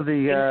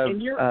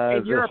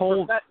 the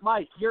whole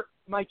Mike,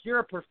 you're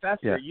a professor.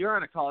 Yeah. You're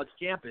on a college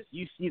campus.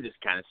 You see this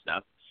kind of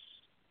stuff.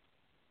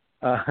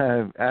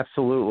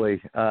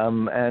 Absolutely.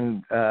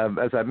 And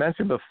as I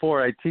mentioned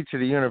before, I teach at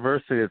a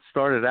university that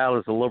started out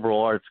as a liberal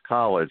arts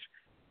college,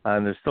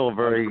 and there's still a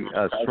very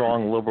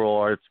strong liberal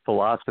arts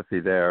philosophy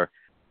there.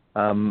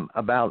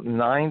 About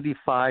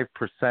 95%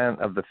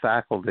 of the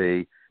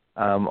faculty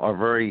are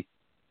very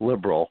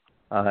liberal,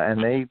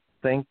 and they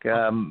think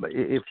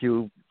if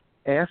you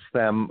ask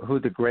them who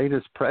the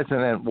greatest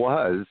president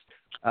was,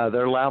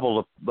 they're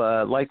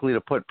likely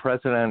to put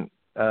President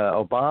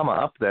Obama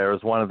up there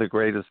as one of the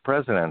greatest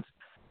presidents.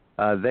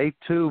 They,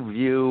 too,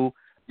 view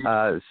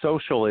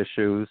social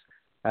issues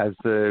as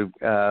the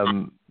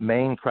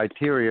main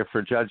criteria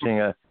for judging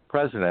a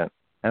president.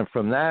 And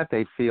from that,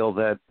 they feel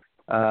that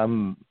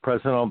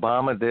President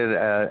Obama did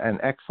an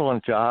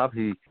excellent job.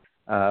 He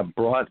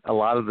brought a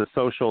lot of the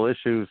social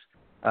issues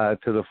to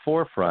the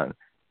forefront.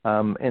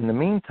 In the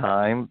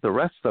meantime, the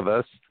rest of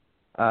us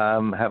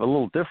have a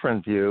little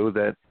different view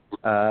that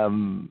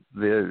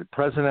the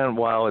president,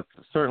 while it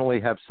certainly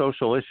have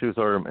social issues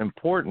are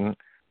important,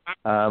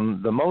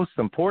 the most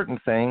important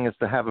thing is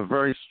to have a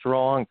very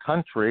strong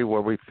country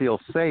where we feel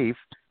safe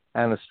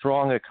and a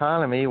strong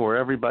economy where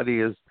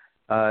everybody is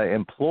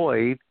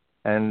employed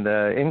and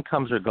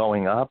incomes are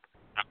going up.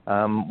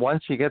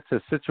 Once you get to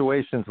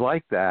situations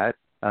like that,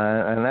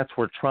 and that's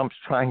where Trump's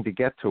trying to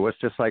get to us,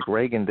 just like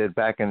Reagan did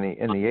back in the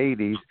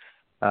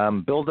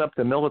 80s, build up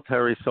the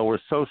military so we're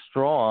so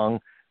strong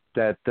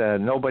that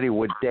nobody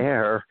would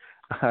dare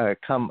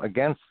come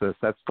against us.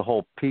 That's the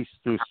whole peace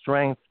through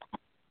strength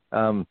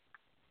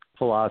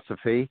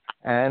philosophy.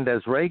 And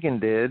as Reagan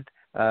did,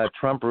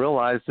 Trump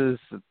realizes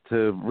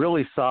to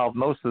really solve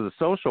most of the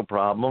social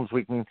problems,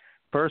 we can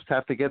first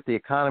have to get the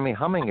economy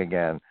humming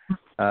again.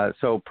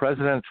 So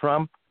President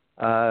Trump,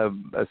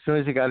 as soon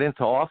as he got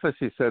into office,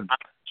 he said,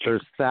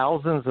 there's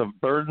thousands of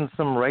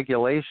burdensome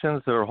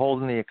regulations that are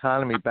holding the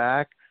economy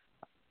back.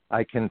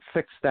 I can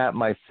fix that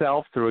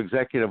myself through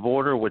executive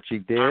order, which he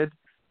did.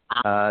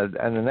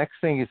 And the next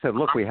thing he said,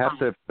 look, we have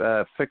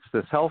to fix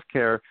this health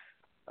care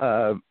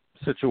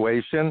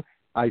situation.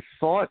 I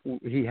thought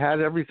he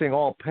had everything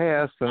all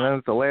passed, and then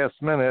at the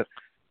last minute,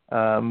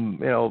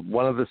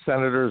 one of the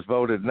senators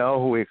voted no,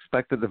 who we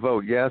expected to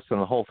vote yes, and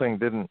the whole thing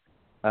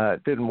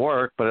didn't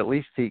work, but at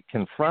least he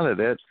confronted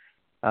it.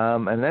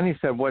 And then he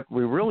said what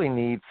we really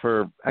need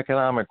for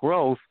economic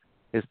growth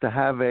is to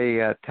have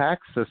a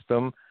tax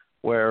system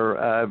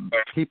where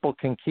people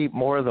can keep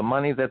more of the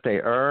money that they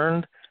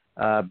earned.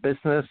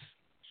 Business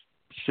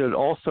should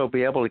also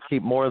be able to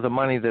keep more of the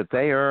money that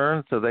they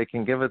earn so they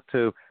can give it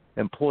to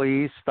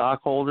employees,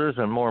 stockholders,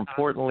 and more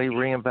importantly,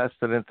 reinvest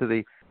it into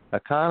the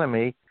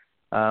economy.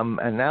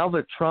 And now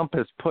that Trump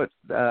has put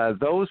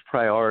those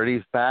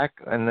priorities back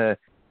in the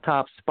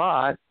top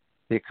spot,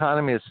 the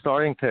economy is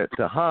starting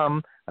to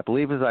hum. I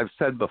believe, as I've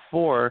said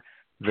before,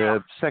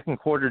 the second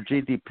quarter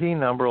GDP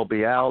number will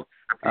be out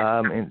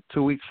in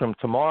 2 weeks from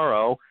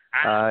tomorrow.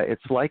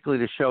 It's likely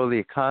to show the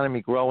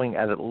economy growing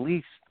at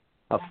least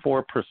a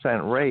 4%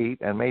 rate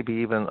and maybe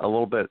even a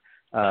little bit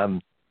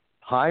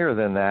higher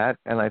than that.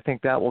 And I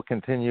think that will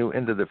continue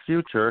into the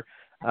future,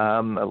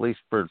 at least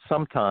for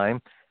some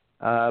time.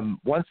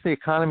 Once the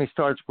economy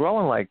starts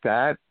growing like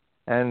that,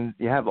 and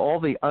you have all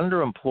the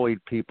underemployed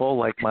people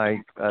like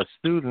my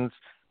students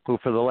who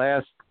for the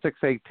last 6,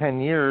 8, 10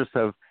 years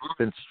have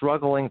been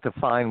struggling to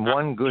find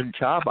one good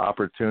job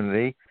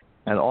opportunity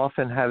and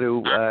often had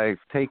to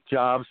take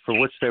jobs for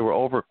which they were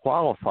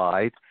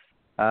overqualified.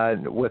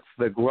 With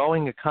the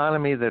growing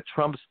economy that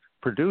Trump's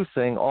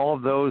producing, all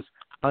of those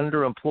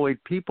underemployed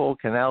people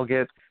can now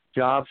get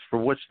jobs for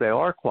which they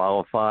are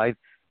qualified.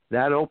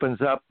 That opens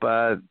up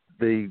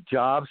the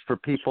jobs for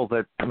people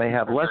that may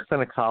have less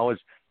than a college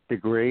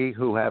degree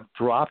who have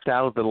dropped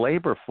out of the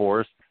labor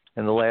force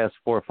in the last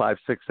 4, 5,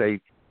 6,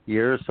 8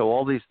 years. So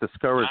all these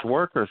discouraged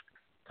workers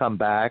come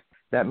back.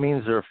 That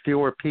means there are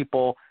fewer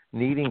people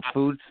needing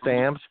food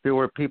stamps,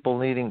 fewer people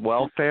needing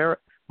welfare,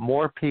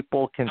 more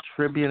people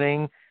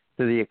contributing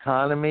to the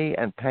economy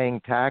and paying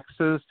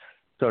taxes.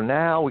 So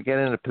now we get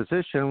in a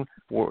position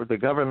where the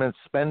government's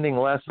spending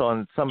less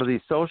on some of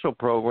these social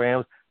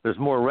programs. There's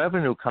more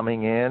revenue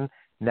coming in.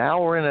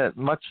 Now we're in a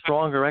much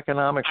stronger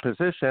economic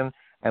position,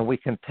 and we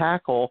can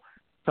tackle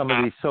some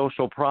of these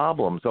social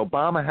problems.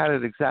 Obama had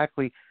it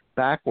exactly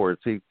backwards.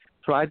 He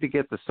tried to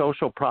get the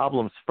social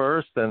problems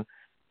first, and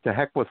to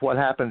heck with what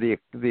happened to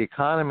the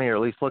economy, or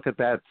at least look at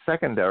that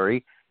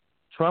secondary.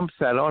 Trump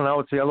said, oh,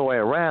 no, it's the other way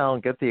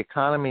around. Get the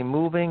economy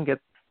moving, get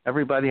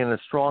everybody in a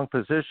strong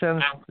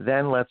position,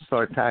 then let's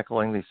start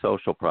tackling these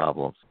social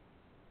problems.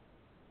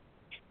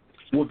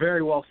 Well,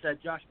 very well said.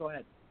 Josh, go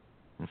ahead.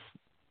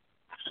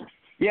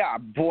 Yeah,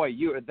 boy,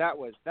 that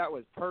was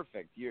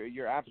perfect.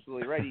 You're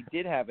absolutely right. He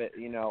did have it.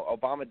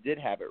 Obama did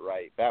have it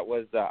right. That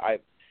was I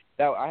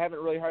haven't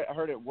really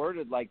heard it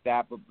worded like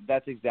that, but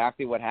that's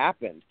exactly what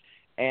happened.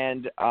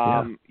 And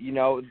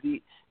the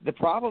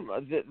problem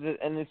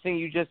and the thing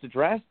you just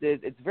addressed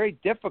is it's very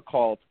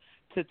difficult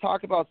to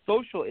talk about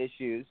social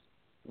issues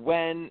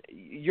when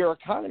your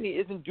economy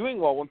isn't doing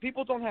well. When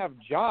people don't have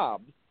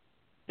jobs,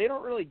 they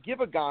don't really give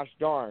a gosh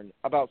darn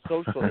about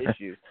social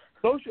issues.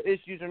 Social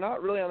issues are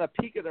not really on the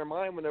peak of their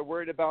mind when they're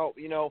worried about,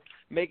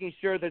 making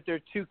sure that their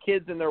 2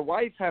 kids and their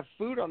wife have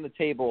food on the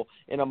table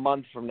in a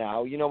month from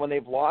now, when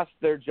they've lost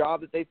their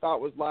job that they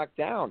thought was locked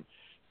down.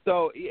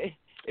 So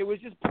it was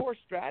just poor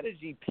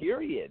strategy,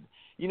 period,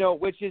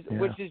 which is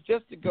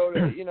just to go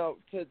to,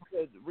 to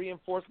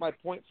reinforce my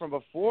point from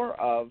before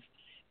of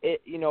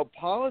it,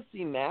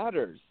 policy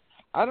matters.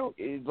 I don't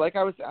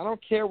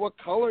care what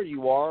color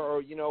you are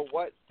or,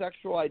 what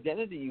sexual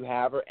identity you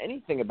have or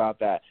anything about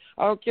that.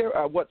 I don't care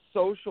what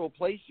social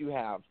place you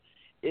have.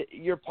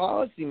 Your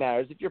policy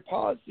matters. If your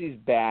policy is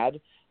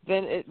bad,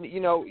 then,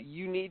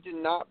 you need to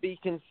not be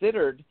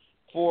considered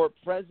for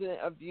president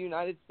of the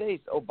United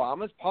States.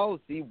 Obama's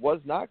policy was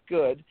not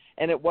good,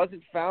 and it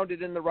wasn't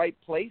founded in the right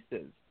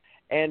places.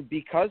 And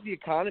because the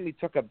economy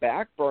took a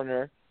back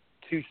burner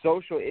to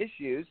social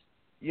issues,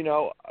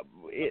 the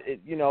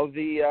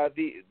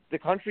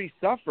country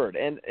suffered,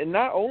 and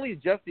not only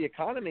just the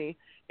economy,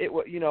 it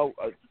was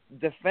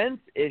defense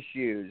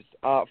issues,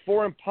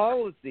 foreign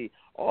policy,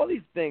 all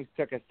these things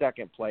took a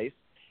second place,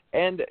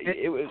 and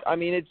it was. I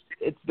mean,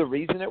 it's the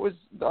reason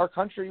our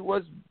country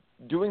was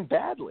doing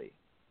badly.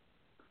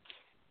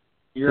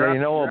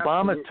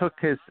 Obama took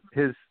his.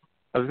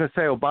 I was going to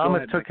say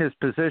Obama took his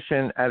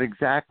position at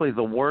exactly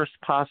the worst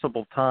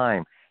possible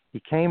time. He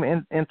came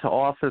into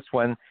office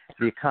when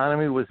the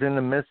economy was in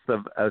the midst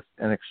of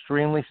an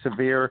extremely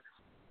severe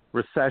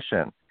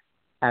recession.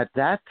 At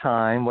that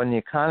time, when the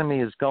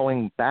economy is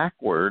going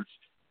backwards,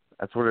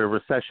 that's what a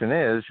recession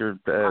is, you're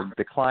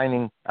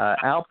declining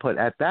output.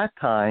 At that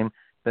time,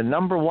 the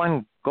number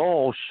one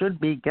goal should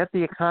be get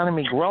the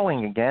economy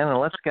growing again and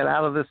let's get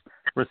out of this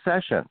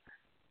recession.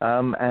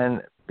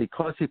 And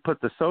because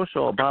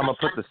Obama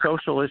put the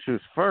social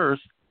issues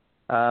first,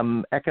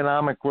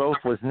 economic growth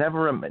was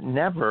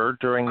never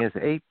during his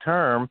 8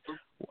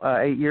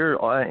 year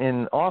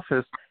in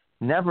office,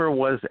 never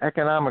was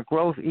economic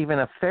growth even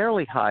a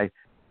fairly high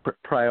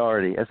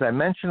priority. As I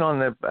mentioned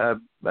on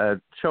the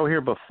show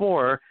here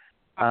before,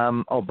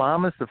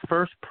 Obama's the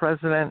first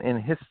president in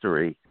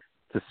history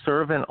to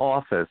serve in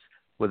office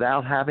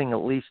without having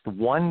at least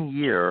 1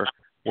 year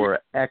where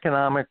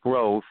economic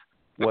growth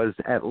was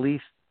at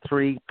least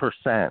 3%.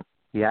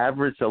 He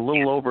averaged a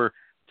little over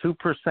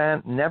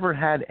 2%, never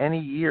had any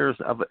years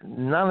of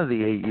none of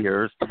the 8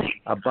 years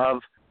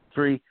above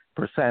 3%.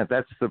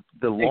 That's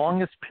the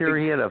longest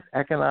period of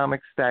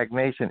economic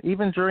stagnation.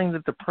 Even during the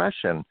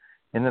Depression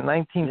in the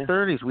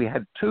 1930s, we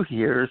had 2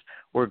 years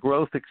where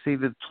growth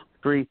exceeded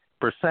 3%.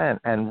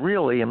 And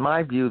really, in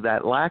my view,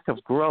 that lack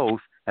of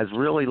growth has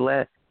really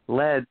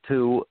led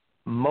to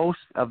most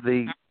of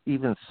the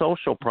even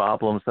social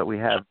problems that we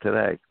have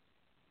today.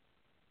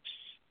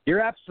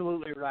 You're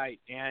absolutely right,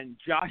 and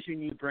Josh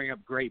and you bring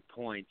up great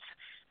points.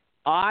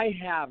 I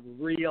have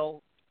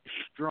real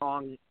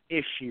strong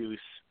issues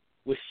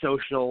with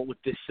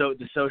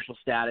the social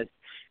status,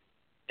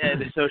 and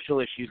the social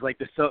issues, like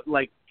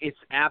it's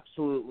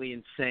absolutely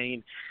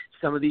insane.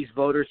 some of these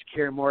voters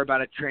care more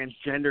about a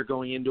transgender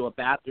going into a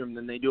bathroom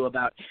than they do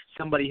about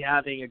somebody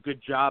having a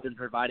good job and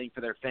providing for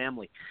their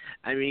family.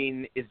 I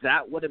mean, is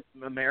that what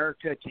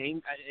America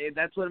came?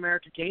 That's what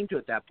America came to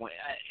at that point,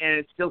 and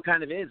it still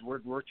kind of is.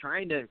 We're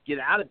trying to get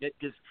out of it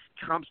because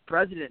Trump's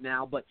president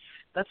now, but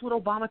that's what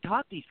Obama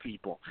taught these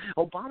people.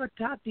 Obama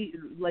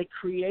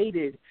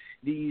created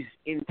these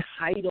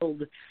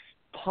entitled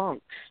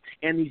punks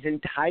and these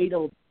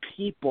entitled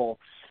people.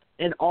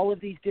 And all of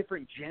these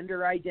different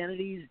gender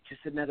identities,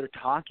 just another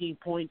talking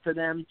point for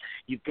them.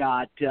 You've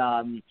got,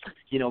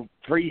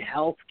 free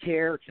health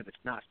care, except it's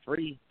not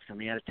free. It's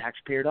coming out of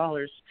taxpayer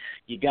dollars.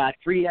 You got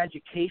free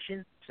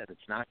education, except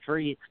it's not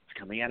free. It's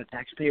coming out of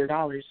taxpayer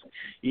dollars.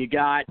 You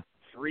got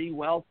free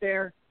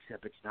welfare,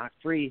 except it's not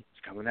free. It's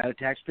coming out of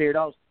taxpayer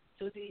dollars.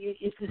 So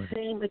it's the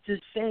same. It's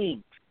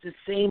the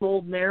same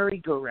old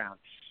merry-go-round.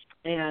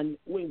 And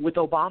with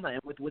Obama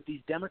and with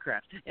these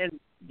Democrats. And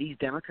these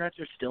Democrats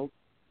are still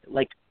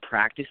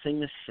practicing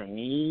the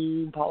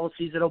same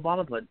policies that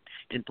Obama put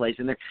in place.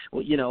 And I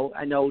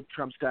know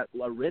Trump's got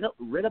rid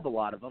of a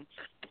lot of them,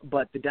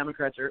 but the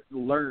Democrats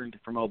learned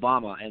from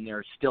Obama, and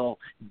they're still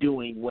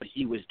doing what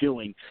he was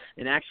doing.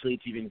 And actually,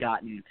 it's even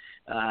gotten.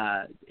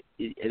 The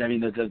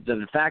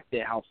fact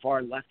that how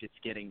far left it's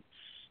getting,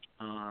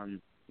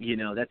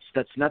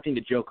 that's nothing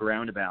to joke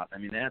around about. I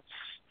mean, that's.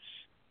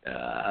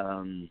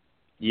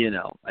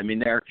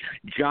 There,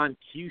 John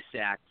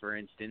Cusack, for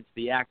instance,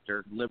 the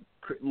actor,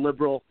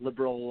 liberal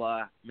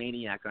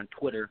maniac on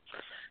Twitter,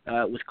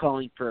 was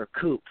calling for a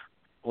coup,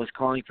 was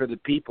calling for the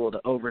people to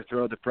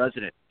overthrow the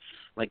president,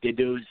 like they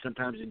do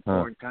sometimes in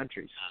foreign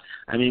countries.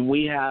 I mean,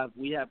 we have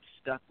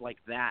stuff like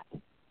that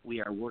we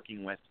are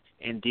working with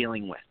and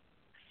dealing with.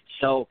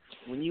 So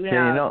when you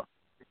have,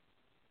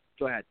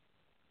 go ahead.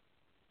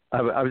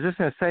 I was just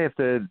going to say, if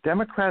the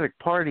Democratic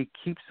Party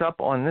keeps up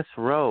on this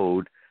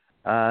road,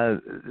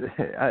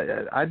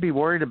 I'd be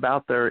worried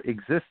about their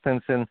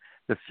existence in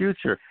the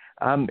future.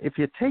 If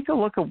you take a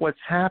look at what's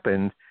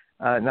happened,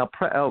 when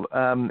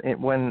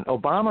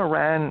Obama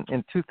ran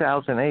in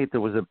 2008,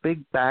 there was a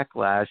big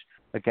backlash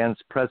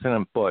against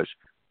President Bush.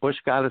 Bush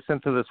got us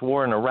into this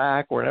war in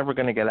Iraq. We're never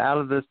going to get out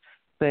of this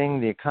thing.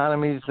 The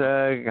economy's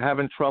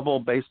having trouble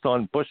based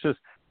on Bush's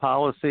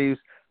policies.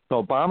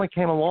 So Obama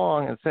came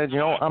along and said,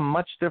 I'm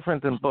much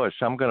different than Bush.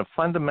 I'm going to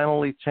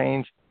fundamentally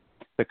change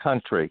the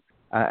country.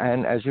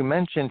 And as you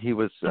mentioned, he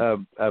was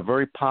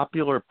very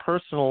popular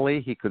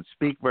personally. He could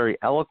speak very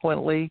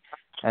eloquently,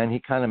 and he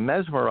kind of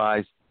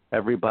mesmerized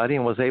everybody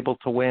and was able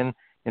to win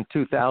in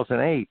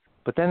 2008.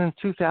 But then in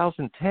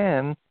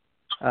 2010,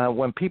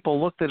 when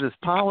people looked at his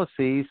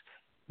policies,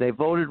 they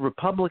voted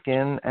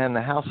Republican, and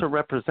the House of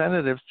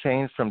Representatives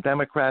changed from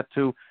Democrat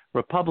to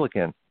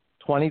Republican.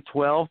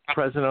 2012,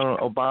 President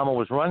Obama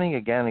was running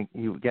again.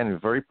 He was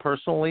very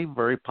personally,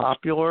 very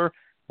popular,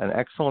 an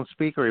excellent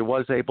speaker. He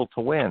was able to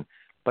win.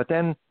 But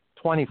then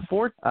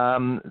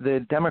 2014,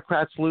 the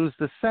Democrats lose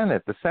the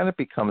Senate. The Senate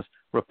becomes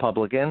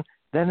Republican.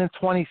 Then in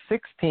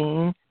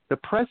 2016, the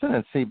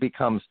presidency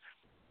becomes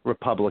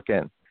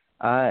Republican.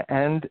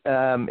 And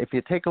if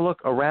you take a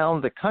look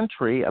around the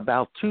country,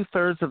 about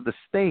 2/3 of the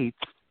states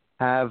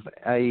have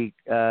a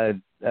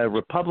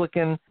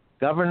Republican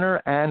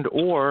governor and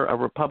or a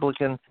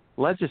Republican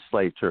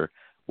legislature.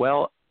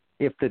 Well,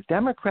 if the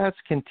Democrats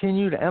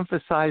continue to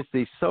emphasize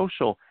these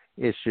social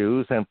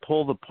issues and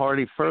pull the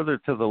party further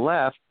to the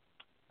left,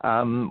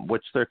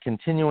 which they're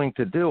continuing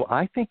to do,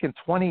 I think in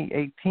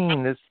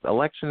 2018, this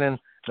election in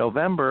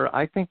November,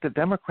 I think the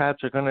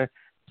Democrats are going to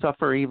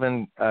suffer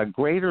even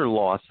greater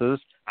losses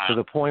to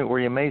the point where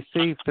you may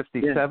see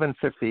 57,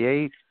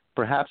 58,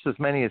 perhaps as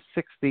many as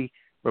 60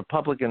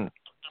 Republican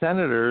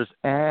senators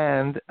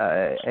and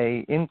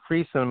a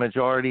increase in the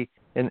majority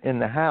in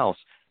the House.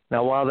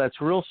 Now, while that's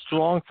real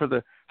strong for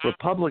the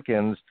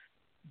Republicans,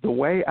 the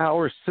way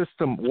our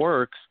system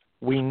works,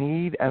 we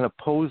need an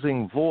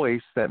opposing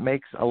voice that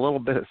makes a little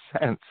bit of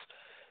sense.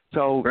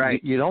 So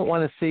you don't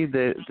want to see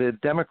the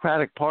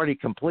Democratic Party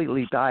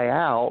completely die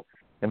out.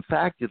 In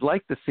fact, you'd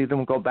like to see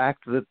them go back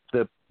to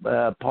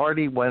the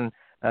party when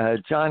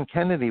John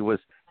Kennedy was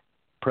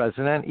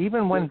president,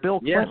 even when Bill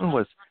Clinton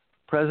was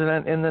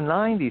president in the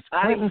 90s.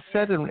 Clinton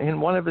said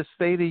in one of his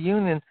State of the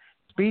Union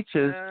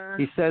speeches,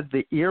 he said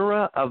the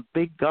era of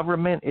big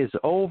government is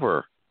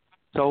over.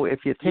 So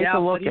if you take a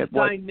look at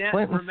what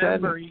Clinton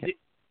said,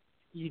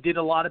 he did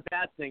a lot of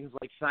bad things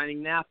like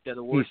signing NAFTA,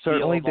 the worst he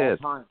certainly deal of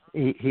did. all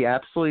time. He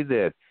absolutely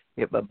did.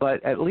 Yeah,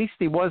 but at least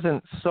he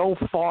wasn't so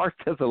far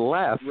to the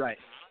left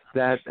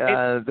that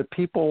the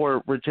people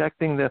were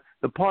rejecting the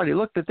party.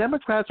 Look, the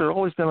Democrats are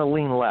always going to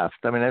lean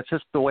left. I mean, that's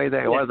just the way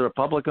they are. The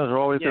Republicans are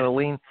always going to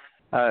lean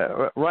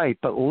right.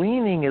 But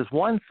leaning is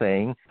one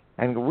thing,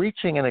 and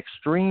reaching an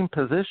extreme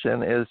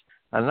position is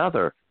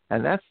another.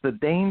 And that's the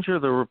danger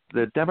the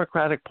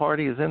Democratic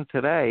Party is in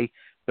today.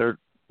 They're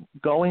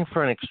going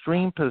for an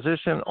extreme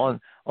position on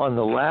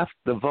the left.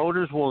 The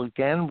voters will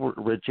again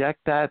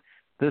reject that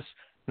this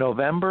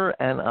November,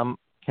 and I'm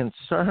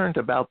concerned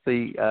about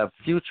the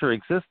future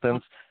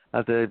existence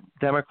of the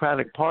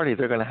Democratic Party.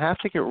 They're going to have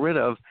to get rid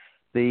of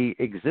the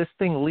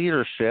existing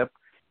leadership,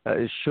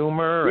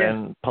 Schumer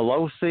and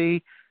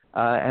Pelosi,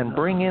 and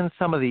bring in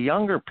some of the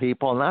younger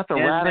people, not the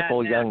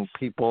radical young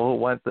people who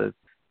went the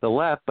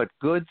left, but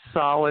good,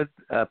 solid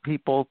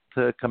people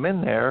to come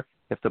in there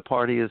if the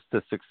party is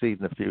to succeed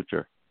in the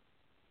future.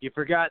 You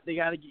forgot they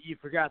got to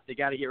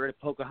get rid of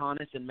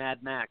Pocahontas and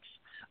Mad Max.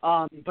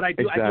 But I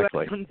do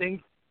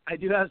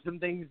have some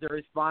things to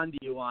respond to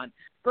you on.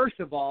 First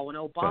of all, when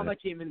Obama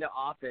came into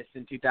office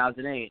in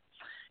 2008,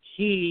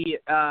 he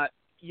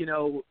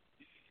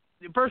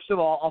first of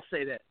all, I'll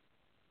say that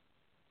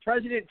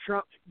President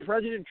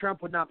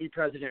Trump would not be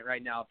president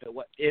right now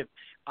if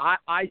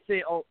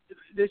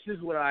this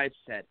is what I've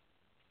said.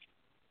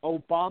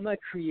 Obama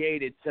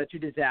created such a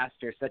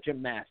disaster, such a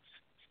mess,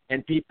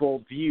 and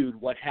people viewed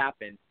what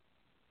happened,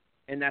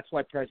 and that's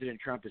why President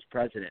Trump is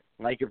president.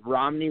 Like if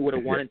Romney would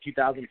have won in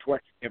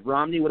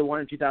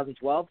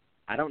 2012,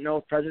 I don't know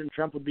if President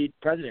Trump would be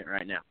president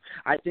right now.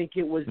 I think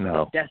it was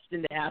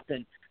destined to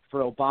happen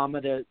for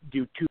Obama to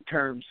do 2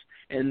 terms,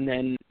 and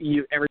then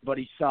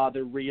everybody saw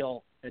the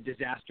real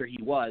disaster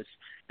he was.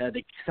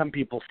 Some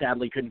people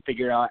sadly couldn't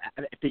figure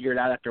it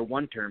out after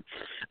 1 term.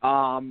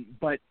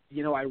 But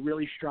I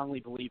really strongly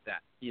believe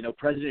that.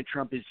 President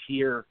Trump is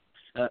here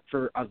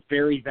for a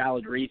very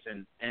valid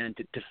reason and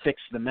to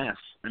fix the mess.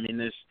 I mean,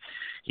 this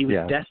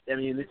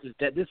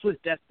was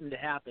destined to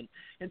happen.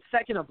 And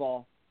second of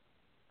all,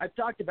 I've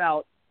talked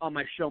about on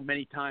my show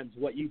many times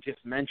what you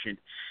just mentioned.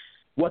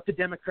 What the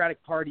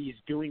Democratic Party is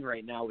doing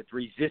right now with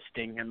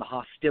resisting and the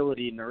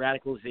hostility and the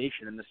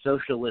radicalization and the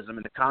socialism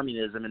and the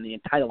communism and the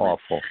entitlement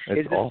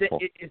It's awful.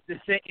 It's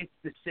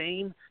the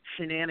same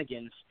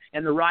shenanigans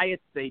and the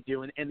riots they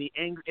do and the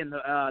anger and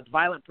the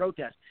violent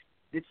protests.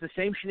 It's the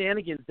same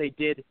shenanigans they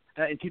did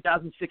in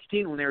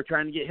 2016 when they were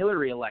trying to get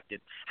Hillary elected.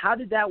 How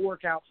did that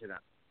work out for them?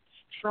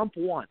 Trump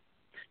won.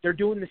 They're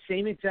doing the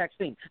same exact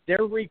thing.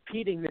 They're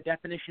repeating the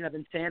definition of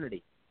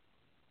insanity.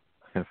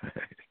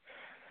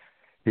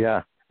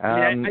 Yeah.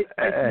 I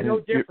see no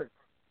difference.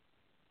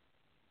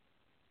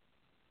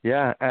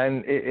 Yeah,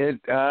 and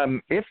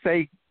if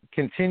they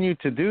continue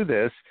to do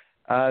this,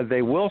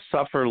 they will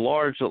suffer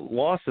large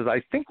losses.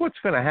 I think what's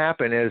going to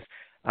happen is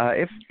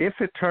if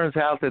it turns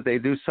out that they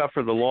do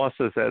suffer the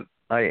losses that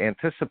I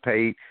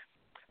anticipate,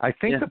 I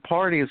think the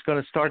party is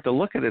going to start to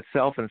look at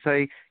itself and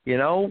say,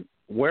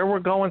 where we're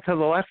going to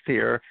the left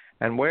here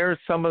and where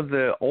some of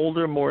the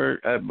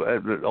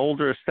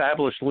older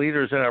established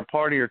leaders in our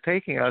party are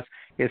taking us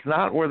is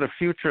not where the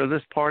future of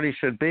this party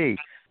should be.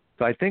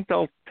 So I think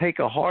they'll take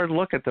a hard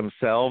look at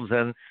themselves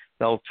and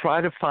they'll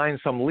try to find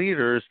some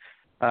leaders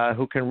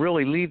who can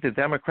really lead the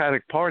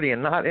Democratic Party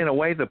and not in a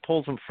way that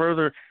pulls them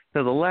further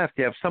to the left.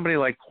 You have somebody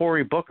like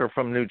Cory Booker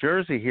from New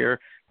Jersey here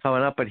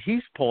coming up, but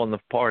he's pulling the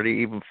party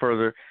even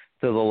further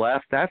to the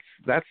left. That's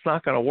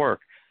not going to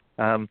work.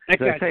 As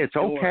I say, it's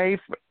okay.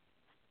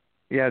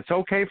 It's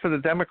okay for the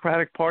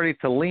Democratic Party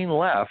to lean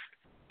left,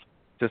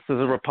 just as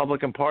the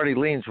Republican Party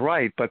leans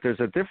right. But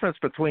there's a difference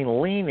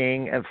between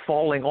leaning and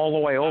falling all the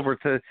way over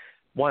to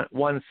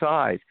one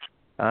side.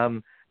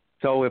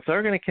 So if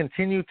they're going to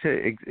continue to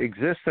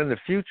exist in the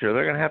future,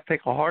 they're going to have to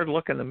take a hard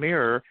look in the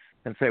mirror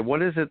and say,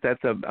 what is it that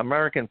the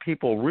American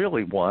people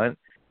really want?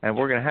 And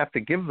we're going to have to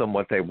give them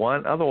what they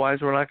want.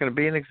 Otherwise, we're not going to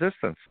be in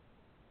existence.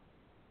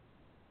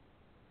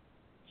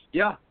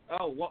 Yeah.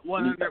 Oh,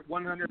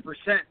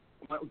 100%.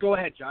 Go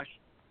ahead, Josh.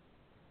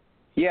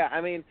 Yeah,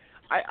 I mean,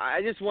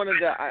 I just wanted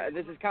to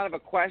this is kind of a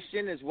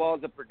question as well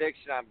as a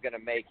prediction I'm going to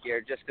make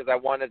here, just because I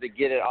wanted to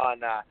get it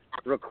on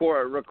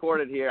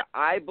recorded here.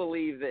 I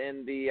believe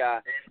in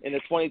the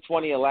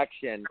 2020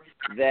 election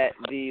that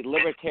the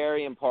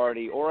Libertarian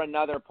Party or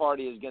another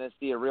party is going to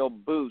see a real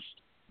boost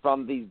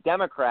from these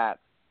Democrats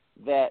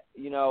that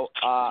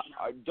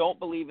don't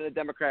believe in the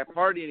Democratic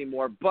Party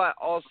anymore, but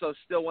also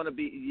still want to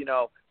be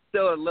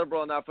still are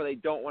liberal enough where they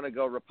don't want to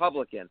go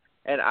Republican.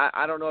 And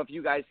I don't know if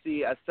you guys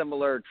see a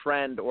similar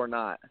trend or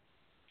not.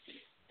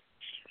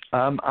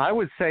 I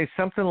would say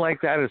something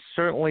like that is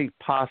certainly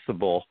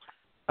possible.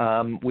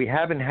 We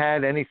haven't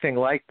had anything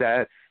like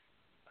that,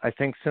 I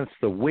think, since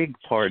the Whig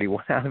Party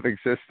went out of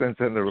existence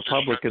and the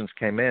Republicans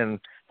came in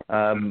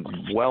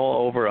well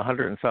over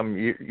 100 and some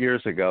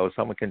years ago.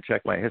 Someone can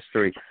check my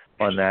history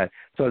on that.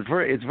 So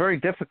it's very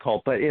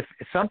difficult. But if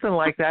something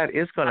like that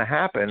is going to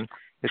happen,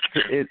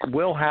 it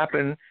will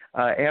happen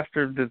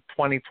after the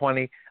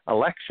 2020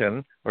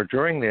 election or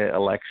during the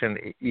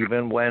election,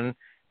 even when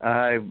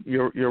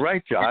you're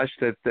right, Josh,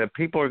 that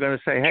people are going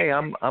to say, hey,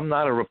 I'm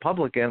not a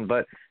Republican,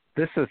 but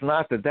this is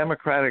not the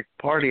Democratic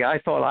Party I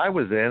thought I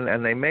was in,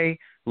 and they may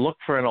look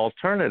for an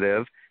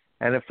alternative.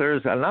 And if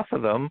there's enough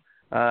of them,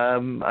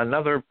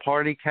 another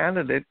party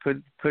candidate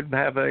could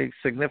have a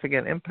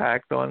significant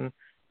impact on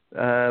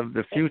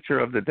the future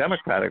of the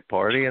Democratic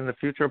Party and the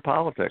future of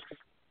politics.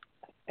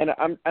 And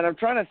I'm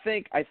trying to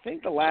think. I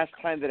think the last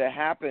time that it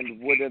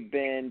happened would have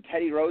been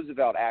Teddy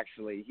Roosevelt.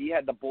 Actually, he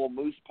had the Bull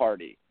Moose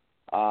Party,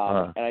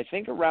 and I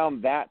think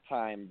around that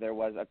time there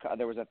was a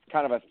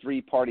kind of a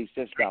 3-party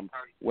system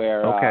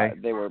where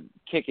they were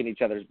kicking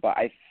each other's butt.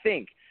 I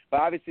think But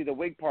obviously, the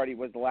Whig Party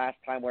was the last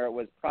time where it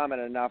was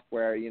prominent enough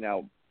where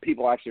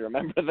people actually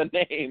remember the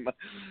name.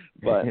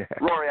 But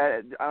Rory,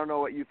 I don't know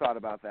what you thought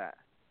about that.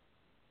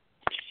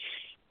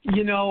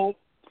 Here's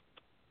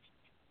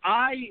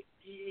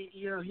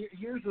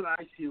what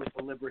I see with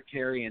the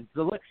Libertarians.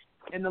 The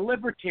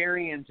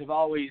Libertarians have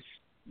always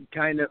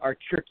are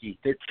tricky.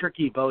 They're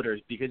tricky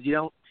voters because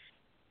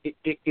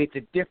it's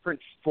a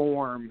different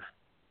form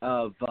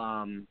of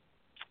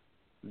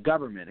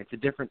government. It's a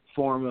different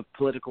form of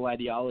political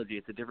ideology.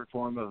 It's a different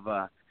form of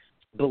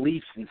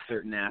beliefs in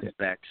certain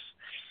aspects.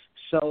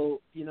 So,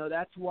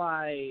 that's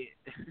why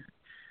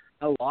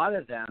a lot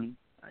of them,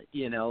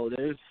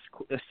 there's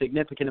a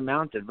significant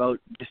amount that vote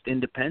just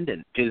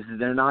independent because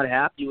they're not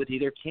happy with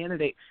either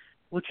candidate,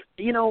 which,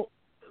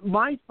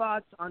 my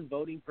thoughts on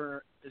voting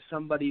for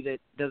somebody that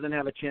doesn't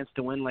have a chance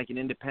to win like an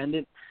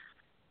independent,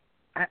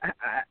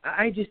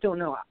 I just don't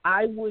know.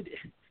 I would,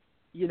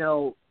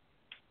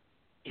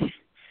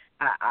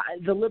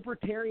 the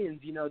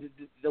Libertarians,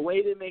 the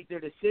way they make their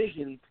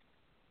decisions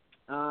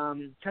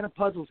kind of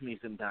puzzles me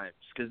sometimes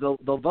because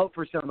they'll vote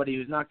for somebody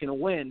who's not going to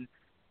win,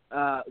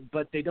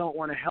 but they don't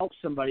want to help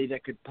somebody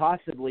that could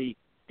possibly,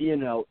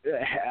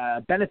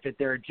 benefit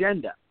their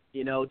agenda,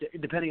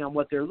 depending on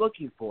what they're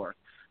looking for.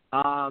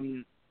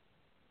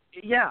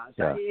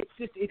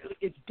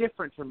 It's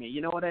different for me.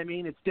 You know what I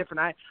mean? It's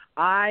different.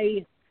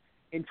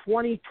 In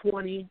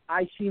 2020,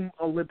 I see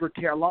a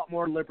lot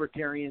more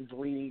libertarians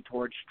leaning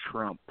towards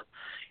Trump.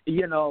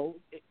 Not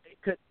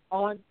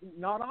on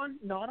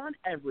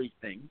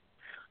everything,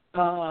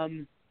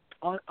 on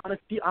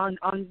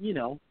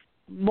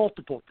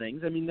multiple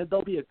things. I mean,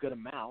 there'll be a good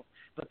amount,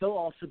 but there'll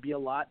also be a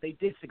lot they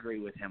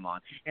disagree with him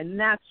on, and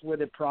that's where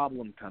the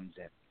problem comes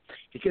in.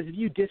 Because if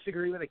you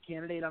disagree with a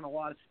candidate on a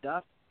lot of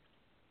stuff,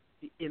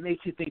 it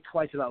makes you think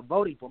twice about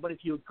voting for him. But if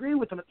you agree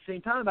with them at the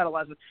same time about a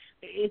lot of stuff,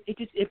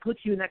 it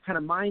puts you in that kind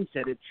of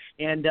mindset.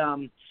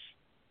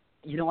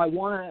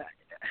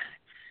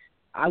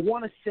 I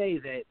want to say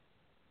that,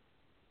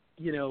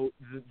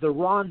 the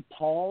Ron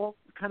Paul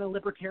kind of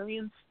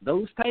libertarians,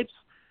 those types,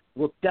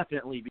 will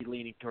definitely be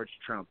leaning towards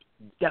Trump.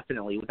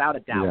 Definitely, without a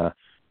doubt.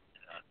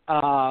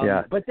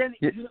 But then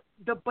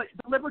the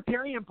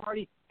Libertarian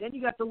Party, then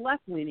you got the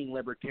left-leaning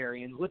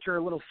Libertarians, which are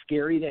a little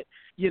scary that,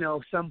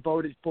 some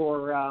voted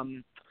for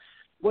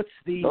those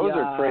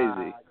are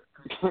crazy.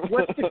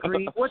 What's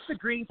the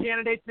green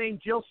candidate's name?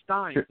 Jill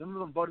Stein. Some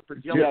of them voted for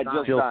Jill Stein.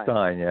 Jill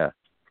Stein, Yeah.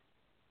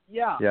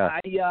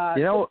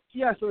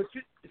 So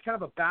it's kind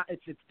of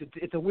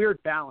it's a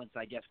weird balance,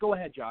 I guess. Go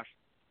ahead, Josh.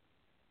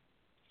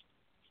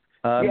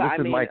 This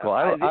is Michael.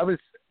 I was.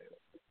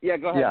 Yeah,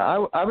 go ahead.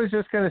 Yeah, I was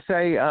just going to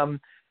say,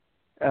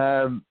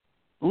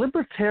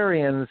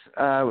 libertarians,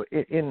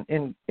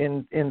 in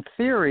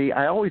theory,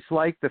 I always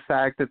like the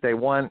fact that they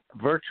want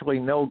virtually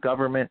no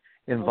government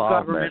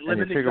involvement. And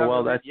you figure,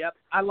 well, that's. Yep,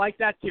 I like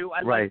that too.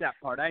 I like that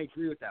part. I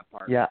agree with that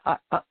part. Yeah,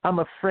 I'm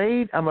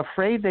afraid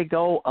they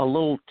go a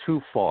little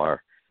too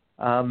far.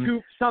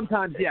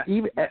 Sometimes, yes.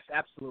 Yes,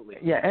 absolutely.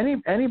 Yeah,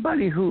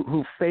 anybody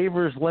who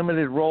favors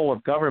limited role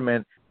of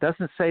government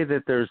doesn't say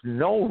that there's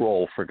no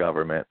role for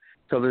government.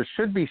 So there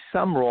should be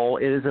some role.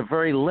 It is a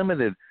very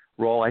limited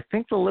role. I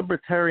think the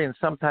libertarians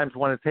sometimes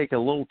want to take it a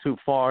little too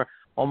far,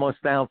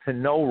 almost down to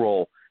no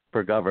role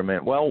for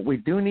government. Well, we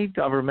do need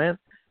government.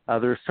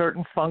 There are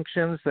certain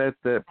functions that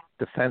the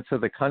defense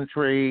of the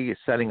country,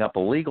 setting up a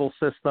legal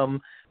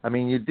system. I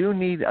mean, you do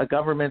need a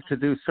government to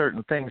do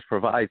certain things,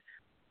 provide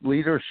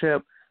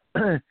leadership.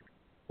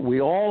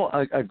 We all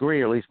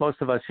agree, or at least most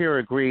of us here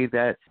agree,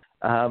 that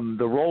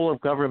the role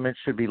of government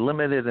should be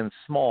limited and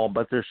small,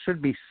 but there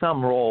should be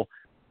some role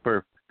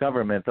for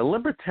government. The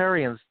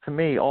libertarians, to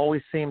me,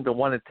 always seem to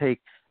want to take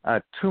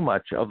too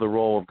much of the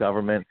role of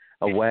government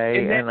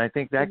away, and I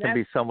think that can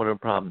be somewhat of a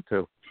problem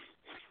too.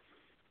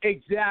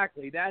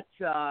 Exactly.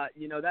 That's a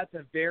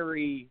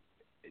very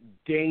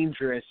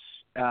dangerous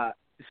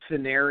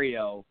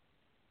scenario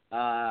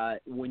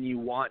when you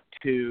want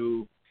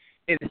to.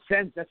 In a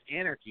sense, that's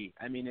anarchy.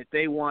 I mean, if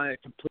they want to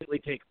completely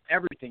take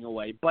everything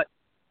away, but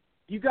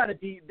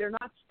they're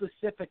not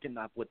specific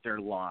enough with their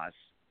laws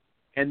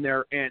and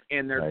their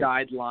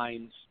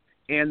guidelines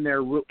and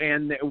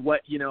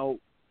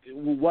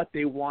what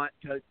they want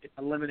to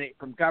eliminate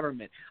from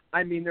government.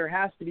 I mean, there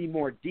has to be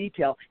more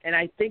detail, and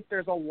I think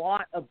there's a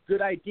lot of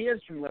good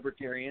ideas from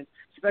libertarians,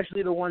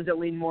 especially the ones that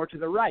lean more to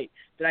the right,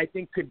 that I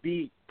think could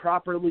be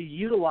properly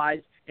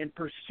utilized and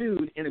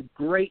pursued in a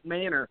great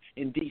manner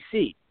in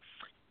D.C.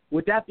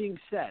 With that being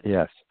said,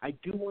 yes, I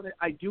do want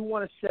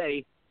to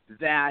say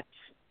that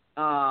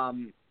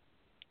the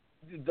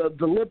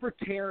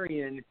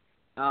libertarian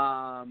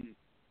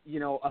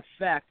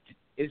effect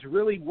is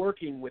really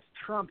working with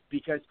Trump,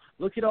 because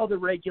look at all the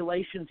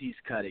regulations he's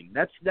cutting.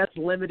 That's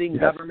limiting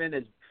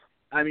government.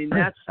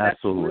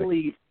 That's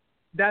really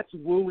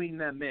wooing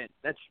them in.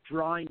 That's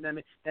drawing them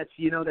in. That's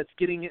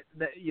getting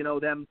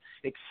them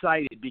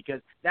excited,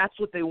 because that's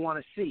what they want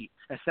to see,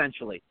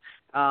 essentially.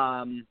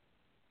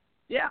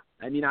 Yeah,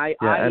 I mean, I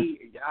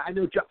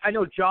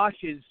know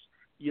Josh is,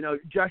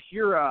 Josh,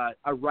 you're a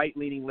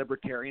right-leaning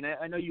libertarian.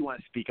 I know you want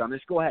to speak on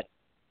this. Go ahead.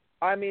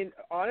 I mean,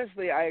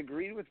 honestly, I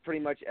agreed with pretty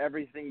much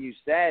everything you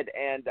said,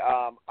 and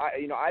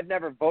I've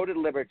never voted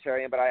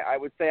libertarian, but I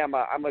would say I'm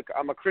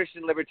a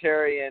Christian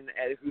libertarian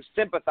who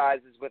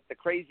sympathizes with the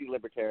crazy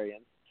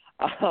libertarians.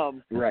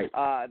 Right.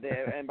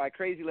 And by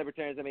crazy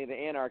libertarians, I mean the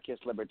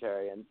anarchist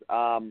libertarians.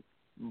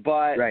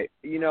 But right.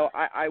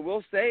 I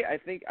will say I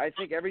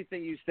think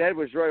everything you said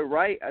was really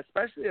right,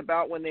 especially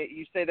about when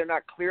you say they're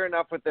not clear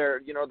enough with their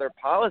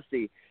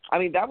policy. I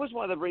mean, that was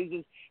one of the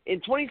reasons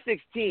in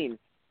 2016.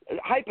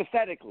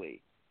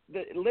 Hypothetically,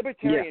 the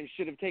libertarians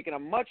should have taken a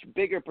much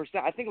bigger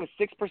percent. I think it was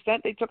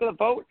 6% they took of the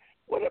vote.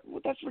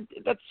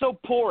 That's so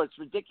poor. It's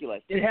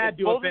ridiculous. It had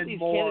to have been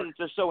more. Both of these candidates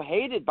are so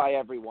hated by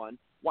everyone.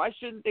 Why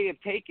shouldn't they have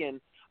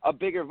taken a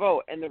bigger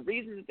vote? And the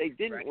reason that they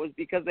didn't was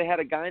because they had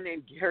a guy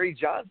named Gary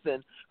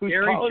Johnson, whose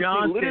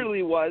policy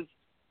literally was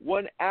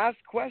when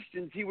asked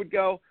questions, he would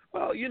go,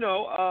 well,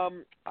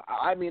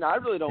 I mean, I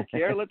really don't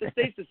care. Let the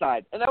states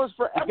decide. And that was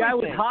for everything. The guy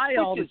was high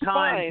all the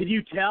time. Fine. Did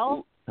you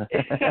tell?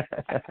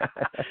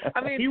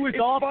 I mean, he was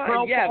all fine.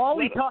 pro. Yes,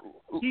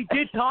 he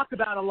did talk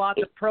about a lot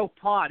the pro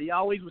pod. He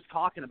always was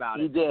talking about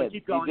it. He did.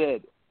 Keep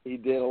going. He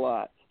did a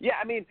lot. Yeah,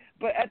 I mean,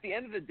 but at the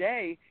end of the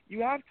day,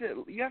 you have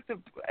to,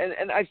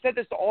 and I've said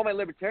this to all my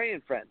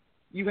libertarian friends.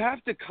 You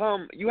have to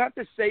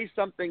say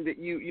something that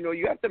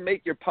you have to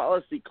make your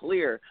policy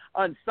clear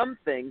on some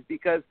things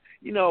because,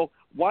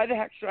 why the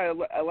heck should I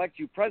elect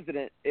you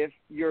president if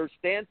your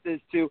stance is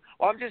to,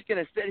 I'm just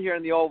going to sit here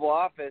in the Oval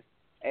Office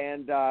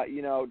and,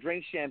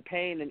 drink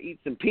champagne and eat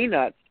some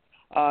peanuts,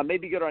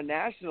 maybe go to a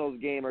Nationals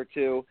game or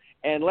two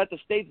and let the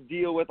states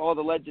deal with all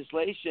the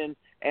legislation.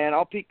 And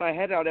I'll peek my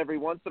head out every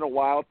once in a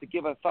while to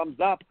give a thumbs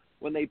up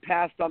when they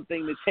pass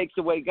something that takes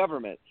away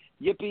government.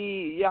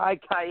 Yippee,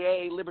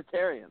 yi-ki-yay,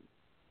 libertarians.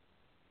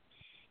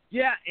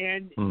 Yeah,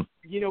 and,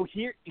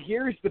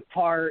 here's the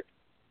part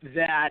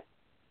that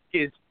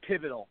is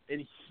pivotal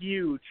and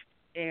huge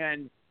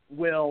and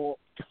will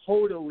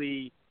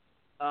totally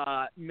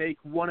make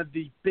one of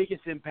the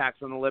biggest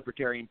impacts on the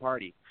Libertarian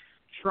Party.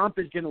 Trump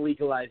is going to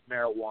legalize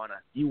marijuana.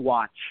 You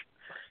watch.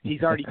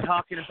 He's already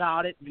talking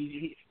about it.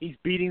 He's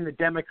beating the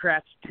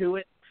Democrats to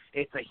it.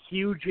 It's a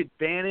huge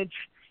advantage,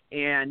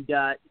 and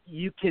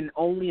you can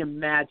only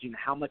imagine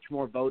how much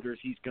more voters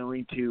he's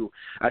going to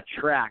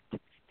attract.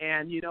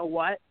 And you know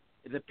what?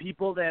 The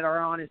people that are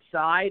on his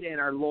side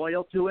and are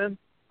loyal to him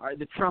are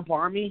the Trump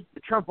army. The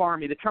Trump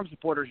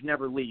supporters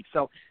never leave.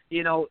 So,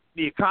 the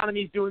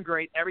economy's doing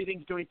great.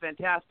 Everything's doing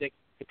fantastic.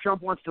 If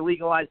Trump wants to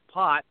legalize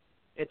pot,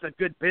 it's a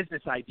good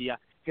business idea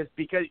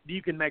because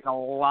you can make a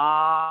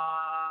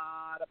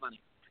lot of money,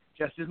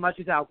 just as much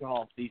as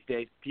alcohol these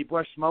days. People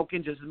are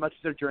smoking just as much as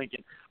they're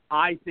drinking.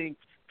 I think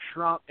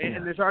Trump,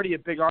 and there's already a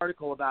big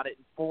article about it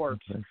in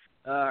Forbes. Okay.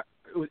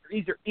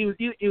 It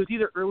was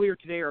either earlier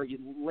today or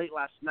late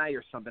last night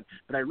or something,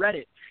 but I read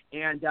it,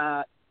 and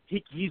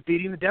he's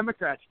beating the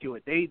Democrats to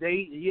it.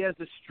 He has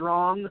a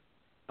strong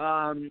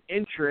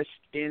interest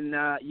in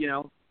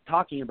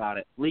talking about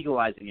it,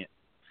 legalizing it.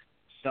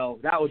 So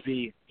that would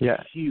be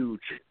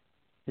huge.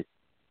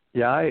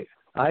 Yeah,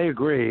 I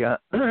agree.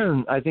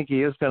 I think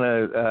he is going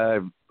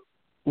to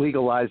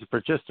legalize it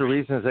for just the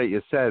reasons that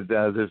you said.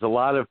 There's a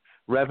lot of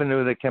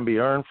revenue that can be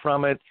earned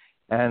from it,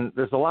 and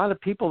there's a lot of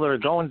people that are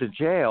going to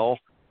jail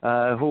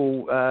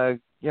who are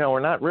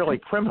not really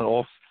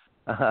criminals,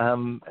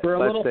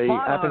 but they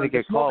happen to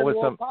get caught with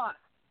some. Pot.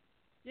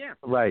 Yeah.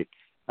 Right,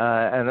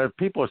 and the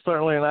people are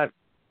certainly not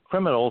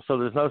criminals, so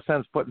there's no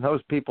sense putting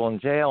those people in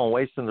jail and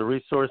wasting the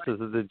resources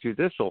of the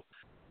judicial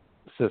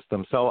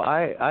system. So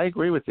I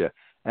agree with you.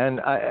 And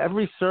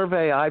every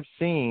survey I've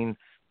seen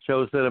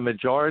shows that a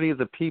majority of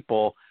the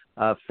people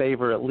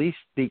favor at least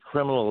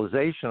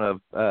decriminalization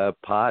of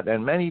pot,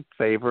 and many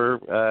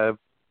favor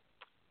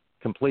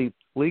complete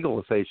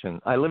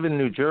legalization. I live in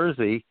New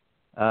Jersey,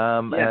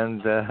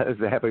 and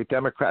they have a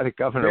Democratic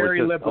governor Very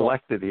who was just liberal.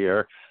 elected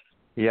here.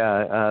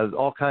 Yeah,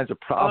 all kinds of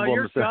problems.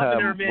 Oh, your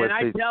governor, man!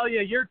 I tell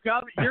you, your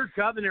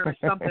governor is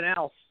something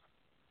else.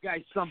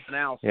 Guy's something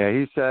else. Yeah,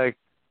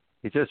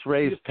 he just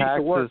raised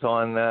taxes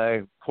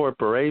on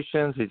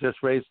corporations. He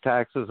just raised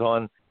taxes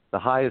on the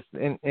highest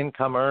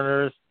income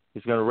earners.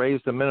 He's going to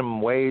raise the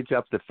minimum wage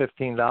up to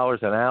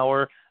 $15 an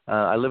hour.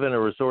 I live in a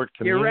resort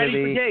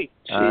community.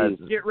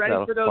 Get ready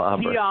for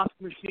those kiosk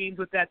machines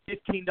with that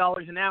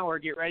 $15 an hour.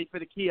 Get ready for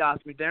the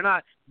kiosk. They're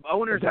not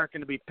owners aren't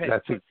going to be paid.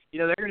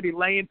 They're going to be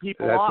laying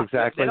people off. That's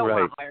exactly they don't right.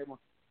 Want to hire more.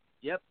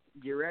 Yep,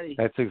 get ready.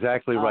 That's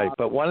exactly right.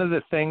 But one of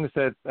the things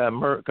that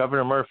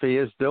Governor Murphy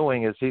is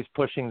doing is he's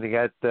pushing to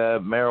get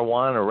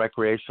marijuana,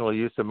 recreational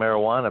use of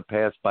marijuana,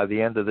 passed by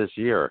the end of this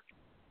year.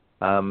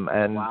 There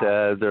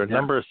are a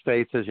number of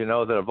states, as you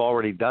know, that have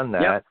already done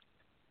that.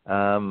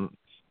 Yep.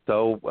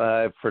 So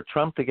for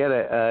Trump to get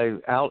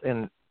out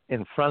in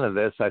front of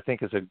this, I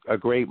think is a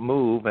great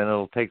move, and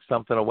it'll take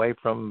something away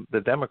from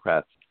the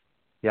Democrats.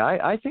 Yeah,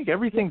 I think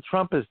everything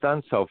Trump has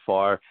done so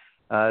far,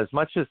 as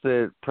much as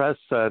the press,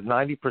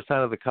 90%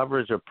 of the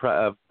coverage of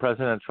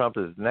President Trump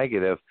is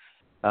negative,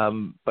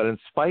 but in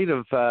spite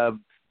of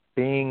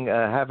being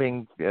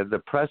having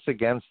the press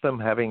against him,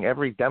 having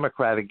every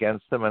Democrat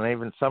against him, and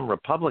even some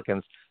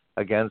Republicans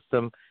against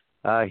him.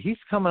 He's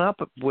coming up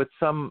with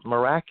some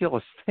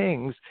miraculous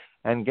things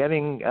and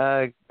getting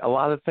a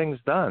lot of things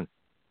done.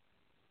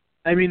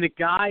 I mean, the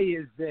guy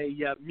is a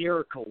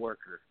miracle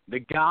worker. The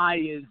guy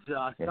is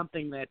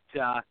something that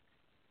I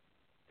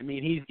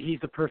mean, he's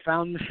a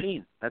profound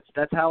machine.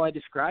 That's how I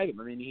describe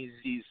him. I mean,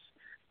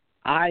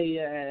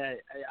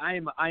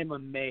 I'm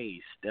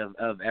amazed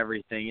of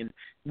everything. And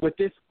with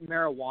this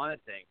marijuana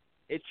thing,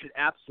 it should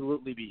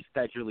absolutely be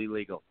federally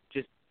legal.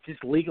 Just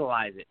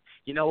legalize it.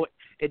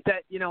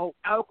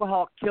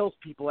 Alcohol kills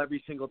people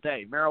every single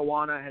day.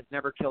 Marijuana has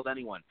never killed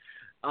anyone.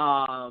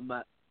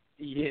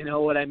 You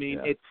know what I mean?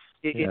 Yeah.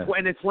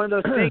 It's one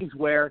of those things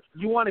where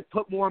you want to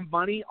put more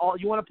money,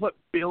 you want to put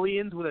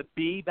billions with a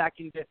B back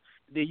into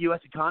the U.S.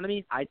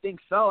 economy. I think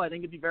so. I think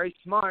it'd be very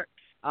smart.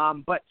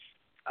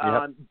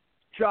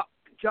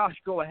 Josh,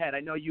 go ahead. I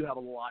know you have a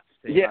lot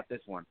to say about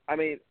this one. I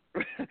mean,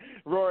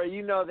 Rory,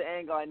 you know the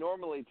angle I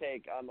normally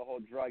take on the whole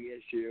drug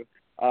issue,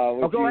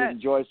 which you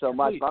enjoy so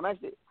much. But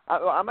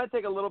I'm going to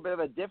take a little bit of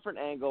a different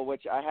angle,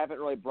 which I haven't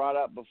really brought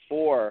up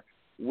before,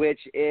 which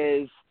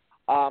is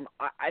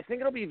I think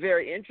it'll be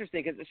very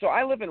interesting. So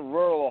I live in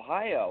rural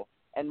Ohio,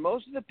 and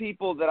most of the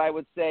people that I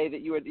would say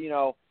that you would,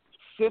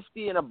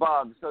 50 and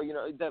above, so,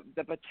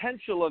 the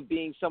potential of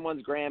being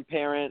someone's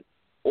grandparent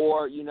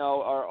or,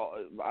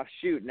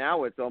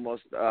 now it's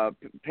almost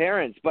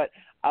parents, but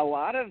a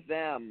lot of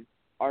them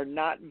are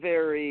not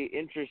very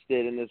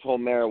interested in this whole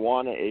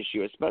marijuana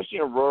issue, especially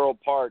in rural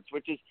parts,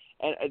 which is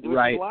a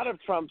lot of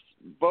Trump's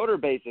voter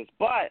bases.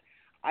 But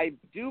I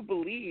do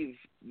believe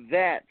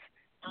that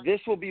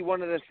this will be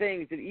one of the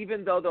things that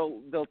even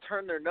though they'll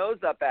turn their nose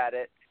up at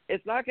it,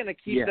 it's not going to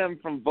keep them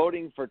from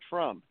voting for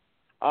Trump,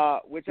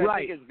 which I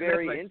think is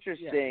very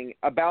interesting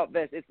about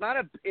this.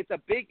 It's a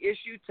big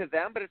issue to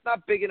them, but it's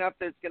not big enough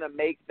that it's going to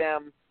make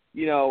them,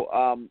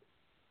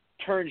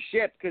 turn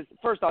ship. Because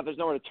first off, there's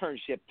nowhere to turn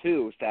ship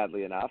to,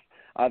 sadly enough.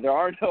 There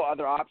are no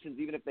other options,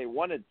 even if they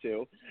wanted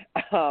to.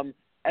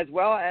 As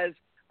well as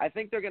I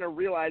think they're going to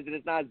realize that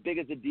it's not as big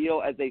as a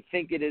deal as they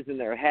think it is in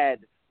their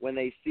head when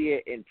they see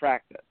it in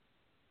practice.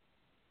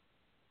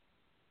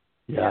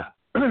 Yeah,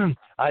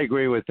 I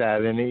agree with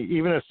that. And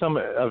even if some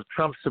of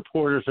Trump's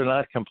supporters are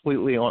not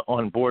completely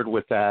on board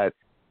with that,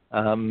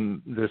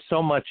 there's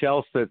so much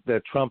else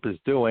that Trump is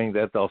doing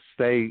that they'll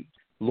stay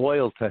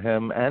loyal to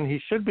him. And he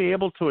should be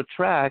able to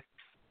attract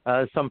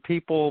some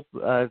people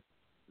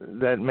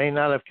that may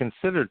not have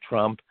considered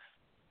Trump,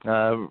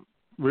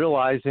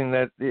 realizing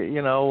that,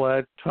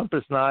 Trump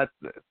is not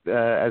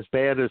as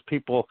bad as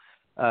people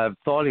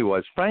thought he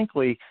was.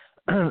 Frankly,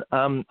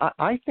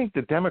 I think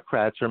the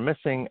Democrats are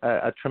missing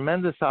a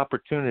tremendous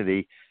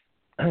opportunity.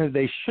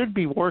 They should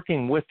be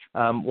working with,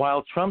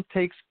 while Trump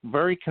takes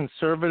very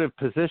conservative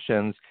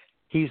positions,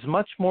 he's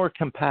much more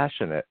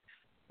compassionate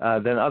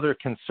than other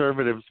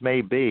conservatives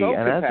may be.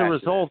 And as a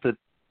result, the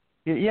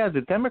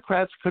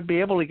Democrats could be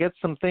able to get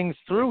some things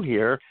through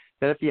here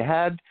that if you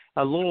had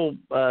a little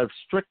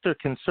stricter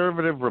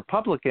conservative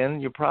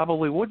Republican, you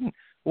probably wouldn't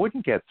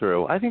get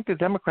through. I think the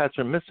Democrats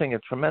are missing a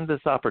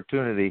tremendous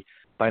opportunity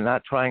by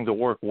not trying to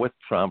work with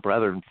Trump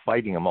rather than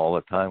fighting him all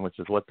the time, which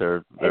is what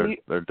they're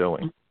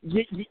doing.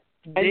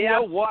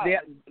 Go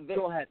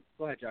ahead,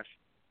 Josh.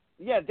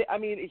 Yeah,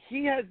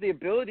 he has the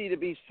ability to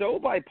be so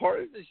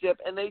bipartisanship,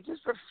 and they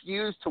just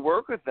refuse to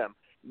work with them.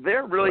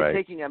 They're really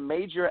taking a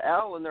major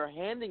L, and they're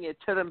handing it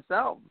to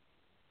themselves.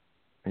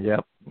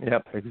 Yep,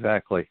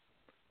 exactly.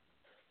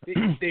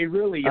 They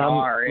really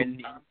are.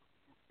 And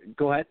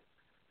go ahead.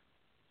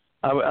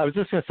 I was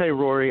just going to say,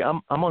 Rory,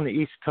 I'm on the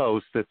East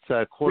Coast. It's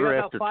quarter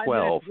after 12. 5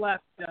 minutes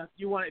left. If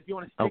you want to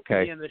stick to the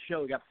end of the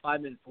show, we got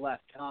 5 minutes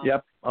left.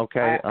 Yep.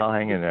 Okay. I'll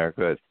hang in there.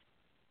 Good.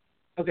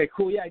 Okay.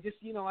 Cool. Yeah. I just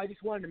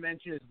wanted to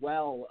mention as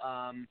well.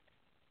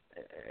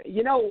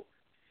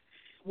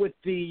 With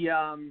the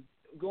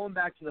going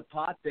back to the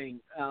pot thing,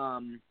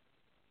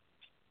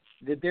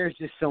 that there's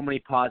just so many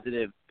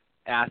positive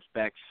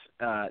aspects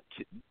to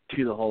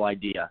the whole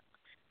idea.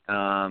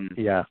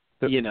 Yeah.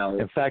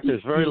 In fact,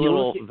 there's very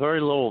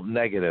little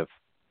negative.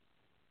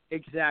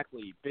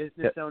 Exactly.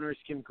 Business owners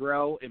can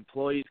grow.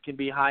 Employees can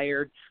be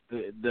hired.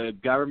 The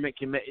government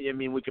can.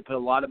 We could put a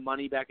lot of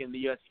money back in the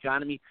U.S.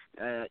 economy.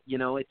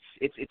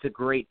 It's a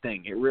great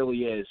thing. It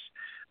really is,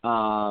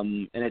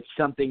 and it's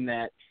something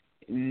that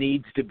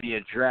needs to be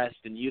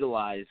addressed and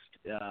utilized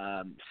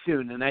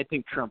soon. And I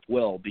think Trump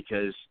will,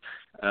 because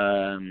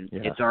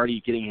it's already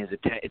getting his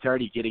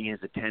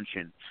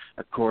attention,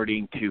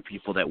 according to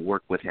people that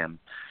work with him.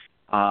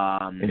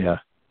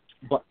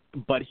 But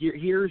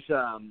here's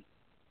the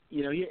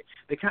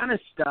kind of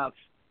stuff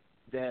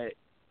that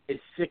is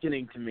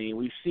sickening to me.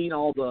 We've seen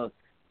all the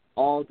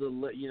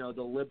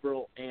the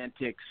liberal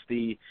antics,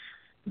 the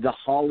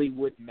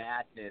Hollywood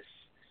madness.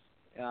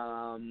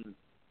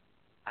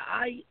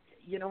 I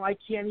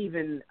can't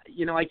even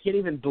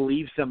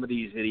believe some of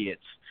these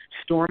idiots.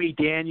 Stormy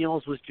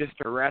Daniels was just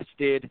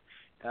arrested.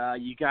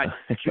 You got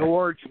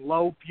George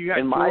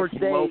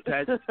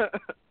Lopez.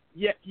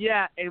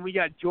 Yeah, and we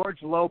got George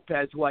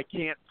Lopez, who I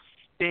can't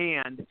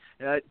stand,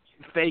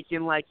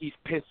 faking like he's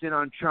pissing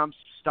on Trump's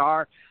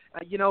star.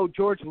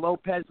 George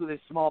Lopez with his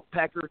small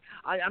pecker.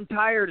 I'm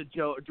tired of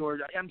George.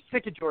 I'm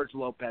sick of George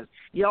Lopez.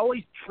 He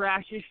always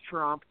trashes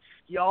Trump.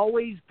 He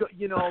always,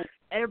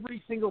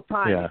 every single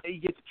time he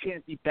gets a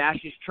chance, he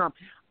bashes Trump.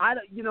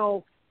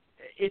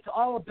 It's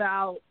all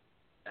about.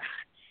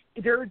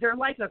 They're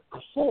like a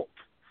cult.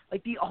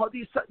 Like all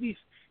these.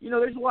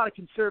 There's a lot of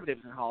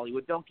conservatives in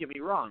Hollywood. Don't get me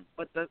wrong,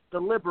 but the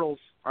liberals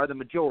are the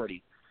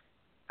majority.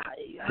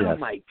 Oh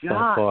my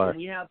God! And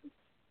we have.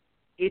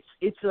 It's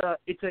a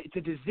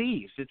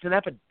disease. It's an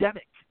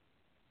epidemic.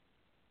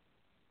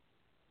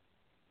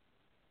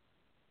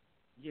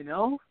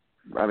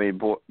 I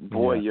mean,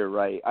 boy, you're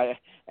right.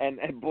 And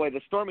boy,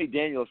 the Stormy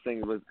Daniels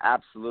thing was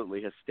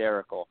absolutely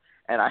hysterical.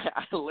 And I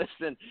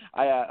listened.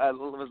 I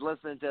was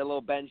listening to a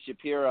little Ben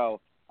Shapiro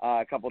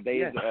a couple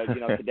days,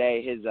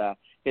 today,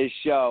 his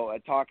show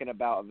talking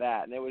about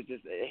that, and it was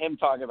just him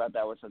talking about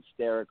that was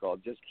hysterical.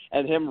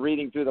 And him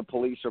reading through the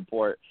police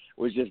report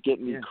was just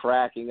getting me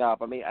cracking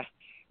up. I mean,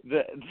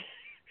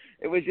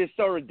 it was just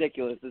so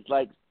ridiculous. It's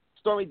like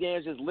Stormy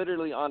Daniels is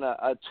literally on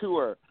a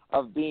tour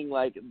of being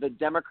like the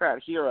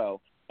Democrat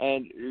hero,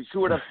 and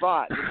who would have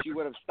thought that she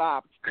would have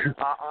stopped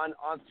on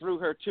through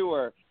her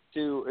tour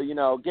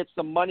to get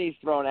some money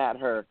thrown at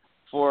her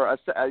for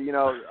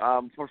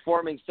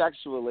performing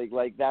sexually.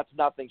 Like that's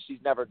nothing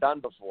she's never done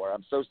before.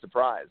 I'm so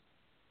surprised.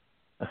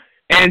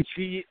 And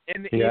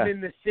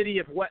even the city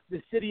of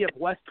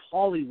West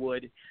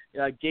Hollywood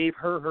gave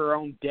her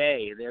own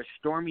day, their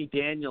Stormy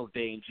Daniels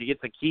Day, and she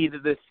gets a key to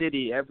the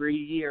city every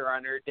year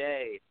on her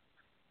day.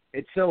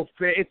 It's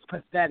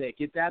pathetic.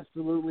 It's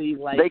absolutely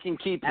like they can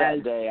keep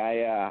that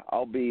day.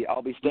 I'll be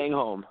staying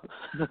home.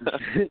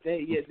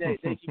 they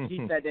can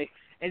keep that day.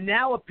 And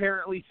now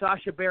apparently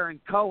Sacha Baron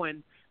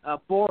Cohen,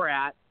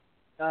 Borat,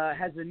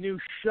 has a new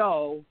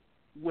show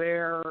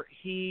where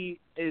he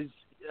is.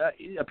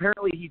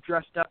 Apparently he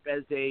dressed up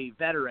as a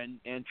veteran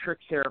and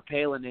tricked Sarah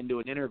Palin into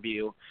an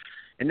interview,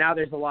 and now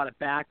there's a lot of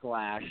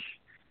backlash.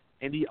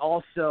 And he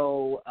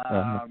also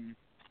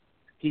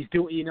he's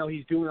doing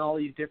all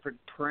these different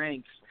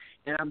pranks,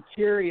 and I'm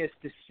curious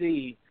to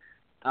see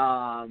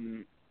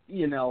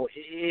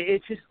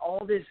it's just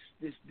all this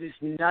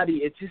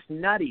nutty. It's just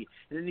nutty.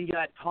 And then you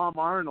got Tom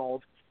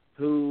Arnold,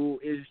 who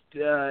is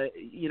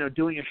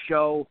doing a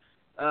show,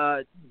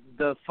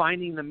 the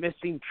Finding the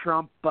Missing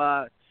Trump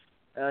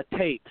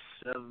tapes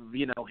of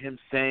him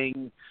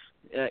saying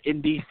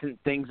indecent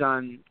things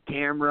on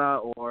camera,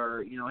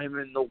 or him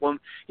and the woman,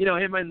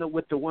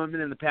 with the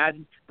woman in the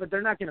pageant. But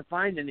they're not going to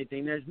find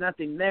anything. There's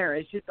nothing there.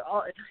 It's just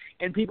all,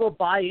 and people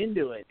buy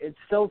into it. It's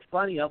so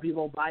funny how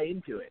people buy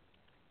into it.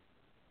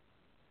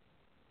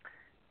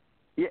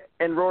 Yeah,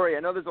 and Rory, I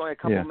know there's only a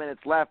couple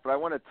minutes left, but I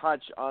want to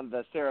touch on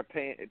the Sarah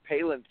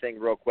Palin thing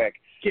real quick.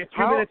 Yeah,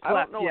 2 minutes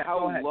left. I don't know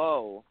how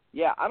low.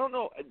 Yeah, I don't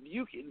know.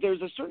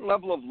 There's a certain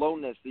level of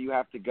lowness that you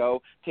have to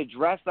go to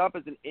dress up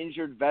as an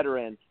injured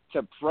veteran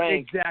to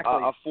prank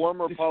a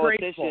former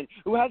politician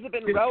who hasn't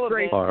been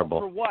relevant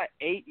for what,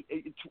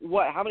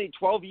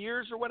 12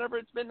 years or whatever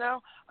it's been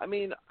now? I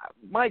mean,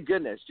 my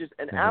goodness, just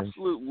an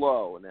absolute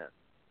lowness.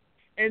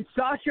 And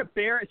Sacha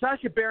Baron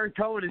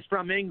Cohen is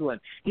from England.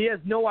 He has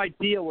no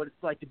idea what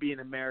it's like to be an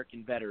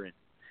American veteran.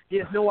 He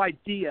has no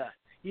idea.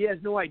 He's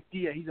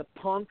a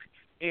punk,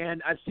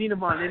 and I've seen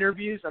him on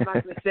interviews. I'm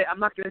not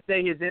going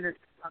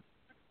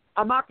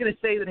to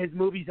say that his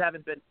movies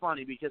haven't been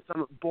funny, because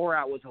some of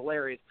Borat was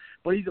hilarious,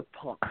 but he's a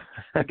punk.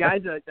 The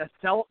guy's a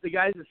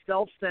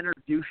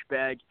self-centered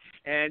douchebag,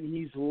 and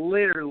he's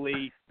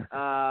literally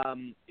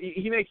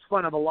he makes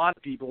fun of a lot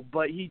of people,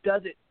 but he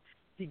does it.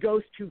 He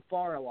goes too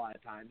far a lot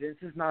of times. This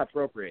is not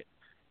appropriate.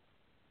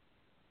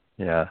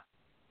 Yeah.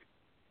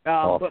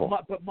 Awful.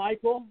 But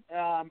Michael,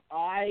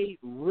 I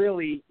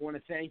really want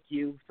to thank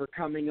you for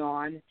coming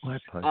on. My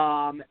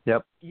pleasure.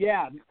 Yep.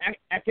 Yeah,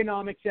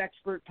 economics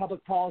expert,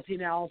 public policy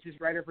analysis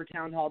writer for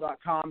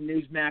townhall.com,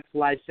 Newsmax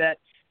live set,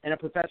 and a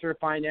professor of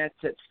finance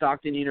at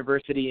Stockton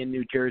University in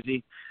New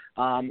Jersey.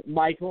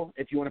 Michael,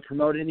 if you want to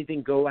promote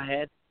anything, go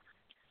ahead.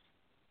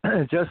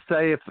 Just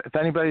say if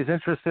anybody's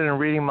interested in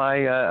reading my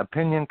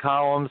opinion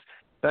columns,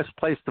 best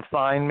place to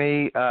find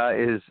me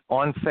is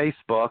on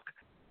Facebook.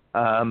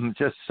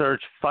 Just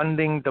search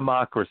Funding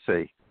Democracy.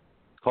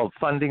 It's called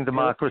Funding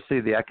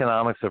Democracy, the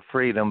Economics of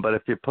Freedom. But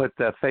if you put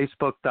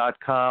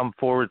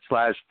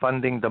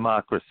facebook.com/Funding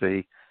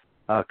Democracy,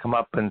 come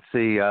up and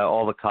see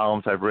all the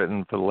columns I've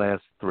written for the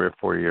last 3 or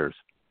 4 years.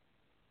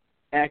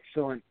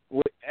 Excellent.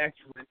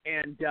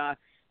 And,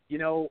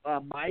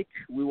 Mike,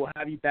 we will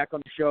have you back on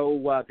the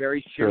show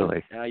very soon.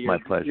 Surely. My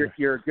pleasure.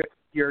 You're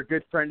a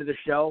good friend of the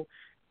show.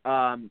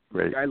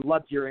 Great. I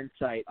loved your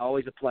insight.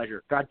 Always a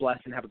pleasure. God bless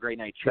and have a great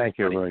night. Thank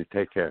you, Rory.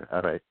 Take care.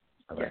 All right.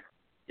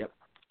 Yep.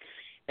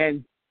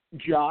 And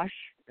Josh,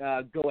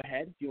 go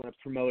ahead. Do you want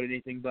to promote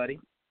anything, buddy?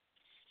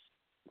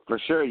 For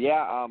sure,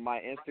 yeah. My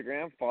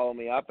Instagram, follow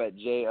me up at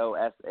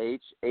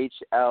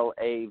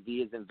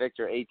JOSHHLAV as in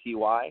Victor,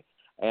 ATY.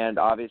 And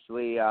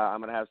obviously, I'm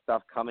going to have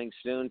stuff coming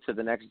soon to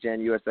the Next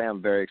Gen USA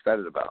I'm very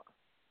excited about.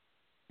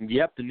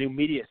 Yep, the new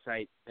media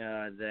site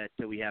that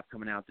we have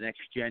coming out, the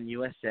Next Gen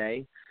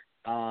USA.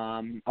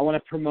 I want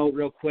to promote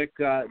real quick.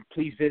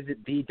 Please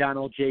visit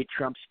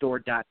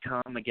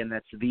thedonaldjtrumpstore.com. Again,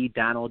 that's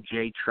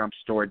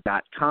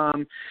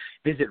thedonaldjtrumpstore.com.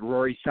 Visit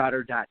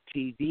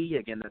rorysauter.tv.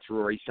 Again, that's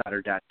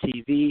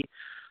rorysauter.tv.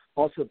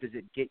 Also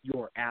visit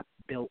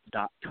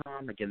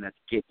getyourappbuilt.com. Again, that's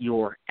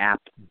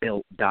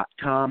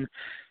getyourappbuilt.com.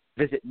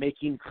 Visit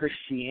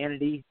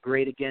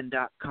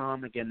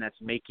makingchristianitygreatagain.com. Again,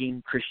 that's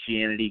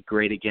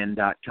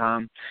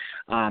makingchristianitygreatagain.com.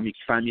 You can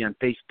find me on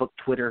Facebook,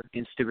 Twitter,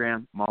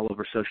 Instagram. I'm all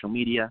over social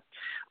media.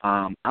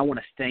 I want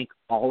to thank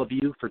all of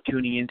you for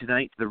tuning in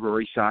tonight to the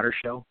Rory Sauter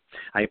Show.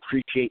 I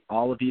appreciate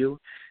all of you.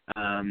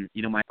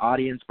 My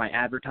audience, my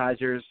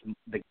advertisers,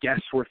 the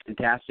guests were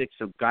fantastic,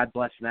 so God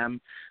bless them.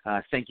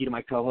 Thank you to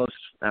my co-host,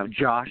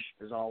 Josh,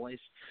 as always.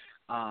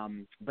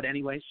 But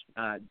anyways,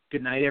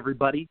 good night,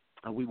 everybody.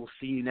 We will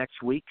see you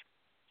next week.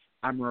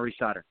 I'm Rory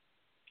Sauter.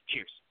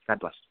 Cheers. God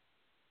bless.